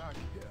returning back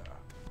here.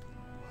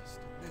 Must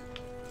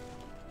admit.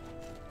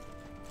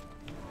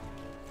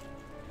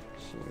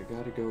 So I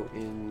gotta go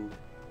in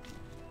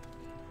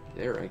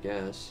there, I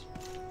guess.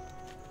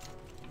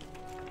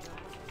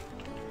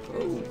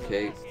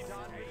 Okay.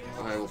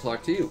 I will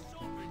talk to you.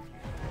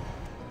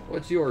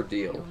 What's your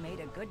deal? You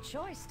made a good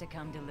choice to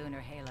come to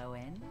Lunar Halo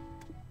Inn.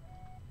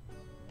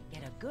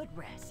 Get a good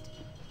rest.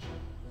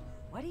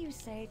 What do you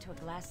say to a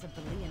glass of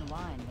Bolivian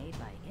wine made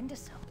by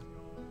Indiso?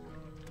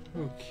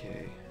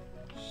 Okay.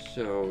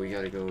 So we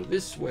gotta go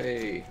this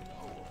way.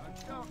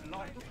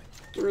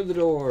 Through the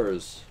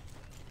doors.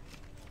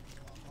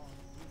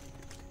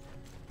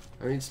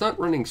 I mean, it's not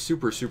running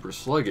super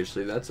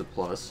sluggishly, that's a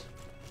plus.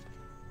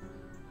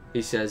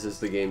 He says as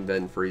the game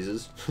then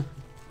freezes.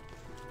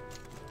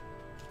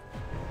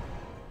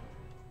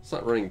 It's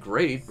not running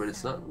great, but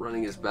it's not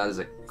running as bad as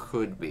it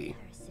could be.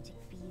 Parasitic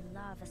bee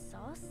lava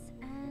sauce,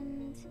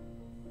 and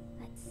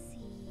let's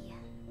see,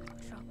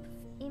 a drop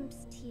of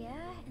imp's tear,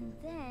 and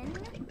then...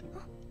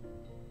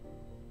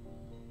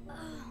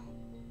 Oh,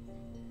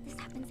 this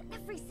happens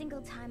every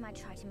single time I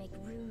try to make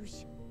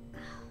rouge.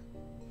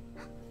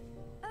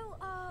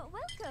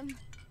 Welcome.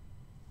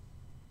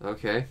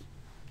 Okay.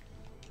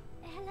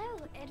 Hello,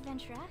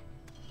 adventurer.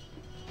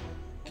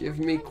 Give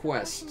me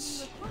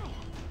quests.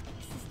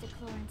 Sister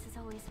Florence is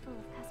always full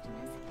of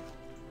customers.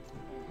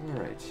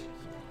 Alright.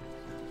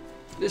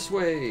 This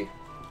way.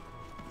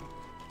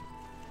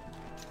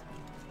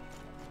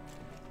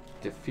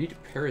 Defeat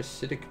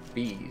parasitic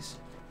bees.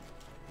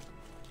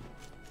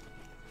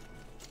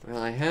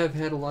 Well, I have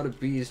had a lot of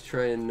bees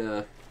try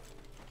and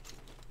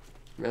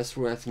mess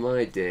with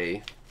my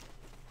day.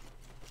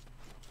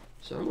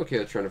 So I'm okay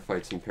with trying to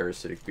fight some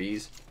parasitic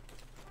bees.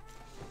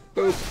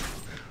 Boop!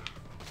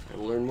 I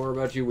will learn more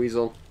about you,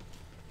 Weasel.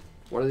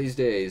 One of these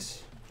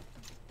days,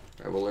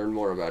 I will learn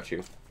more about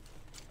you.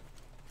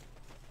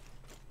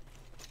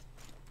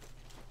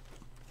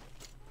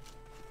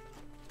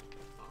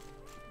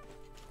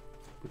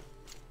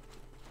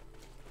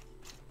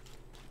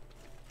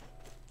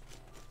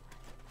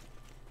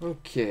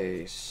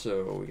 Okay,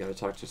 so we gotta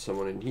talk to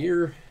someone in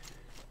here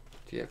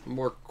to get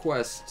more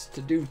quests,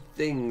 to do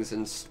things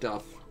and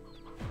stuff.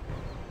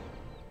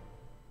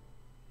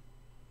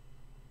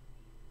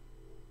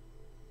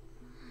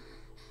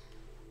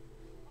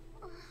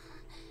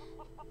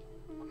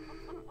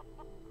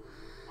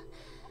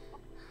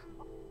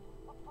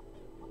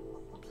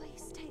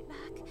 Please stay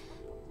back.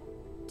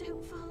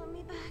 Don't follow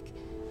me back.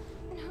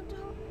 No,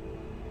 don't.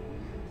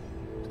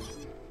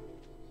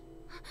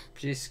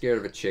 She's scared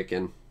of a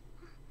chicken.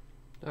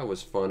 That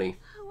was funny.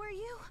 Who are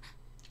you?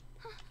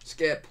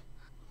 Skip.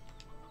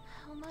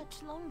 How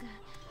much longer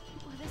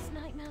will this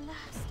nightmare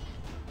last?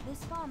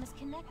 This farm is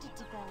connected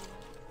to Belly.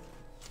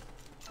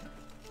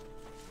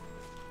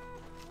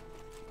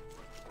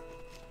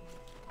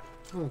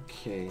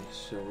 Okay,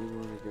 so we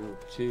want to go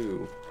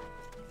to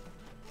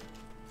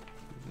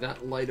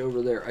that light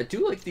over there. I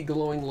do like the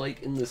glowing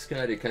light in the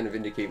sky to kind of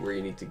indicate where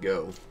you need to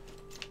go.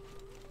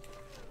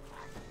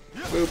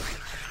 Boop.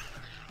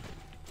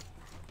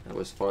 That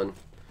was fun.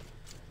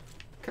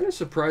 Kind of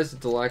surprised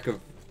at the lack of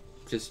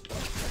just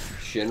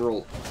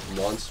general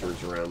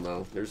monsters around,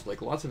 though. There's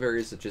like lots of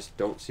areas that just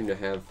don't seem to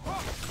have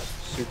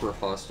super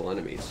hostile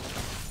enemies,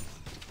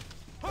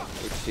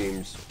 which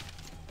seems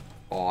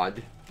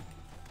odd.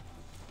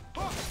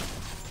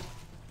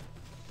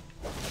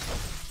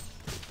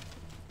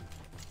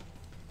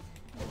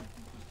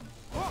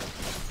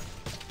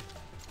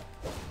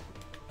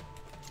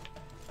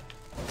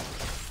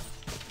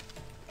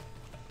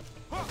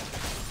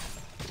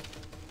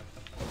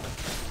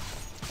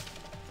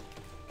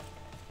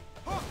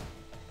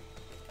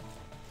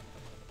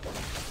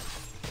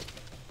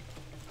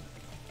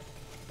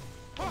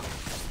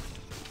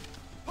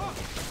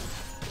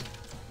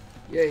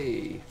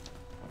 Yay!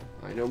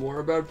 I know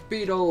more about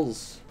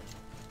beetles!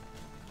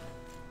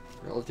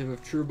 Relative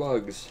of true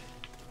bugs.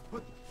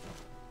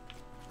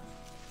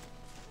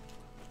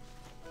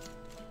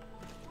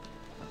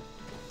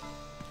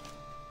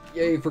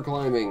 Yay for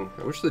climbing!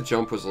 I wish the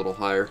jump was a little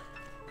higher.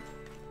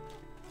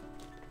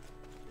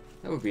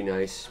 That would be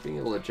nice, being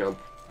able to jump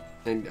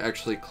and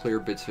actually clear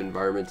bits of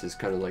environment is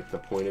kind of like the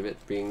point of it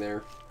being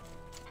there.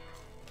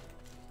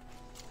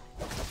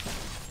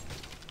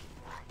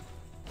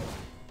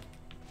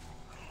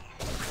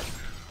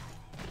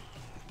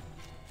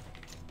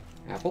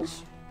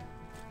 Apples?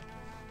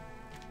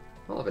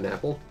 I'll have an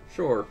apple.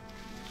 Sure.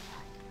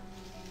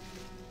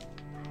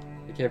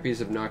 It can't be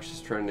as obnoxious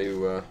trying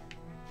to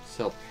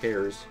sell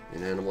pears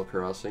in Animal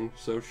Crossing,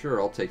 so sure,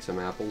 I'll take some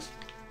apples.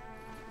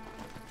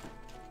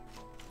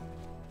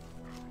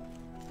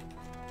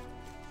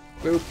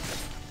 Boop.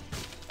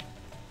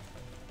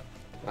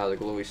 Ah, the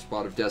glowy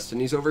spot of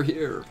destiny's over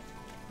here.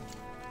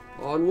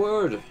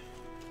 Onward!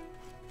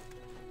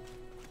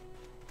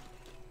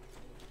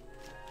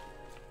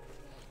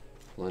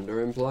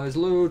 Plunder implies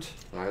loot.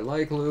 I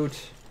like loot.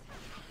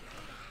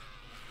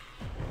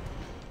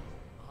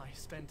 I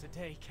spent a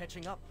day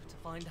catching up to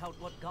find out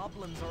what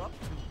goblins are up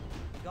to.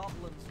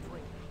 Goblins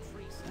drink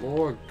tree sap.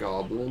 More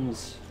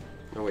goblins.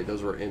 Oh wait,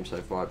 those were imps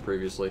I fought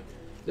previously.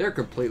 They're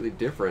completely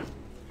different.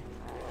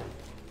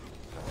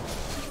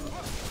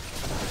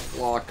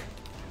 Block.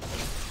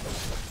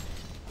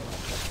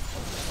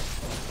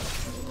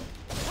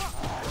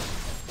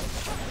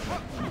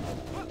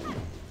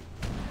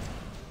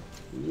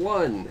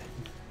 One.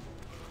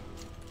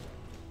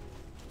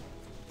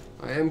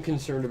 I am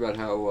concerned about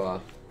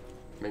how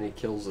many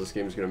kills this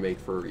game is going to make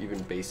for even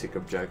basic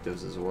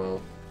objectives as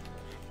well.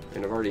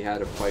 And I've already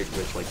had a fight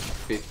with like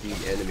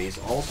 50 enemies.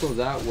 Also,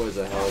 that was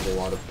a hell of a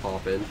lot of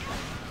pop-in.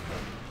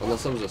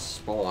 Unless that was a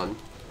spawn.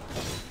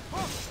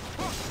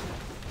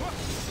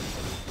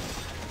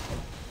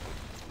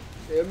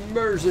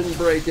 Immersion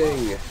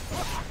breaking!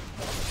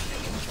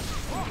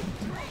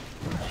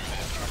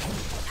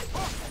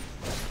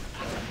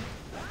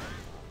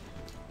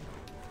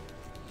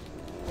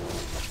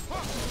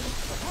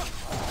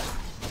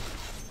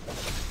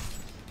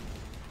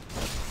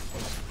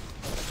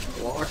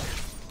 Block.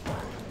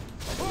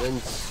 And then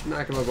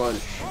smack him a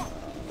bunch.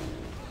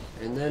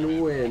 And then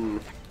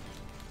win.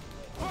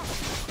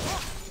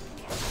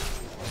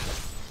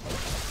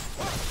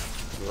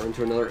 Run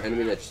to another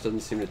enemy that just doesn't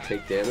seem to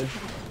take damage.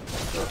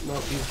 No,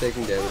 he's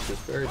taking damage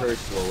just very, very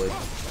slowly.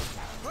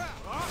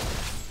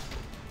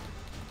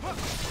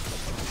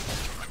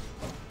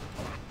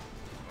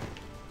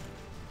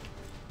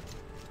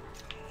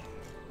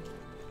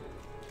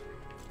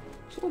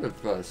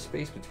 There's a lot of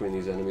space between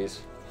these enemies.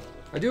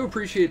 I do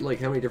appreciate like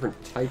how many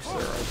different types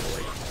there are. But,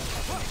 like,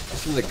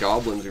 just in the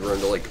goblins, we run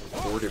into like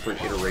 4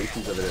 different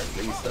iterations of it at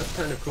least. That's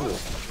kind of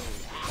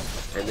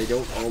cool. And they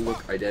don't all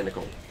look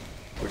identical,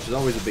 which is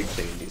always a big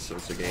thing in these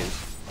sorts of games.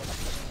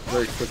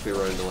 Very quickly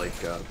run into like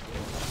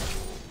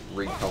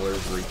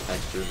recolors,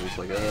 retextures, and it's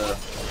like,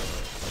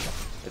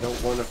 I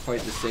don't want to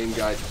fight the same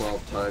guy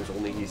 12 times,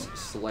 only he's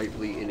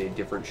slightly in a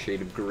different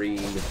shade of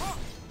green.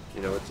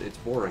 You know, it's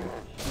boring.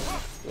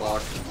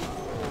 Block.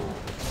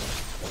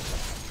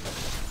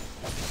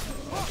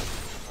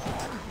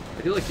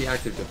 I do like the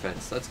active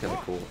defense, that's kind of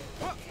cool.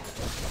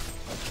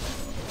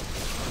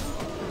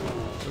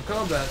 So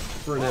combat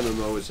for an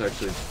MMO is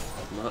actually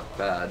not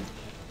bad.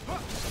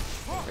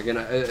 Again,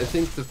 I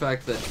think the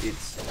fact that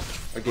it's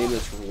a game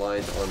that's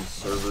reliant on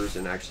servers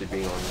and actually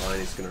being online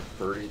is going to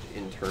hurt it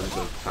in terms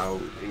of how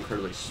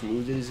incredibly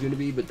smooth it is going to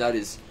be, but that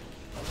is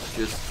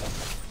just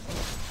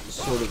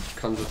sort of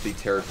comes with the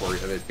territory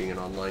of it being an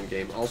online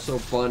game. Also,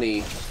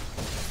 Bunny,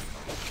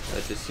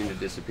 that just seemed to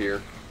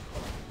disappear.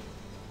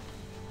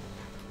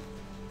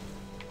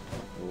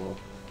 Oh well.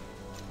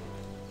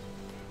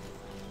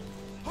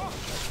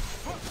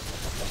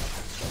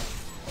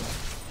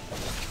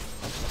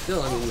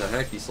 Still, I mean, the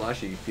hacky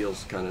slashy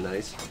feels kind of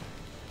nice.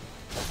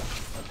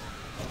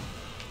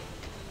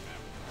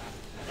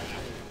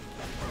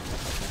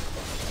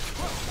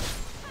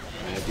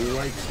 I do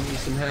like me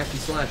some hacky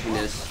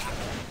slashiness.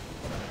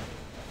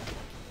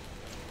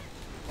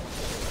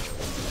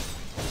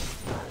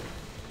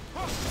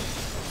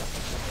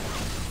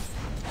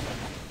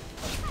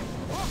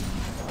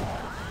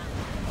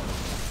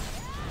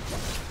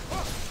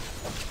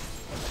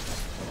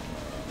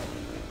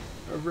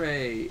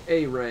 Hooray!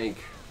 A rank.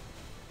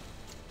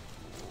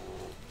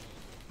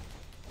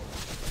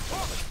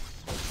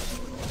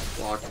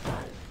 Block.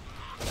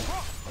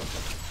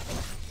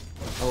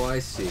 Oh, I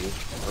see.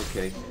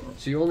 Okay.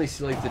 So you only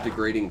see, like, the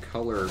degrading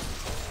color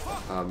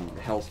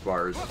health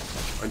bars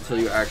until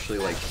you actually,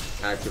 like,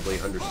 actively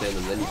understand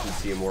them. Then you can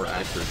see a more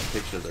accurate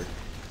depiction of their...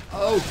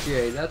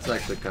 Okay, that's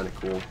actually kind of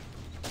cool.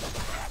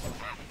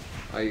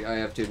 I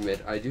have to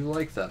admit, I do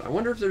like that. I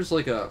wonder if there's,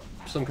 like,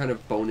 some kind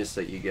of bonus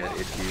that you get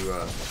if you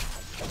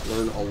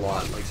learn a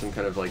lot. Like, some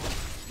kind of, like,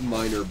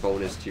 minor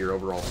bonus to your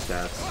overall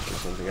stats or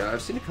something.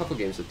 I've seen a couple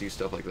games that do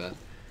stuff like that.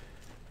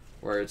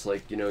 Where it's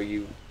like, you know,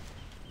 you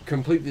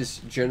complete this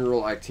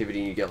general activity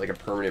and you get like a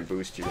permanent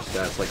boost to your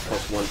stats, like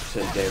plus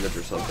 1% damage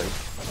or something.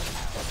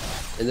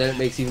 And then it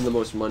makes even the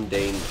most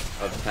mundane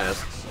of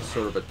tasks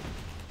sort of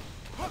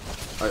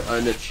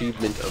an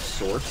achievement of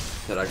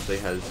sorts that actually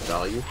has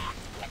value.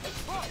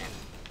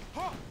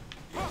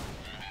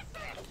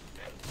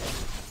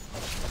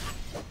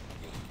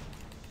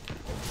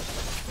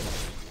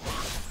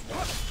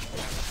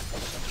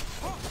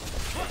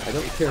 I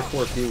don't care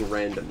for it being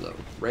random, though.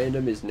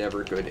 Random is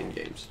never good in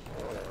games.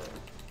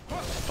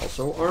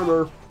 Also,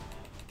 armor.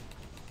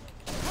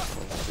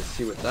 Let's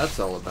see what that's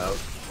all about.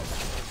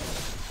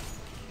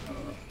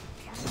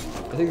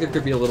 I think there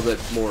could be a little bit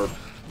more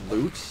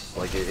loot.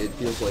 Like, it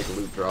feels like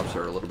loot drops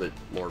are a little bit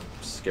more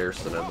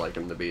scarce than I'd like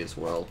them to be as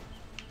well.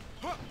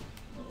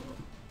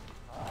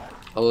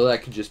 Although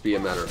that could just be a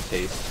matter of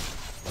taste.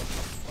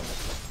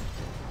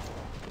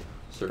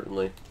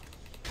 Certainly.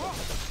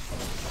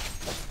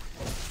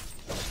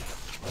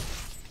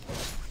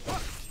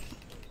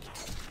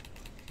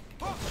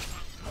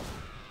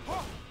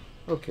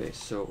 Okay,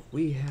 so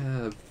we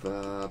have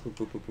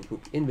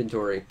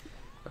inventory.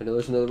 I know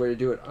there's another way to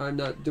do it. I'm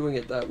not doing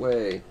it that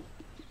way.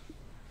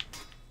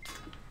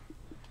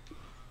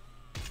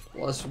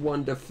 Plus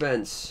 1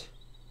 defense.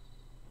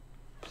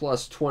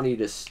 Plus 20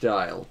 to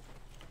style.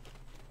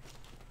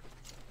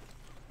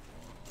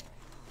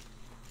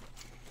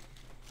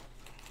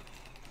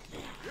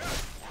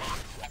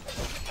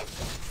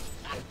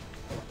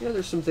 Yeah,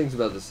 there's some things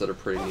about this that are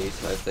pretty neat,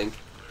 I think.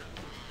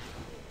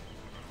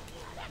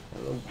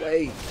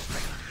 Away!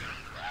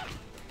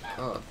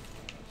 Oh,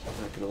 you're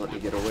not gonna let me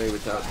get away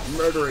without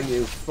murdering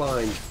you.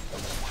 Fine.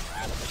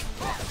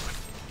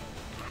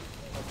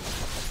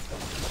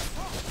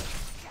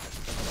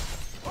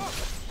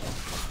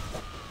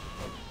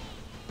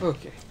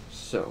 Okay,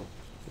 so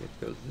we have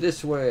to go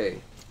this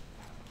way.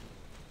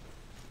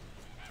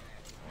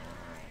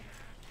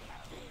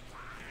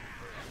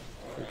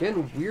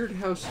 Again, weird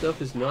how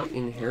stuff is not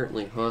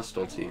inherently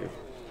hostile to you.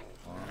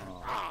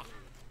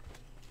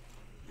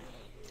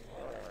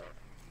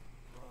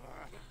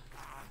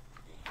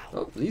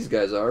 Oh, these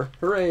guys are.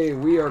 Hooray,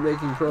 we are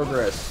making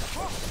progress.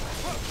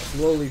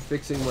 Slowly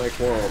fixing my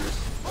qualms.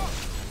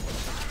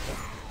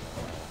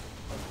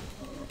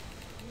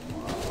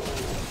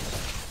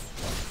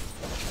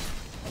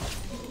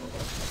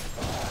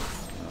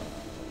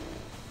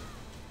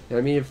 I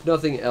mean, if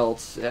nothing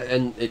else,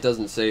 and it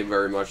doesn't say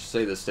very much to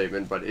say this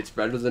statement, but it's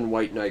better than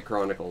White Knight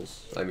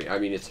Chronicles. I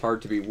mean, it's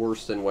hard to be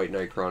worse than White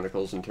Knight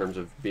Chronicles in terms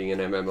of being an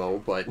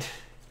MMO, but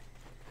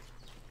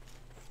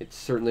it's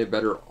certainly a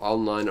better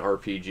online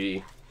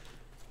RPG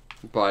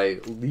by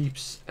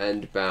leaps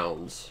and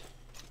bounds.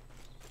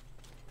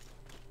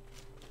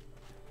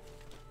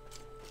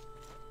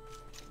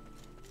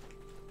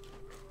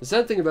 The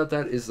sad thing about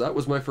that is that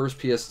was my first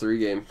PS3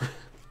 game.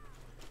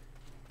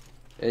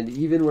 And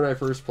even when I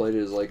first played it,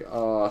 it was like,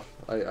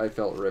 I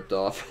felt ripped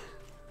off.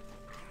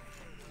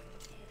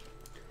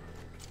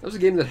 That was a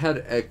game that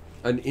had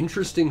an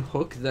interesting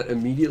hook that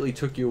immediately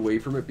took you away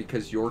from it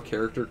because your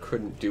character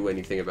couldn't do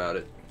anything about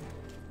it.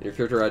 And your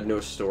character had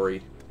no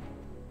story.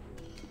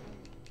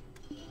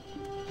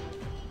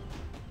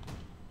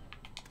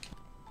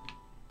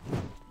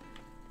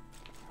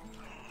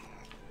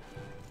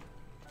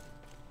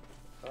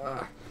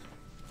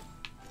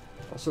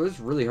 Also, it's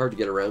really hard to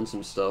get around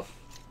some stuff.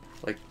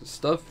 Like,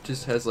 stuff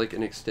just has, like,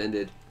 an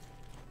extended,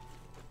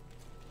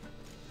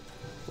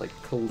 like,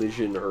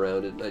 collision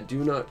around it, and I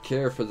do not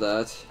care for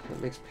that.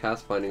 That makes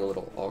pathfinding a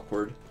little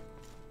awkward.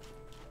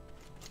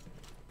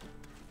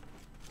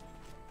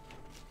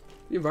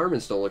 The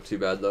environments don't look too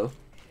bad, though.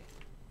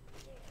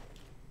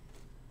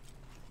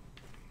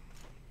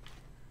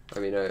 I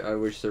mean, I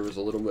wish there was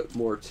a little bit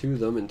more to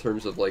them in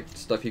terms of, like,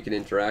 stuff you can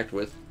interact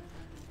with.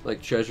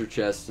 Like treasure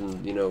chests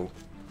and, you know,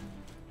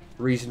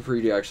 reason for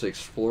you to actually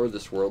explore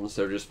this world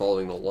instead of just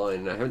following the line.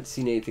 And I haven't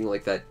seen anything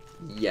like that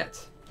yet.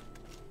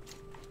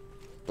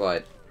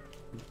 But,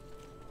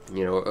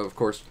 you know, of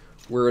course,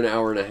 we're an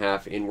hour and a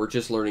half in. We're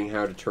just learning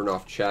how to turn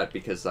off chat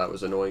because that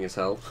was annoying as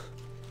hell.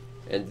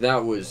 And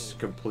that was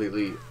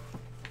completely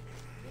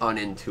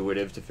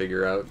unintuitive to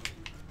figure out.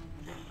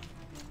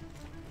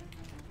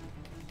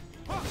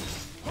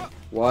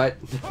 What?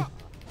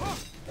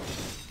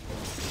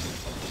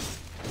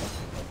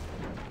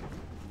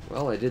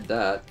 Well, I did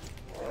that.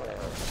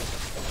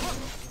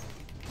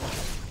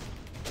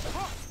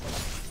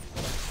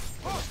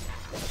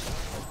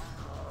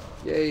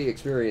 Yay,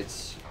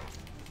 experience.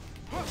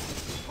 I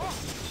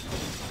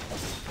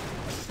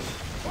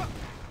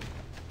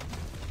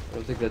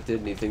don't think that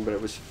did anything, but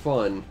it was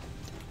fun.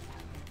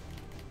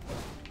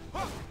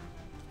 What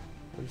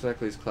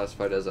exactly is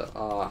classified as a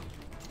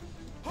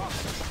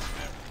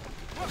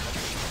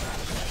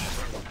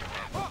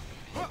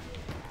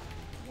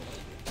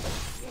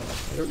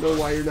I don't know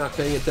why you're not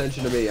paying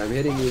attention to me. I'm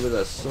hitting you with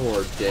a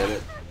sword, damn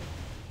it.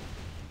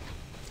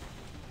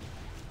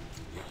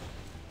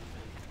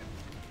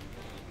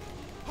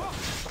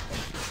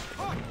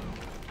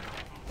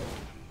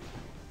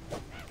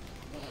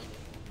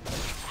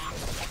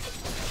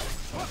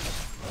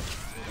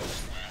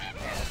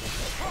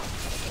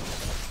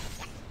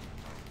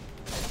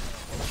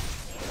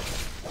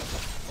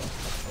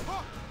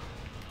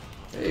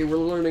 Hey, we're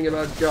learning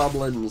about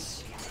goblins.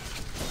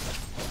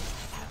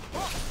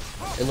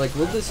 And, like,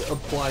 will this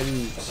apply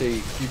to, say,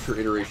 future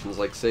iterations?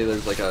 Like, say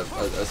there's, like, a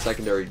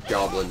secondary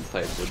goblin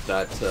type. Would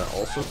that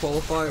also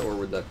qualify, or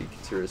would that be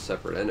considered a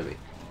separate enemy?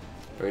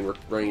 I mean, we're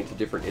running into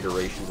different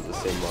iterations of the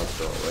same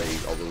monster already,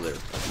 although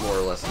they're more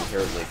or less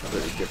inherently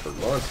completely different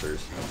monsters.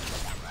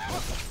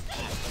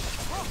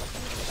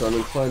 So I'm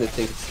inclined to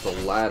think it's the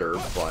latter,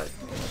 but...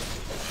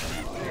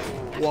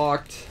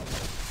 Blocked.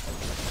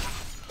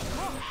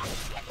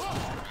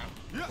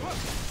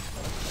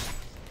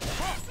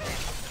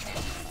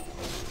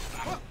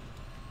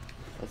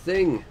 A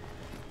thing.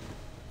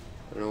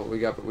 I don't know what we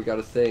got, but we got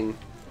a thing.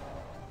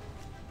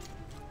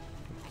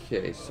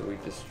 Okay, so we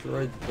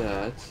destroyed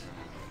that.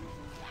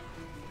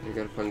 We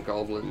gotta find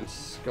goblin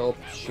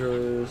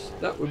sculptures.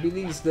 That would be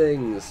these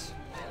things.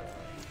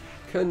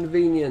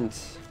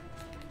 Convenient.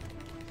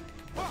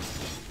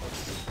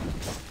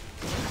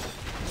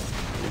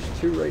 There's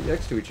two right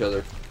next to each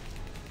other.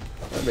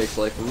 That makes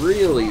life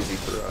real easy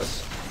for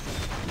us.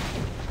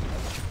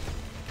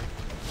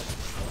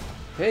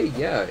 Hey,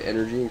 yeah,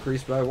 energy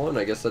increased by 1.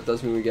 I guess that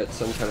does mean we get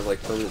some kind of,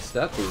 like, permanent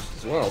stat boost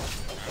as well.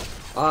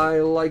 I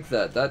like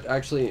that. That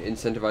actually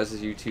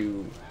incentivizes you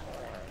to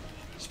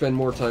spend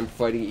more time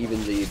fighting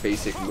even the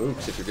basic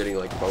mooks if you're getting,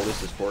 like,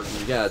 bonuses for it.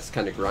 And yeah, it's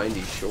kind of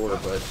grindy, sure,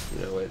 but,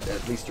 you know,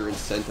 at least you're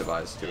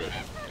incentivized to it.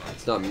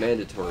 It's not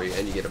mandatory,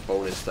 and you get a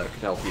bonus that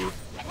could help you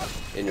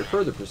in your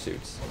further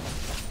pursuits.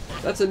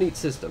 That's a neat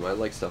system. I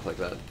like stuff like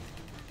that.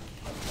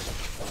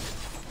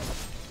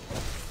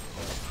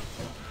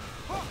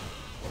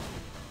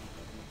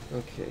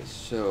 Okay,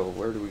 so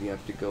where do we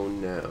have to go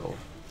now?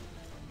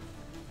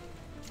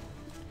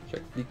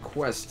 Check the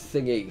quest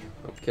thingy,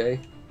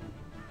 okay?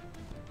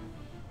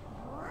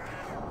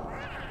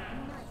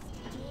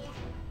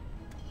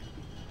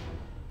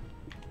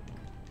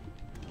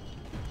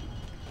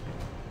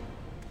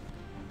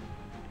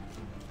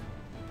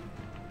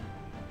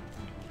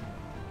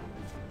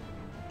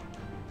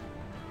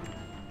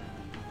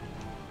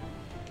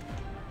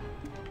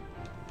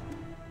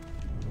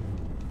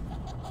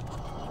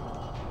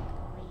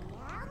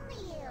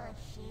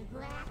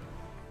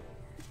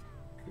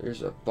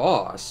 There's a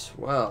boss.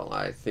 Well,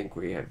 I think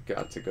we have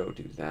got to go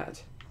do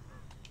that.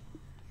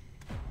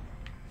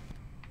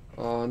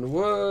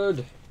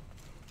 Onward!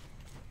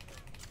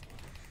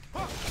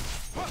 I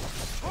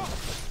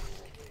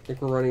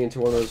think we're running into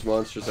one of those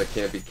monsters that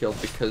can't be killed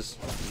because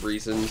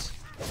reasons.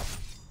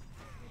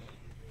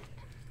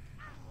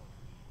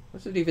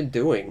 What's it even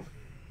doing?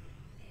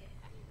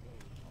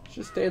 It's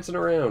just dancing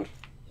around.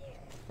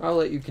 I'll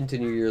let you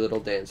continue your little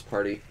dance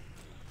party.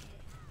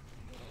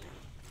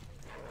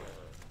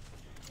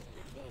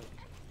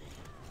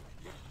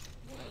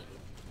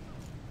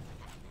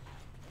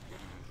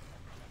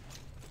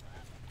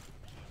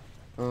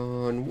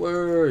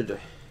 Onward!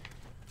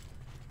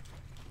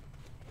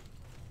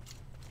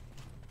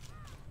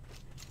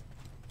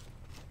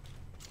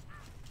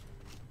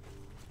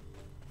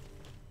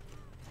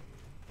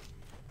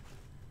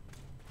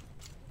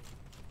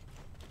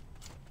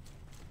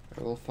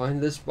 I will find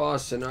this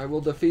boss and I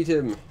will defeat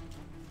him.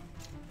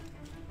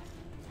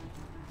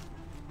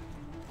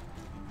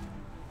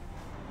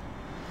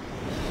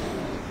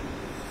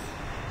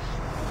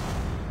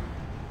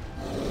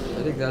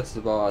 I think that's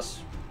the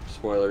boss.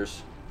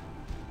 Spoilers.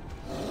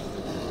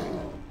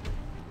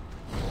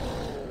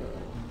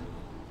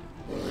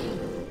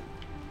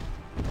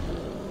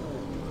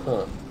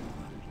 Huh.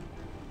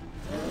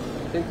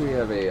 I think we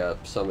have a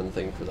summon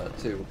thing for that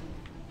too.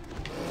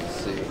 Let's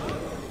see.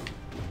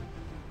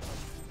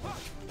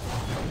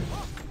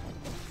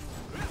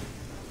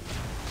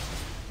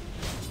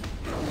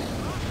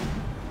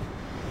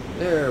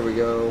 There we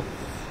go.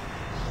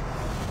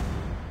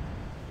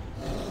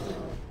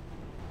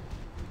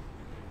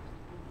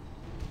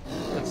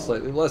 That's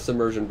slightly less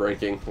immersion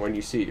breaking when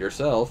you see it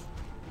yourself.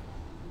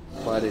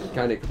 But it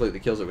kind of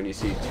completely kills it when you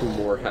see two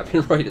more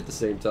happening right at the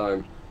same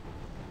time.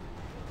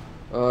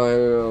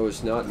 Oh,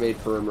 it's not made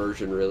for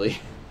immersion, really.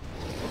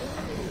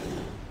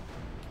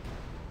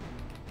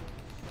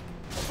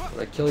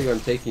 When I kill you, I'm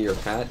taking your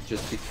hat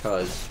just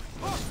because.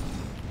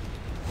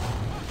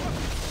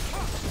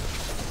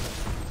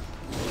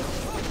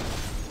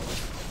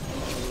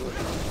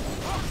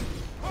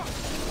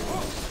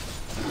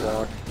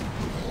 Block.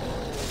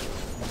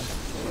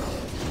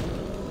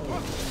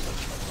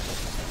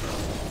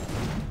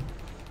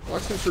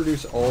 Blocks can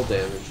produce all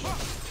damage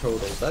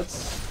total.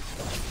 That's...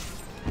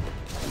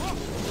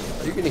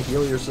 Are you gonna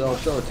heal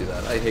yourself? Don't do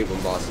that. I hate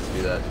when bosses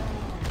do that.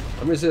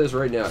 I'm gonna say this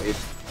right now.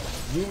 If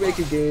you make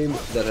a game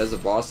that has a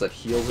boss that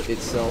heals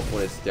itself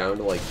when it's down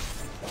to like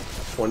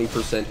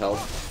 20%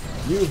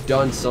 health, you've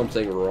done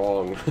something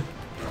wrong.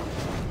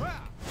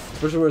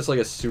 Especially when it's like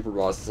a super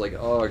boss. It's like,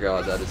 oh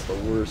god, that is the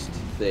worst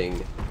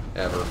thing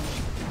ever.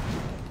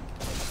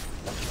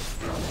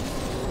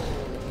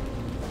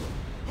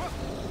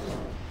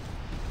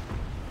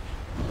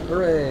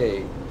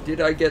 Hooray!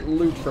 Did I get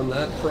loot from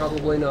that?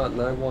 Probably not,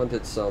 and I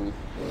wanted some.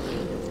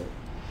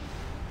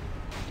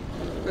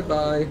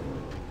 Goodbye.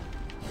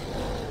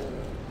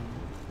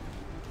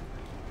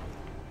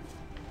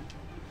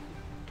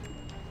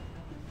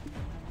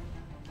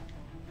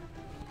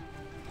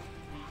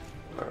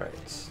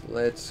 Alright,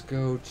 let's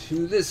go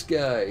to this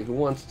guy who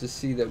wants to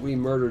see that we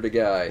murdered a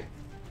guy.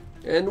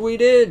 And we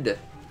did!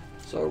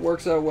 So it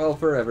works out well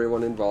for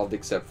everyone involved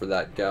except for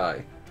that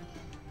guy.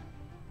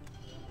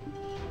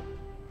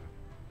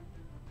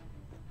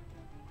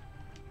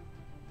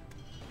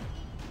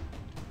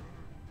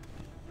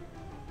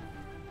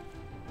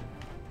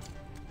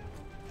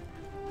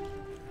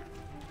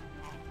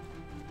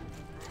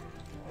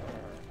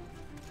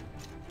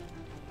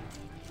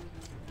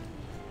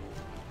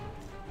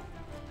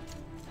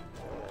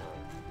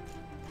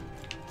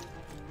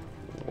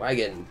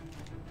 Wagon.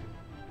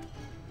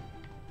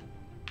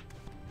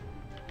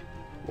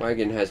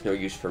 Wagon has no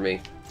use for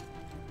me.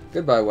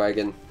 Goodbye,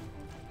 Wagon.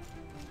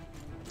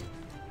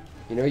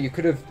 You know, you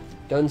could have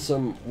done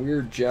some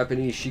weird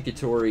Japanese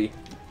shikitori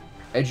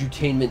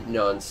edutainment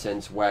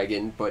nonsense,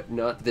 Wagon, but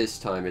not this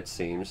time, it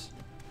seems.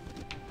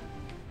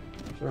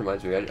 That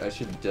reminds me, I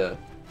should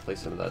play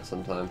some of that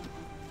sometime.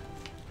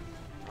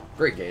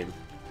 Great game.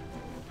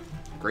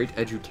 Great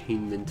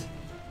edutainment.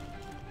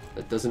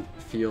 That doesn't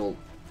feel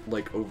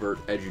like overt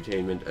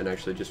edutainment and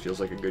actually just feels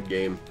like a good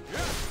game.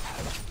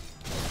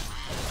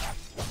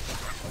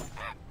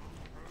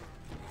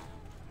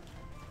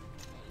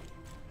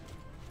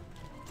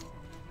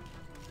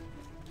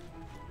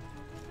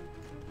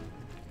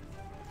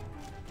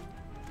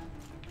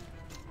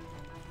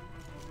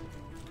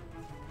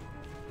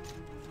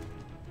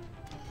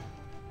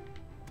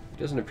 He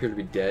doesn't appear to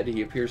be dead,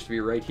 he appears to be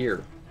right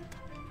here.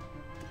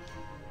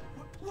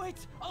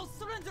 Wait! I'll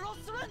surrender! I'll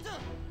surrender!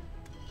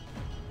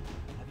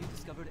 Have you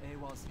discovered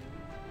Awa's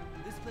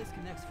Hill? This place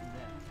connects from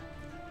there.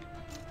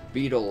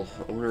 Beetle,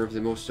 owner of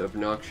the most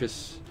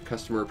obnoxious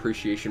customer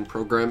appreciation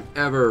program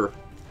ever.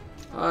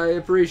 I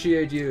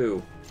appreciate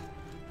you.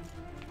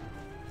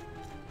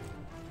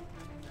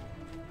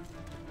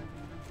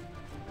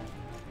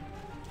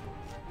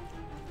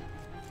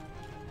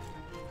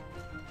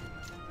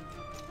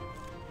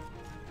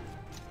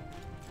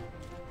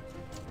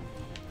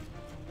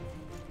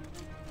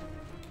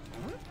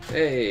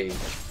 Hey,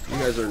 you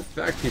guys are in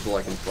fact people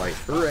I can fight.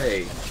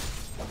 Hooray!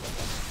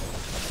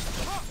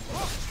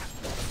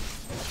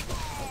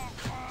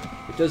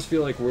 It does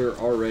feel like we're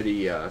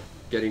already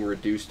getting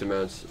reduced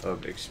amounts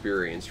of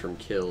experience from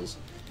kills.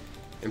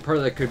 And part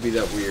of that could be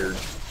that we're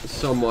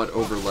somewhat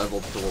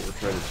over-leveled for what we're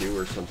trying to do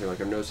or something. Like,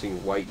 I'm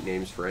noticing white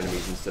names for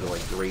enemies instead of,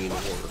 like, green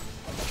or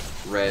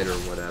red or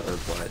whatever,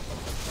 but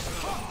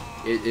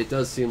it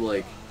does seem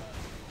like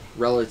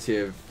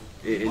relative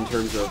in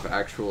terms of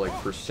actual, like,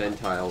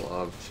 percentile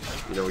of,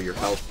 you know, your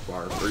health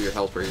bar, or your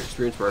health bar, your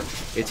experience bar,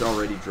 it's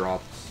already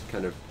dropped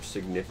kind of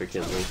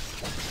significantly,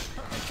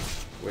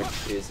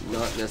 which is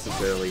not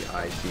necessarily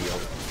ideal.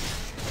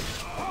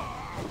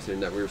 Considering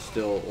that we're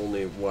still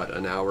only, what,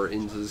 an hour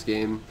into this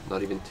game?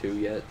 Not even 2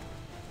 yet.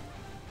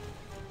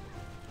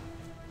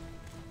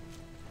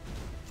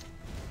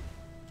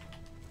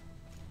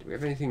 Do we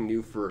have anything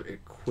new for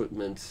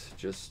equipment,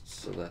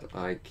 just so that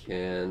I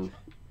can...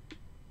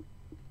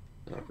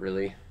 Not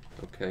really.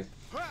 Okay.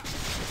 Well,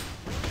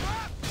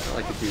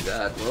 I could do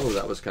that. Whoa,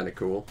 that was kind of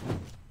cool.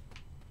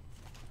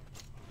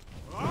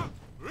 How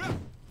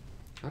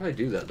did I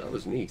do that? That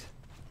was neat.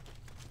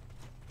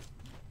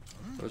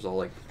 That was all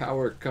like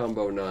power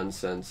combo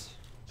nonsense.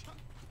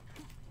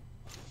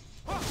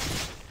 I'm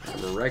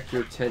gonna wreck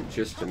your tent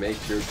just to make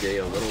your day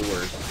a little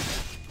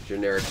worse.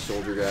 Generic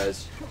soldier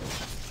guys.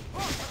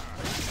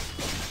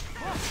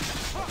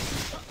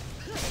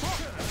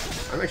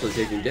 I'm actually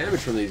taking damage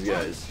from these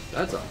guys.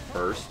 That's a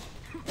first.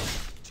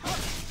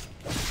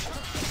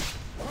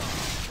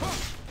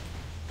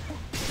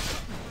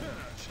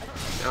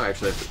 Now I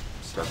actually have to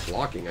start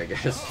blocking, I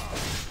guess.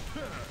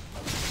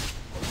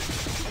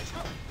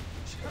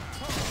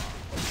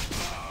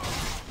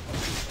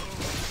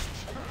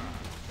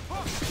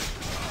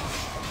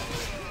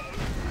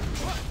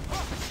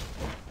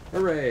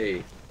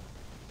 Hooray!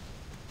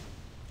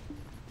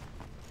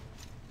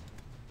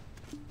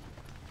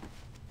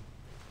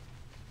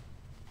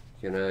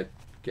 Gonna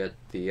get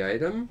the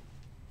item.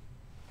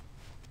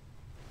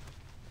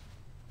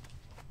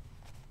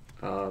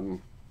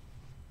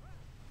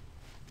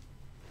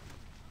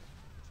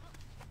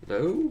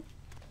 No?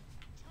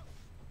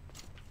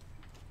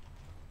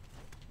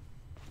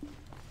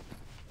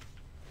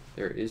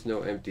 There is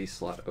no empty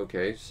slot.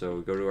 Okay, so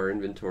go to our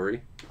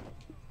inventory.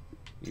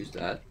 Use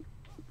that.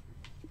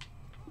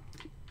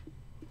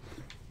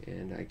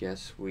 And I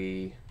guess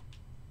we...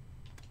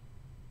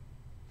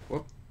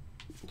 Whoop.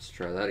 Let's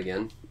try that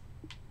again.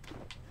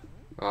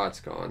 Oh,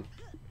 it's gone.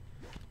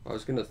 I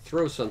was gonna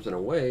throw something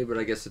away, but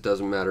I guess it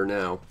doesn't matter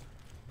now.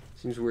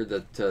 Seems weird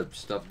that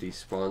stuff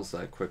despawns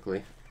that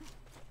quickly.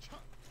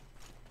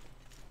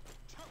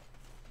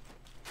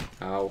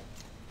 Ow.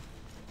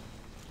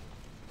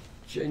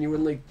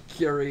 Genuinely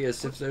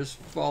curious if there's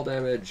fall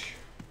damage.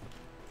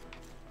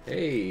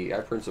 Hey, I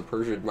Prince of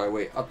Persia'd my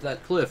way up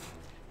that cliff.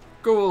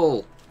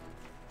 Cool!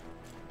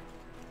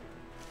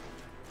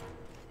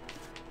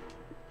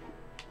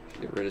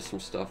 Get rid of some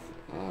stuff.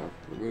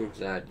 Remove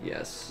that,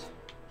 yes.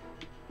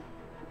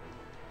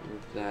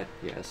 Remove that,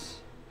 yes.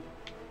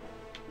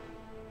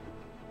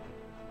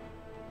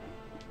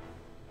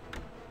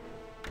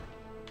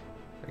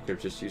 I could have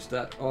just used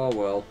that. Oh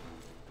well.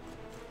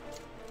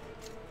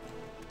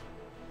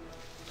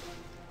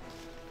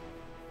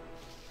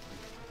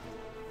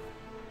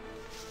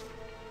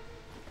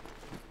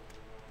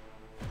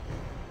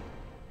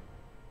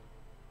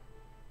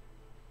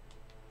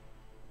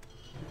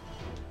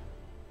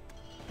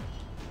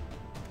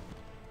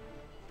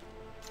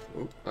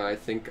 Oh, I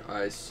think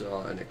I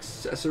saw an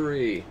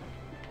accessory.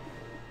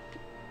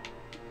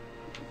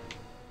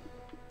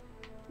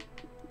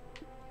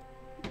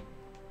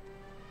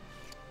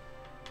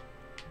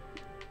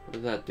 What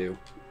did that do?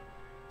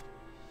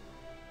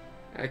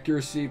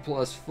 Accuracy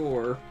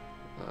 +4.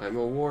 I'm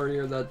a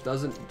warrior. That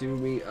doesn't do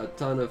me a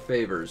ton of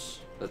favors.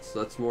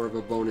 That's more of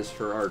a bonus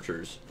for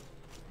archers.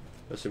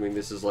 Assuming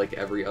this is like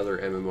every other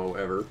MMO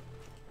ever.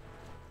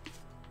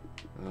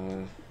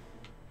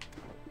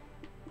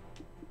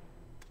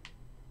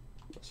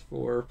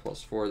 +4,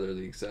 +4, they're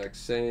the exact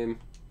same.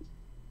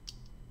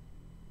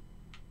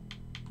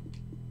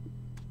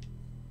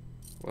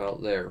 Well,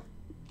 there.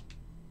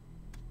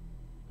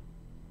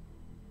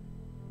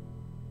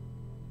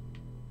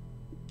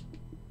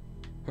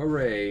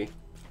 Hooray.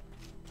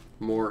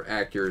 More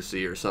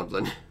accuracy or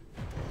something.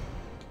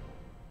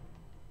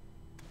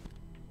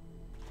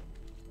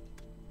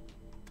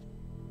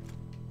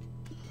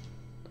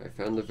 I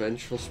found the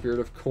vengeful spirit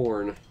of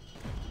corn.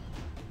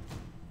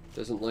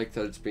 Doesn't like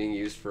that it's being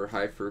used for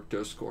high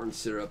fructose corn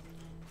syrup.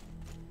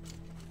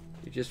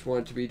 You just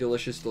want it to be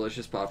delicious,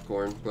 delicious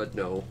popcorn, but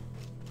no.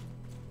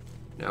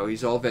 Now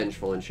he's all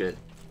vengeful and shit.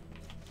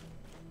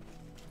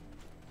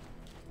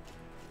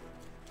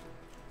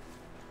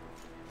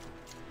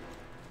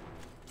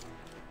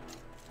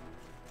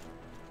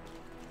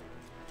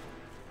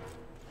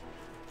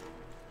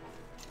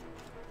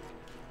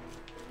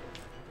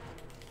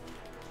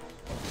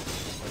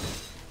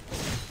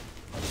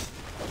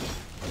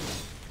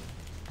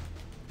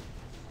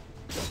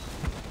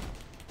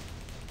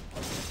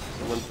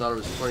 Thought it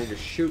was funny to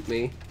shoot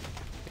me,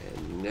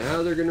 and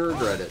now they're gonna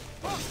regret it.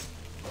 I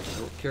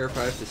don't care if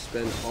I have to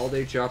spend all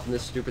day chopping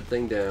this stupid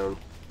thing down.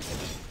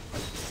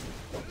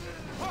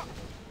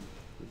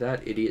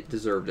 That idiot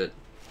deserved it.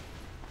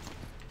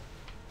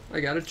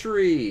 I got a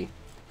tree!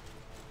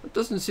 It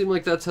doesn't seem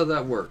like that's how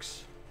that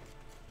works.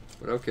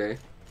 But okay.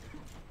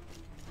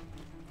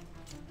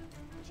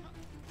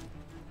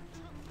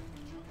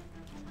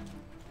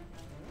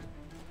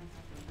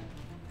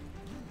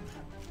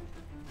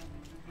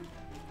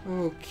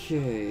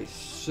 Okay,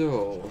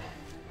 so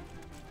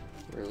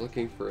we're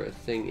looking for a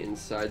thing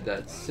inside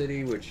that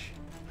city, which,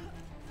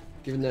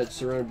 given that it's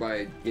surrounded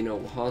by, you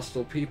know,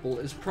 hostile people,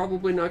 is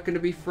probably not going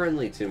to be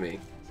friendly to me.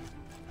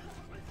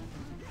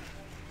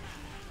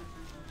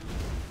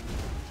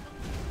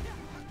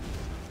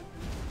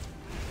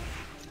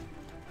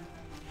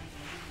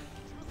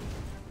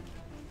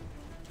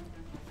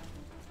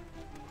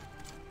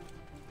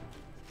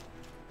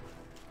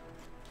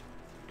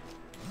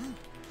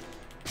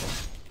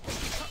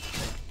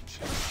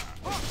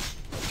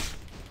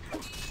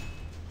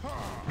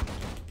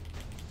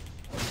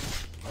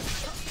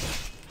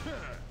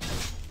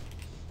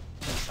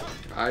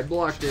 I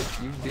blocked it.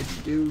 You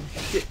didn't do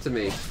shit to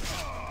me.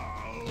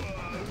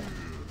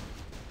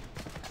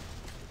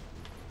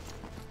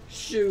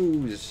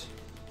 Shoes.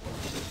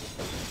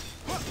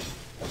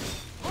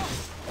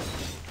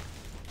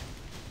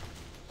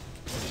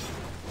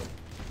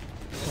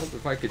 Hope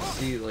if I could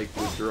see like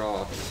the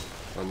draw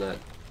on that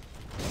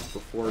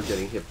before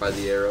getting hit by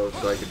the arrow,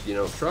 so I could, you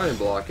know, try and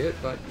block it,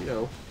 but you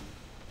know.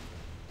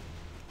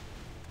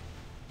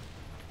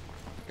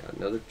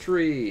 Another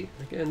tree.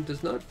 Again,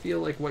 does not feel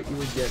like what you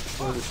would get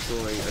for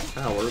destroying a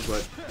tower,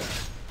 but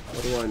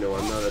what do I know?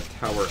 I'm not a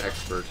tower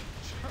expert.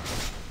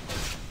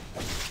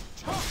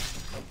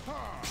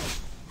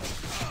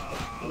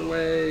 Get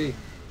away!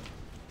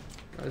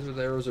 Guys with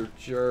arrows are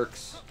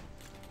jerks.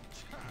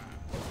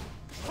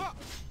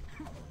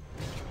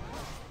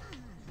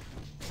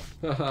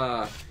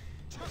 Haha.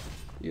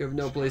 You have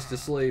no place to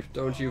sleep.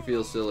 Don't you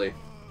feel silly?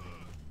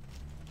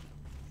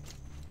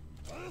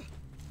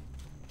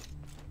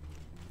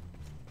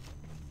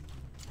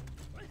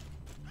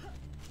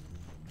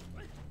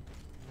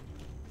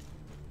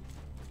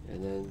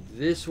 And then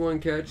this one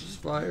catches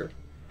fire.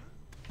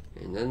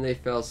 And then they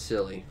fell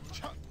silly.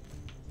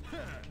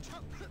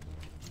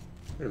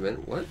 Wait a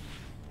minute, what?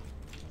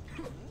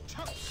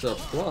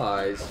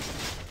 Supplies?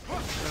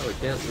 Oh, we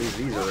can't leave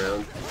these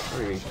around. I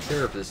don't even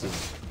care if this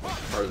is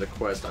part of the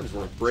quest. I just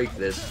want to break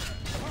this.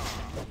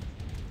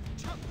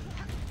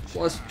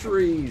 Plus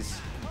trees!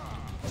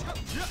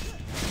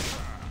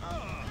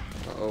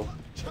 Uh-oh.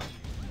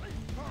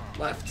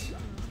 Left.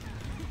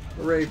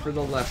 Hooray for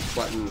the left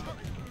button.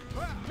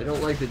 I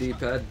don't like the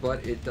D-pad,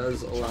 but it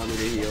does allow me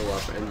to heal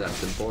up, and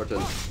that's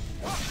important.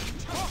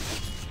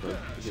 But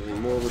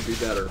healing more would be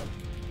better.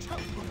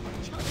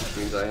 Which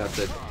means I have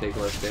to take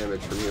less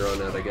damage from here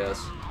on out, I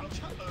guess.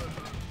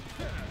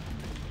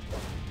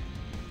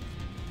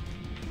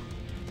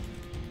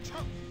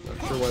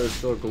 Not sure why there's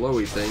still a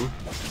glowy thing.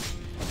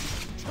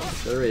 But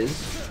there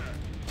is.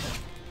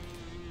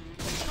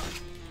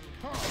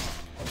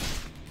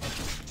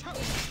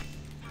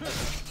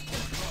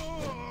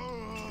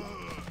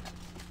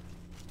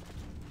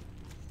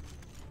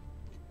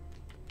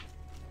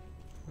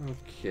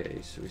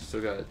 Okay, so we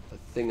still got a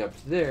thing up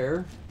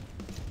there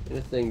and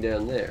a thing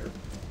down there.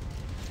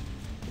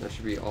 That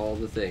should be all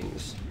the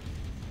things.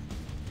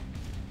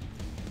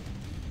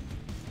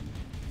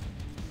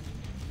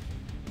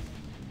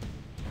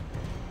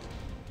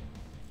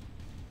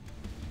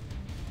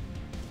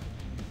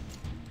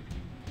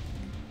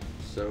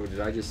 So did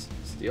I just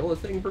steal a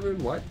thing from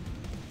him? What?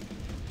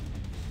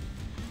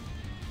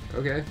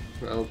 Okay,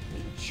 well,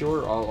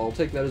 sure, I'll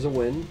take that as a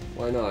win.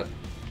 Why not?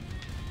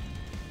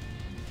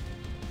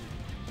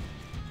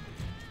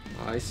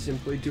 I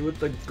simply do what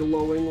the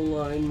glowing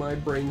line my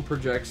brain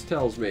projects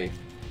tells me.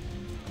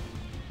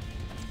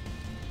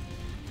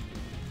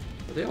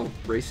 Are they all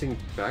racing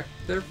back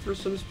there for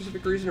some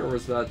specific reason, or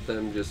was that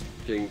them just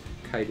getting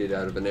kited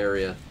out of an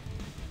area?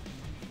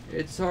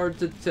 It's hard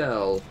to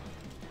tell,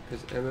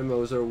 because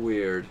MMOs are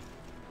weird.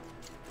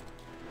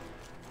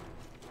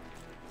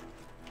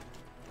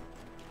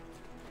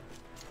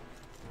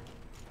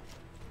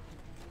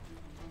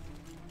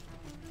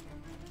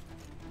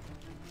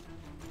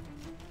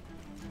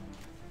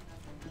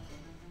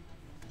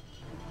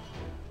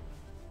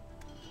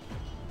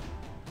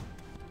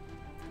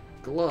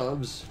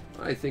 Gloves?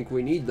 I think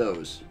we need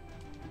those.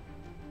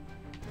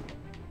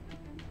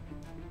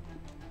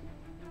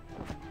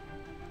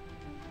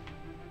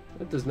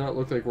 That does not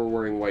look like we're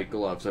wearing white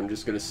gloves, I'm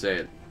just gonna say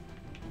it.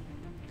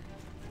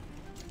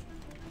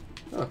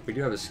 Oh, we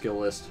do have a skill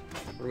list.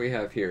 What do we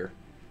have here?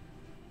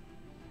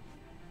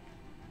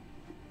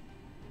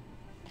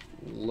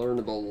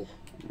 Learnable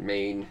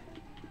main.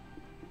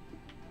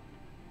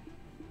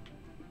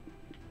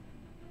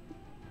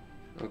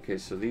 Okay,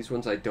 so these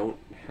ones I don't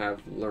have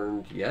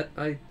learned yet,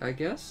 I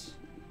guess?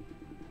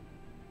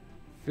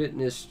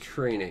 Fitness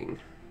training.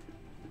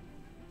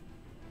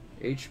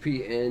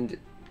 HP and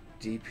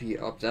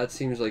DP up. That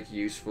seems like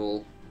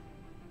useful.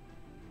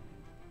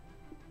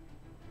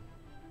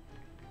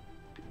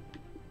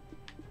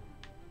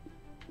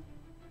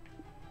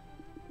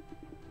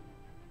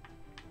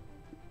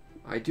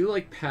 I do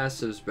like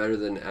passives better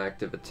than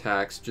active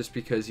attacks, just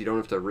because you don't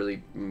have to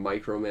really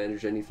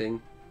micromanage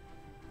anything.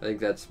 I think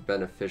that's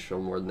beneficial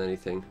more than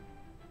anything.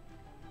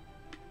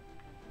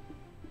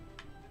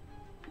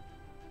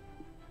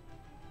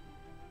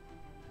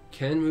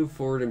 Can move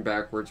forward and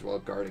backwards while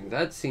guarding.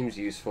 That seems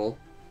useful.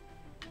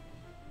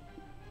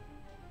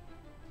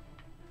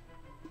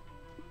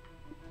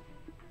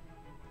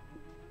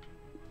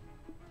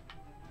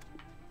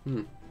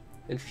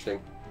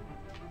 Interesting.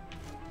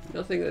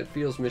 Nothing that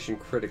feels mission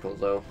critical,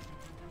 though.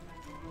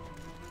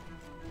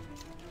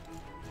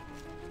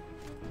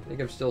 I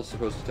think I'm still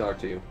supposed to talk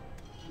to you.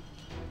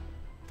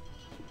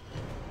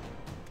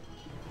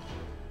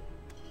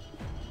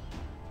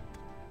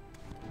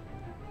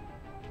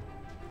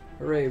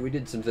 Hooray, we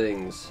did some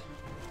things.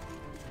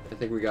 I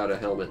think we got a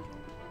helmet.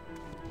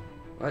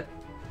 What?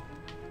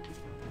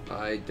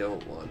 I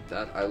don't want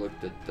that. I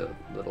looked at the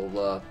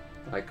little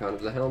icon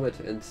of the helmet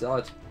and saw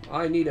it.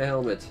 I need a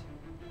helmet.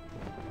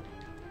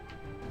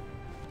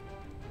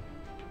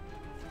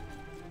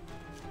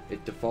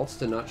 It defaults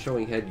to not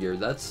showing headgear.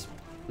 That's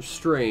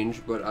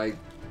strange, but I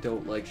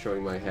don't like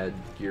showing my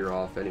headgear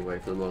off anyway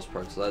for the most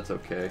part, so that's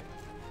okay.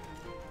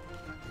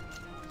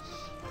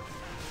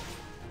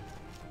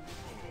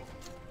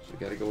 So we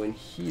gotta go in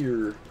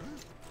here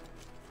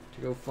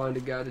to go find a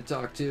guy to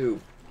talk to.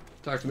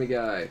 Talk to me,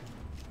 guy.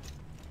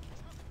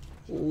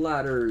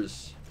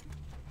 Ladders.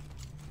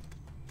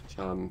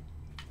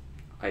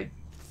 I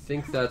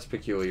think that's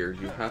peculiar.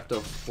 You have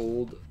to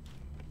hold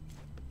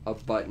a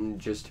button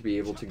just to be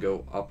able to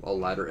go up a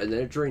ladder, and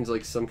then it drains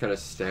like some kind of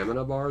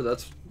stamina bar.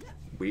 That's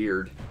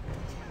weird.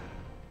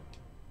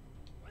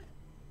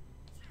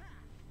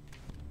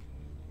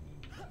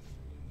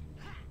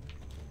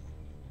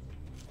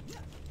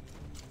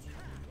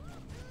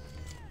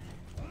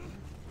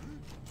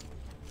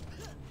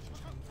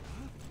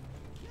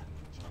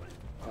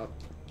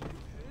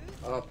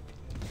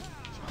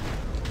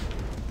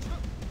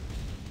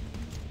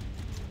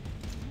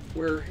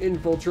 We're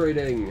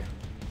infiltrating.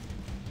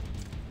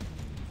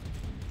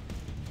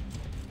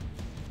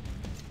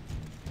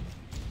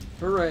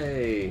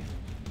 Hooray!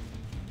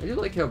 I do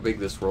like how big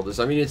this world is.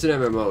 I mean, it's an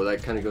MMO,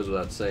 that kind of goes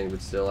without saying,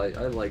 but still, I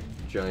like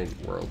giant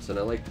worlds, and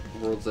I like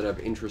worlds that have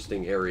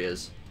interesting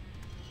areas.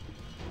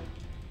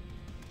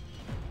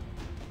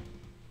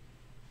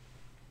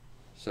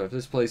 So if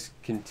this place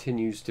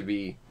continues to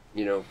be,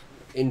 you know,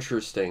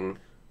 interesting,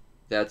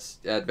 that's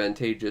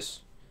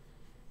advantageous.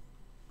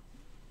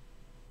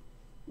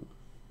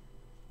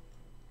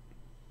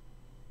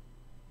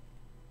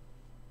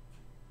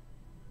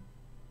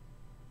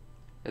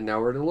 And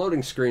now we're at a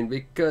loading screen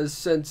because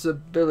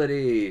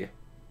sensibility.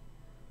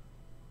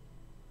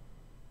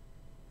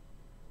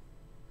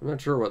 I'm not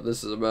sure what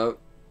this is about.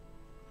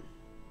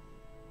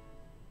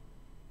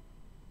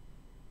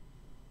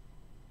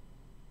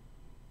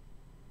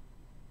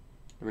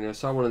 I mean, I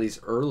saw one of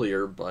these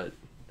earlier, but...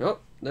 Oh,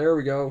 there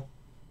we go.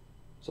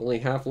 It's only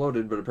half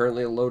loaded, but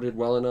apparently it loaded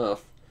well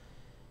enough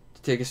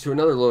to take us to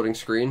another loading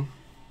screen.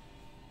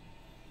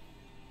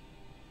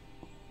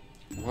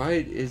 Why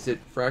is it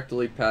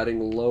fractally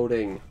padding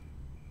loading?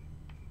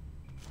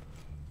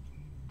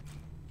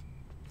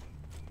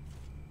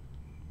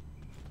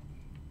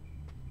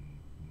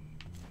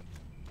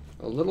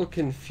 A little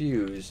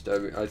confused.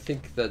 I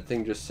think that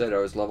thing just said I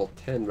was level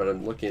 10, but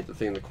I'm looking at the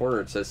thing in the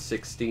corner, it says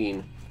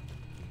 16.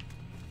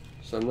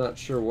 So I'm not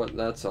sure what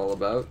that's all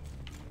about.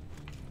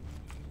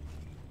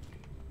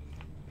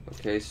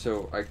 Okay,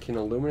 so I can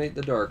illuminate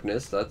the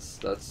darkness.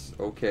 That's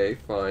okay,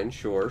 fine,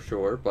 sure,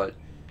 but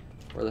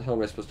where the hell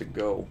am I supposed to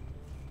go?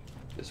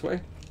 This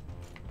way?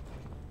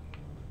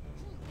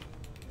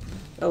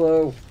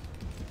 Hello.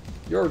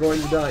 You're going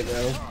to die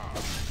now.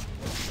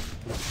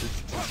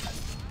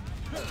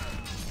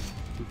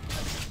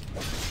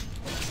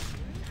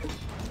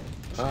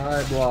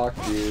 I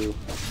blocked you.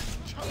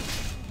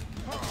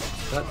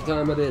 That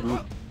time I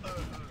didn't.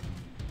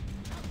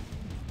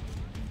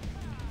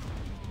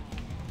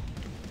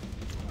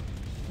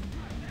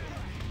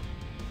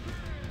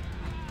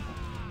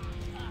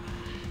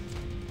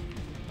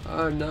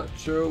 I'm not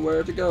sure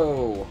where to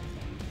go.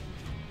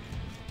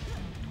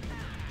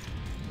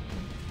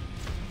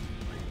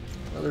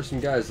 Well, there's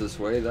some guys this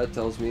way. That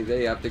tells me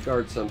they have to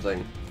guard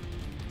something.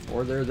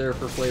 Or they're there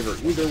for flavor.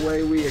 Either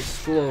way, we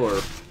explore.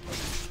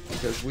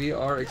 Because we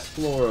are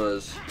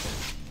explorers.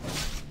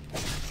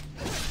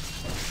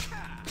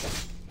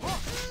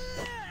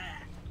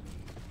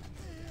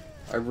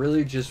 I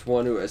really just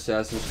want to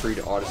Assassin's Creed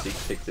Odyssey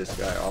kick this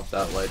guy off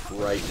that ledge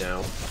right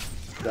now.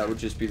 That would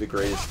just be the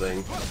greatest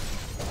thing.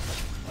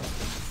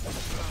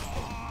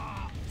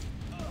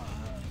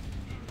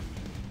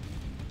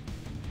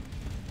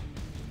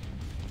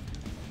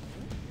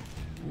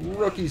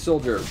 Rookie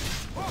soldier.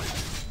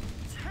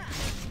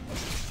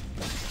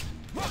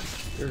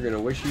 You're gonna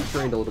wish you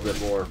trained a little bit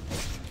more.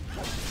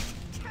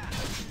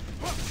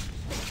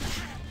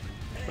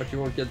 But you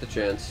won't get the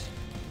chance.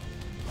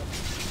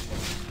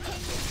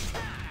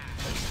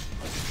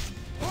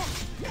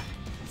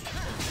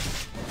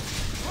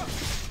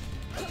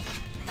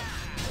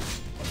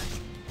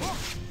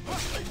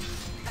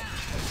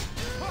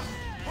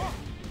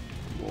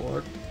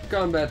 More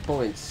combat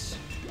points.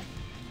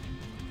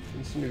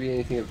 Doesn't seem to be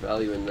anything of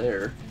value in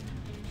there.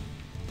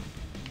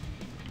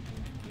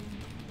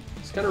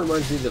 This kind of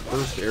reminds me of the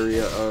first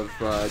area of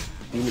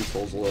Demon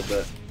Souls a little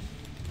bit.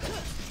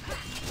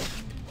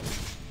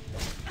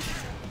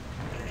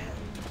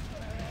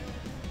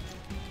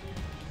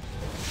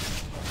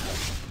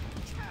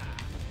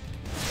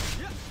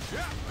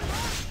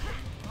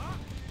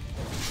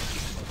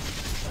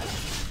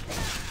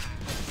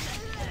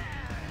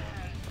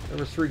 There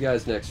were 3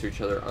 guys next to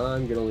each other.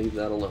 I'm gonna leave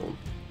that alone.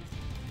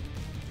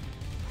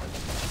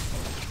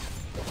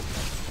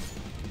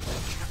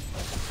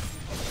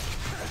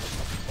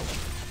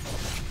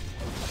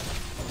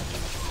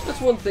 That's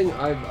one thing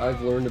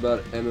I've learned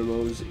about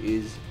MMOs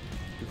is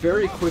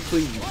very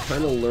quickly you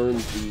kind of learn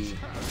the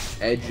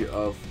edge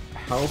of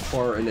how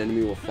far an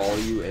enemy will follow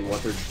you and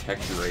what their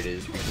detection rate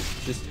is, because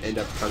you just end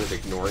up kind of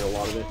ignoring a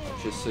lot of it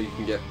just so you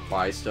can get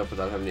by stuff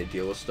without having to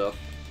deal with stuff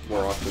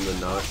more often than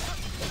not.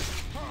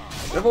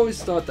 And I've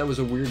always thought that was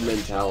a weird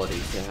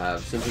mentality to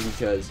have, simply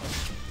because,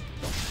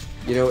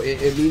 you know,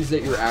 it means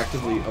that you're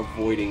actively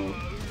avoiding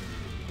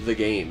the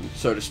game,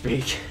 so to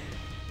speak.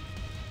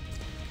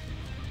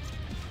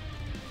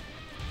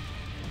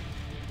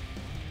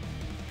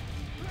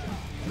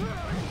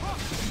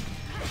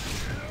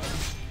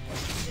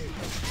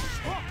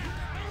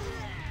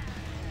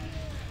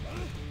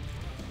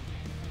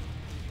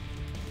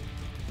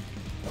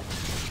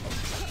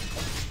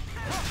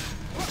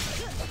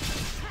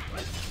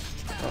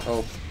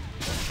 Uh-oh.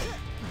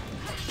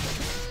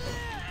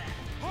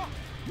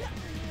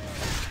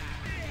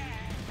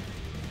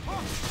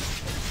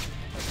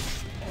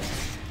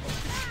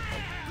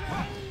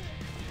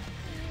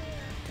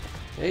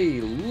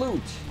 Hey,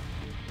 loot!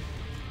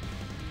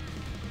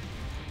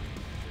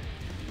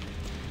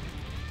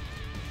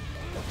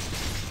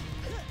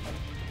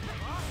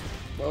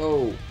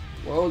 Whoa.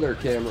 Whoa there,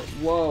 camera.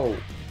 Whoa.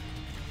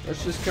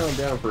 Let's just calm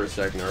down for a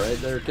second,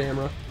 alright there,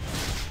 camera?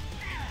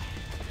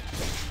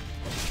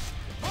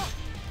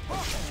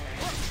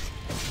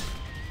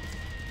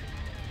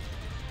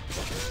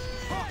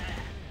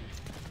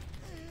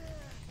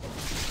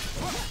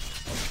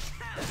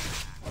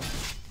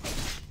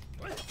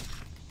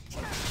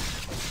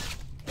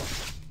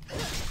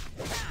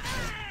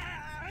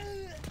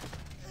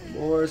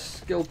 More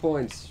skill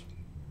points.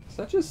 Is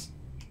that just...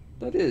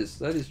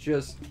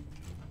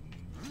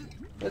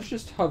 That's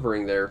just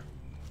hovering there.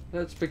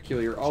 That's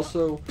peculiar.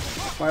 Also,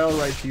 by all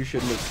rights, you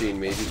shouldn't have seen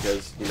me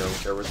because, you know,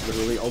 there was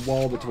literally a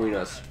wall between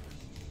us.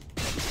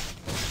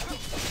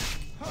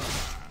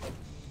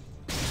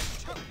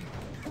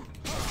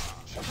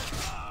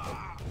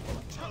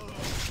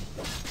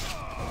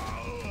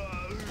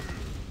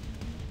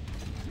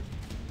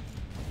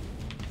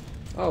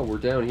 Oh, we're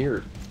down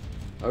here.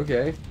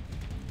 Okay.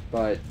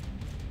 But...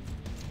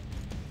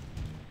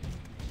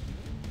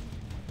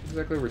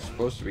 exactly where we're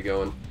supposed to be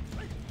going.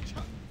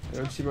 I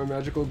don't see my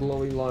magical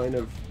glowy line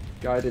of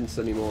guidance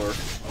anymore.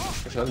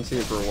 I haven't seen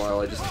it for a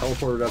while. I just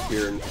teleported up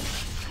here and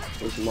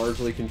was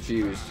largely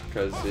confused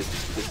because it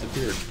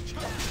disappeared.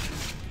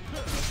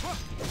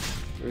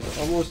 It was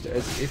almost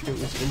as if it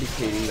was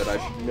indicating that I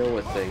should know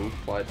a thing,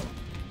 but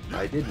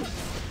I didn't.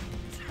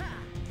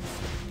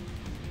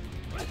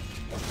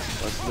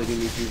 Thus leading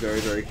me to be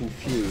very, very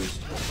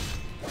confused.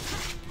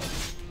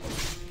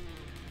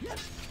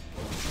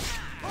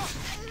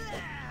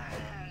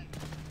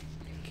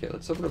 Okay,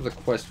 let's open up the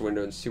quest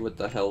window and see what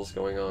the hell's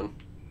going on.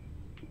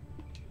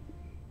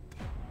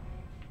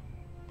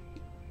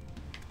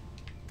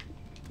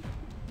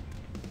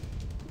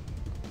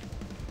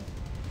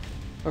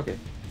 Okay.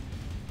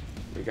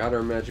 We got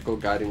our magical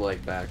guiding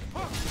light back.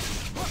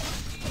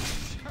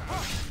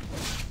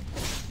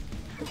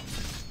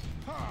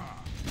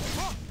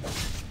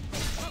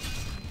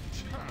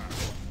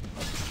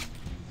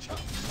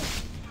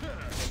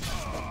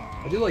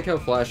 I do like how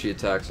flashy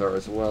attacks are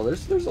as well.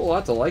 There's a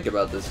lot to like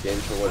about this game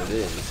for what it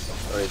is.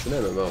 I mean, it's an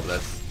MMO,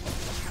 but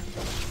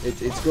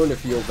it's going to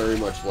feel very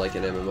much like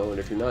an MMO, and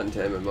if you're not into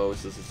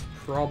MMOs, this is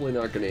probably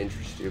not going to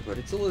interest you, but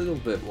it's a little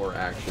bit more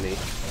action-y.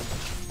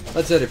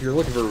 That said, if you're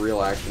looking for a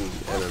real action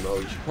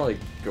MMO, you should probably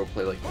go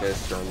play like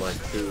this or Online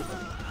 2.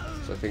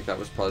 So I think that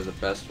was probably the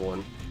best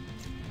one.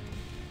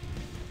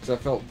 Because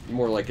I felt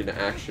more like an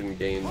action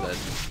game that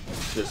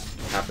just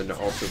happened to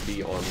also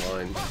be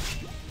online.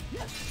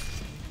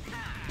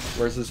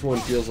 Whereas this one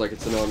feels like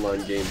it's an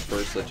online game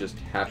first that just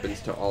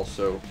happens to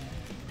also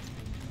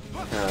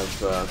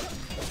have,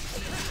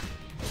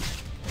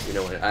 you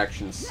know,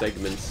 action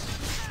segments.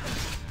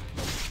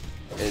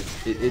 And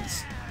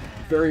it's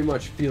very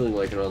much feeling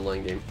like an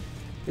online game.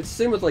 It's the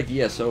same with like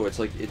ESO. It's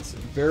like it's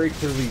very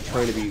clearly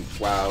trying to be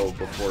WoW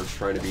before it's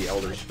trying to be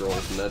Elder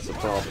Scrolls, and that's the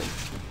problem.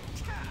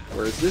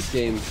 Whereas this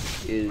game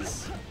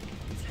is,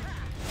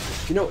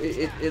 you know,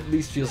 it at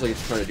least feels like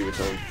it's trying to do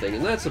its own thing,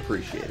 and that's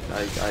appreciated.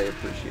 I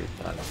appreciate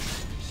that,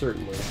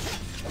 certainly.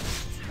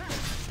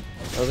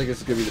 I don't think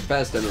it's going to be the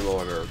best MMO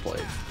I've ever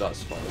played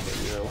thus far, but,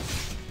 you know,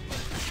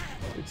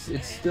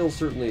 it's still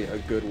certainly a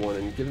good one,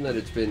 and given that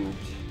it's been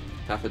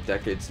half a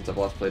decade since I've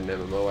last played an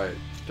MMO, I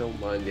don't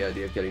mind the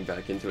idea of getting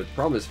back into it. The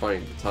problem is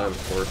finding the time,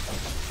 of course.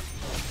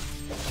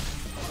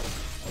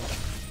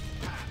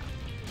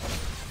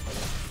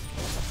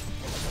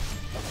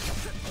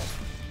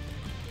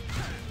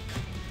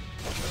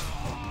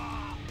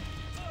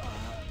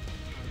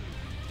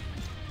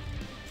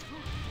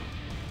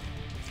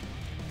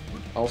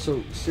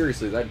 Also,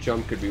 seriously, that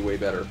jump could be way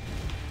better.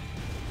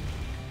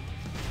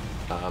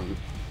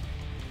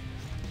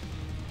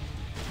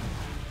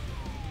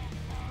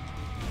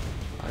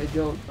 I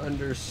don't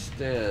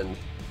understand.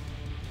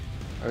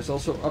 I was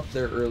also up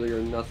there earlier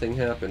and nothing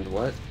happened.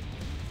 What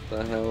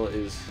the hell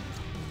is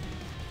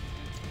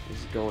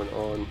going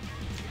on?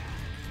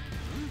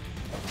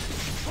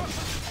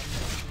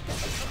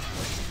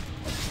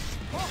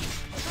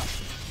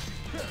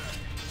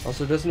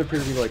 Also, it doesn't appear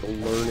to be like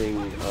learning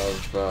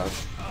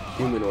of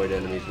humanoid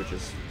enemies, which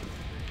is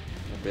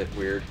a bit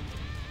weird.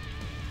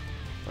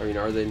 I mean,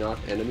 are they not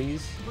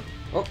enemies?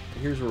 Oh,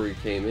 here's where we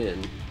came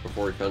in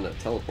before we found that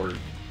teleporter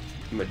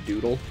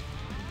Madoodle.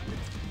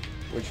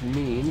 Which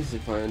means,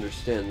 if I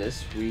understand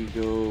this, we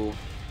go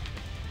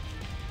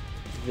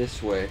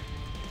this way.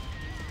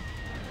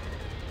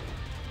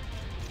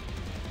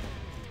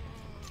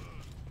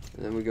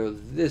 And then we go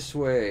this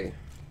way.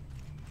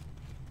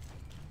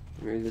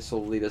 Maybe this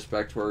will lead us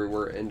back to where we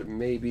were, and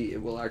maybe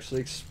it will actually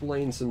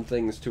explain some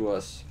things to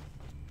us.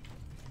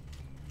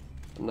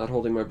 I'm not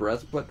holding my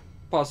breath, but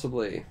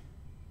possibly.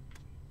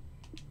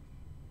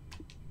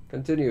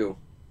 Continue.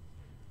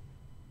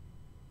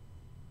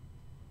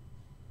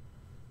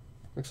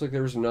 Looks like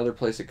there was another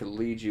place it could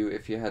lead you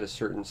if you had a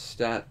certain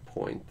stat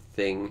point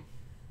thing.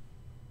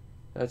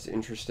 That's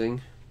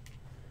interesting.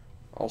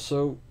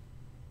 Also,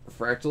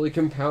 fractally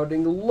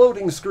compounding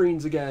loading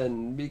screens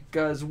again,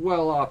 because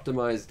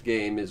well-optimized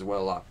game is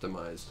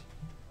well-optimized.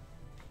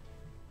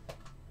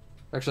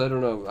 Actually, I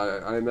don't know.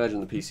 I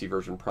imagine the PC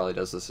version probably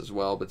does this as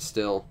well, but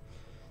still,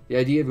 The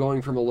idea of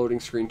going from a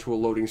loading screen to a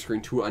loading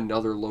screen to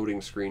another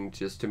loading screen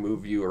just to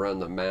move you around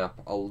the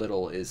map a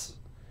little is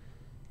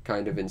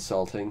kind of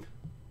insulting.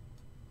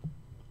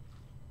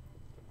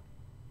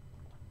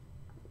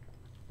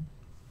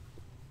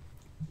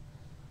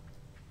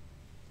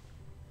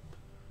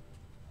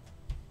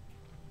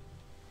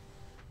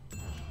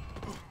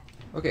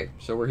 Okay,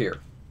 so we're here.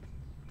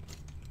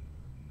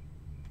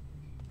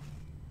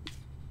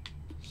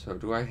 So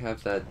do I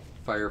have that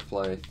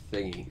firefly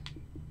thingy?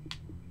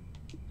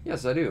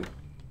 Yes, I do.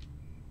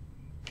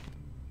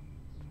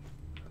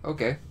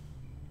 Okay.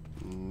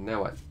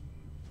 Now what?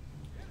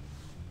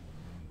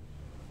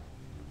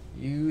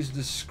 Use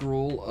the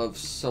scroll of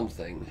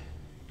something.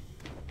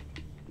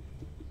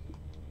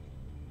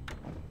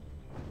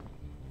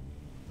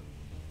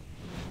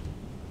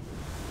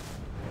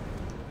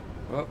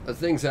 Oh, a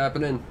thing's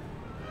happening.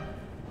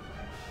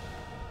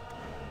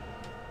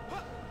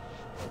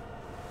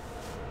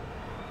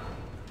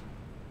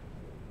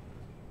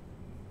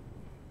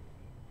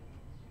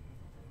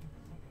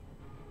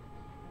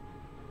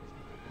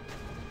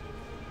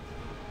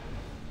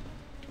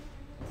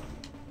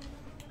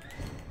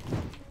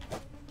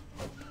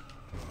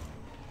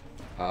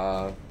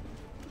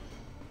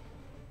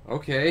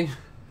 Okay,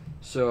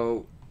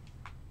 so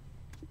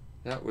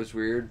that was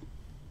weird.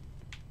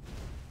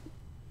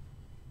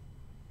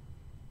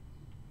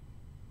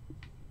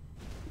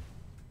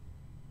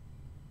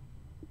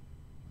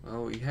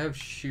 Oh, we have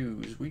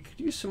shoes. We could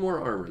use some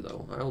more armor,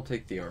 though. I'll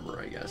take the armor,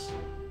 I guess.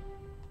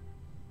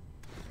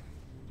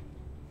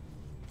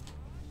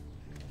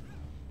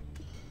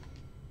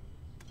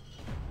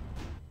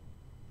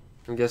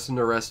 I'm guessing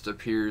the rest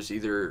appears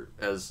either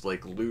as,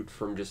 like, loot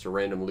from just a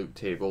random loot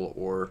table,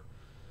 or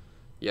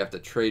you have to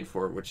trade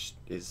for it, which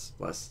is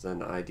less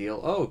than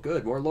ideal. Oh,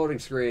 good. More loading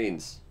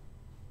screens.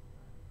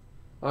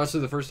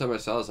 Honestly, the first time I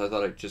saw this, I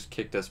thought it just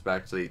kicked us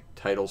back to the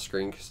title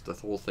screen because the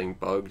whole thing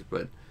bugged,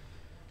 but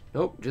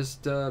nope,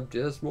 just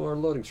more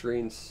loading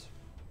screens.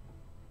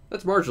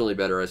 That's marginally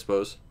better, I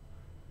suppose.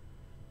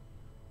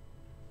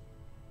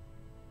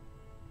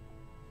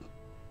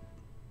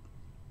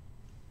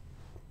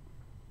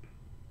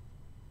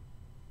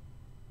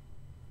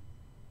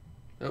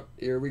 Oh,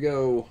 here we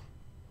go.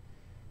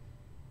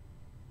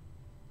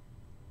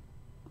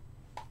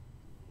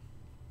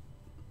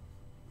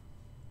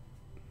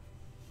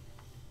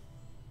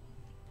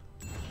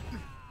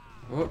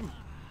 Oh.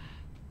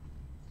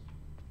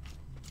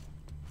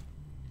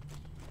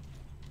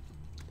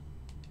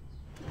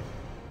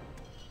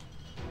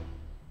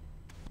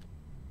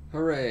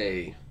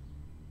 Hooray.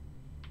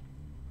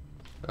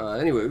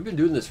 Anyway, we've been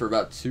doing this for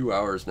about 2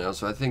 hours now,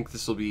 so I think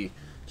this will be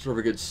sort of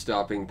a good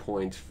stopping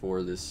point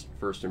for this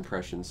first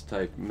impressions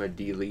type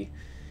Medili.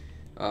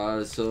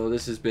 So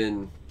this has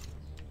been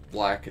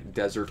Black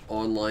Desert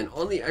Online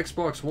on the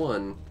Xbox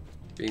One,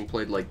 being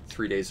played like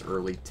 3 days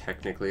early,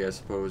 technically, I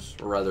suppose.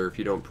 Or rather, if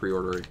you don't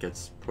pre-order, it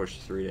gets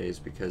pushed 3 days,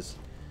 because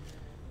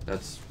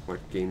that's what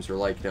games are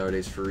like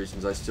nowadays for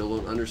reasons I still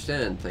don't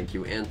understand. Thank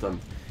you, Anthem.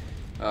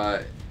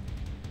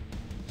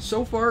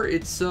 So far,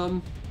 it's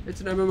an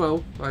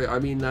MMO. I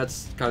mean,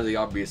 that's kind of the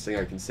obvious thing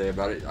I can say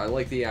about it. I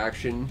like the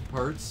action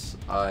parts.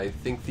 I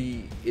think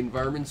the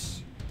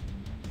environments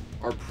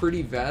are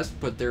pretty vast,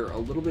 but they're a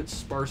little bit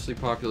sparsely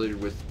populated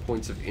with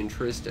points of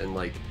interest and,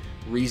 like,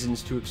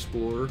 reasons to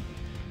explore.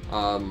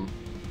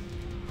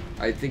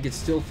 I think it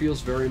still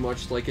feels very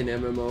much like an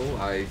MMO.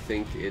 I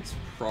think it's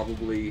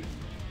probably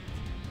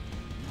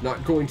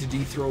not going to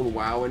dethrone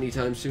WoW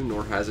anytime soon,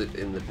 nor has it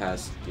in the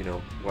past, you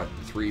know, what,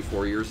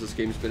 3-4 years this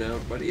game's been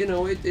out. But, you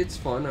know, it's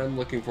fun. I'm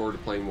looking forward to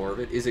playing more of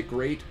it. Is it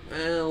great?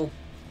 Well,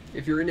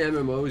 if you're in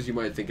MMOs, you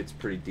might think it's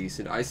pretty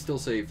decent. I still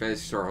say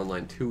Phantasy Star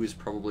Online 2 is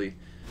probably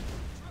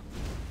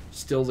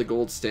still the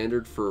gold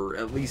standard for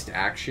at least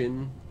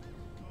action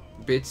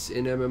bits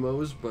in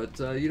MMOs, but,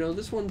 you know,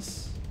 this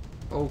one's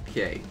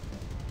okay.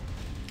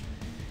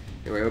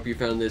 Anyway, I hope you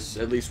found this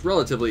at least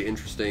relatively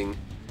interesting,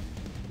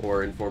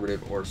 or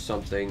informative, or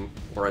something,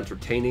 or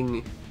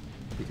entertaining,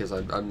 because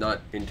I'm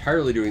not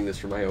entirely doing this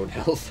for my own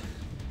health.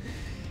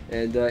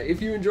 And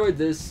if you enjoyed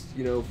this,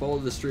 you know, follow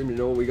the stream to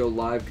know when we go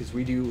live, because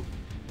we do,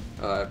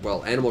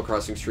 well, Animal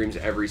Crossing streams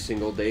every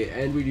single day,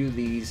 and we do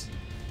these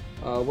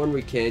when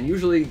we can.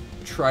 Usually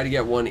try to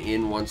get one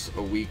in once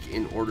a week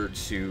in order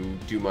to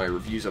do my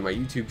reviews on my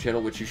YouTube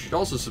channel, which you should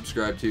also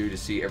subscribe to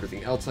see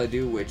everything else I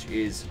do, which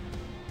is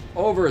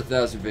over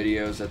 1,000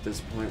 videos at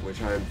this point,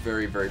 which I am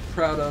very, very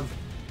proud of.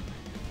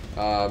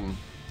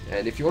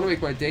 And if you want to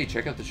make my day,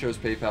 check out the show's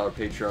PayPal or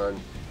Patreon.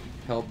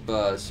 Help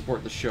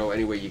support the show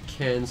any way you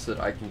can so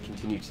that I can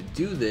continue to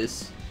do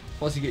this.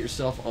 Plus, you get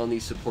yourself on the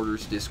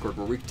supporters Discord,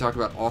 where we can talk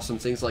about awesome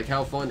things like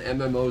how fun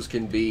MMOs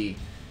can be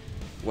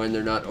when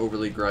they're not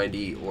overly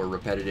grindy or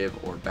repetitive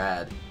or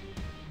bad.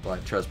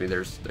 But trust me,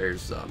 there's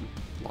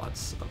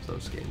lots of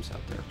those games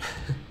out there.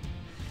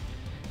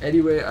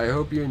 Anyway, I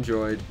hope you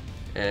enjoyed,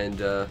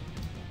 and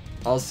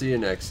I'll see you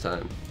next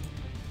time.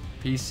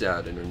 Peace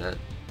out, Internet.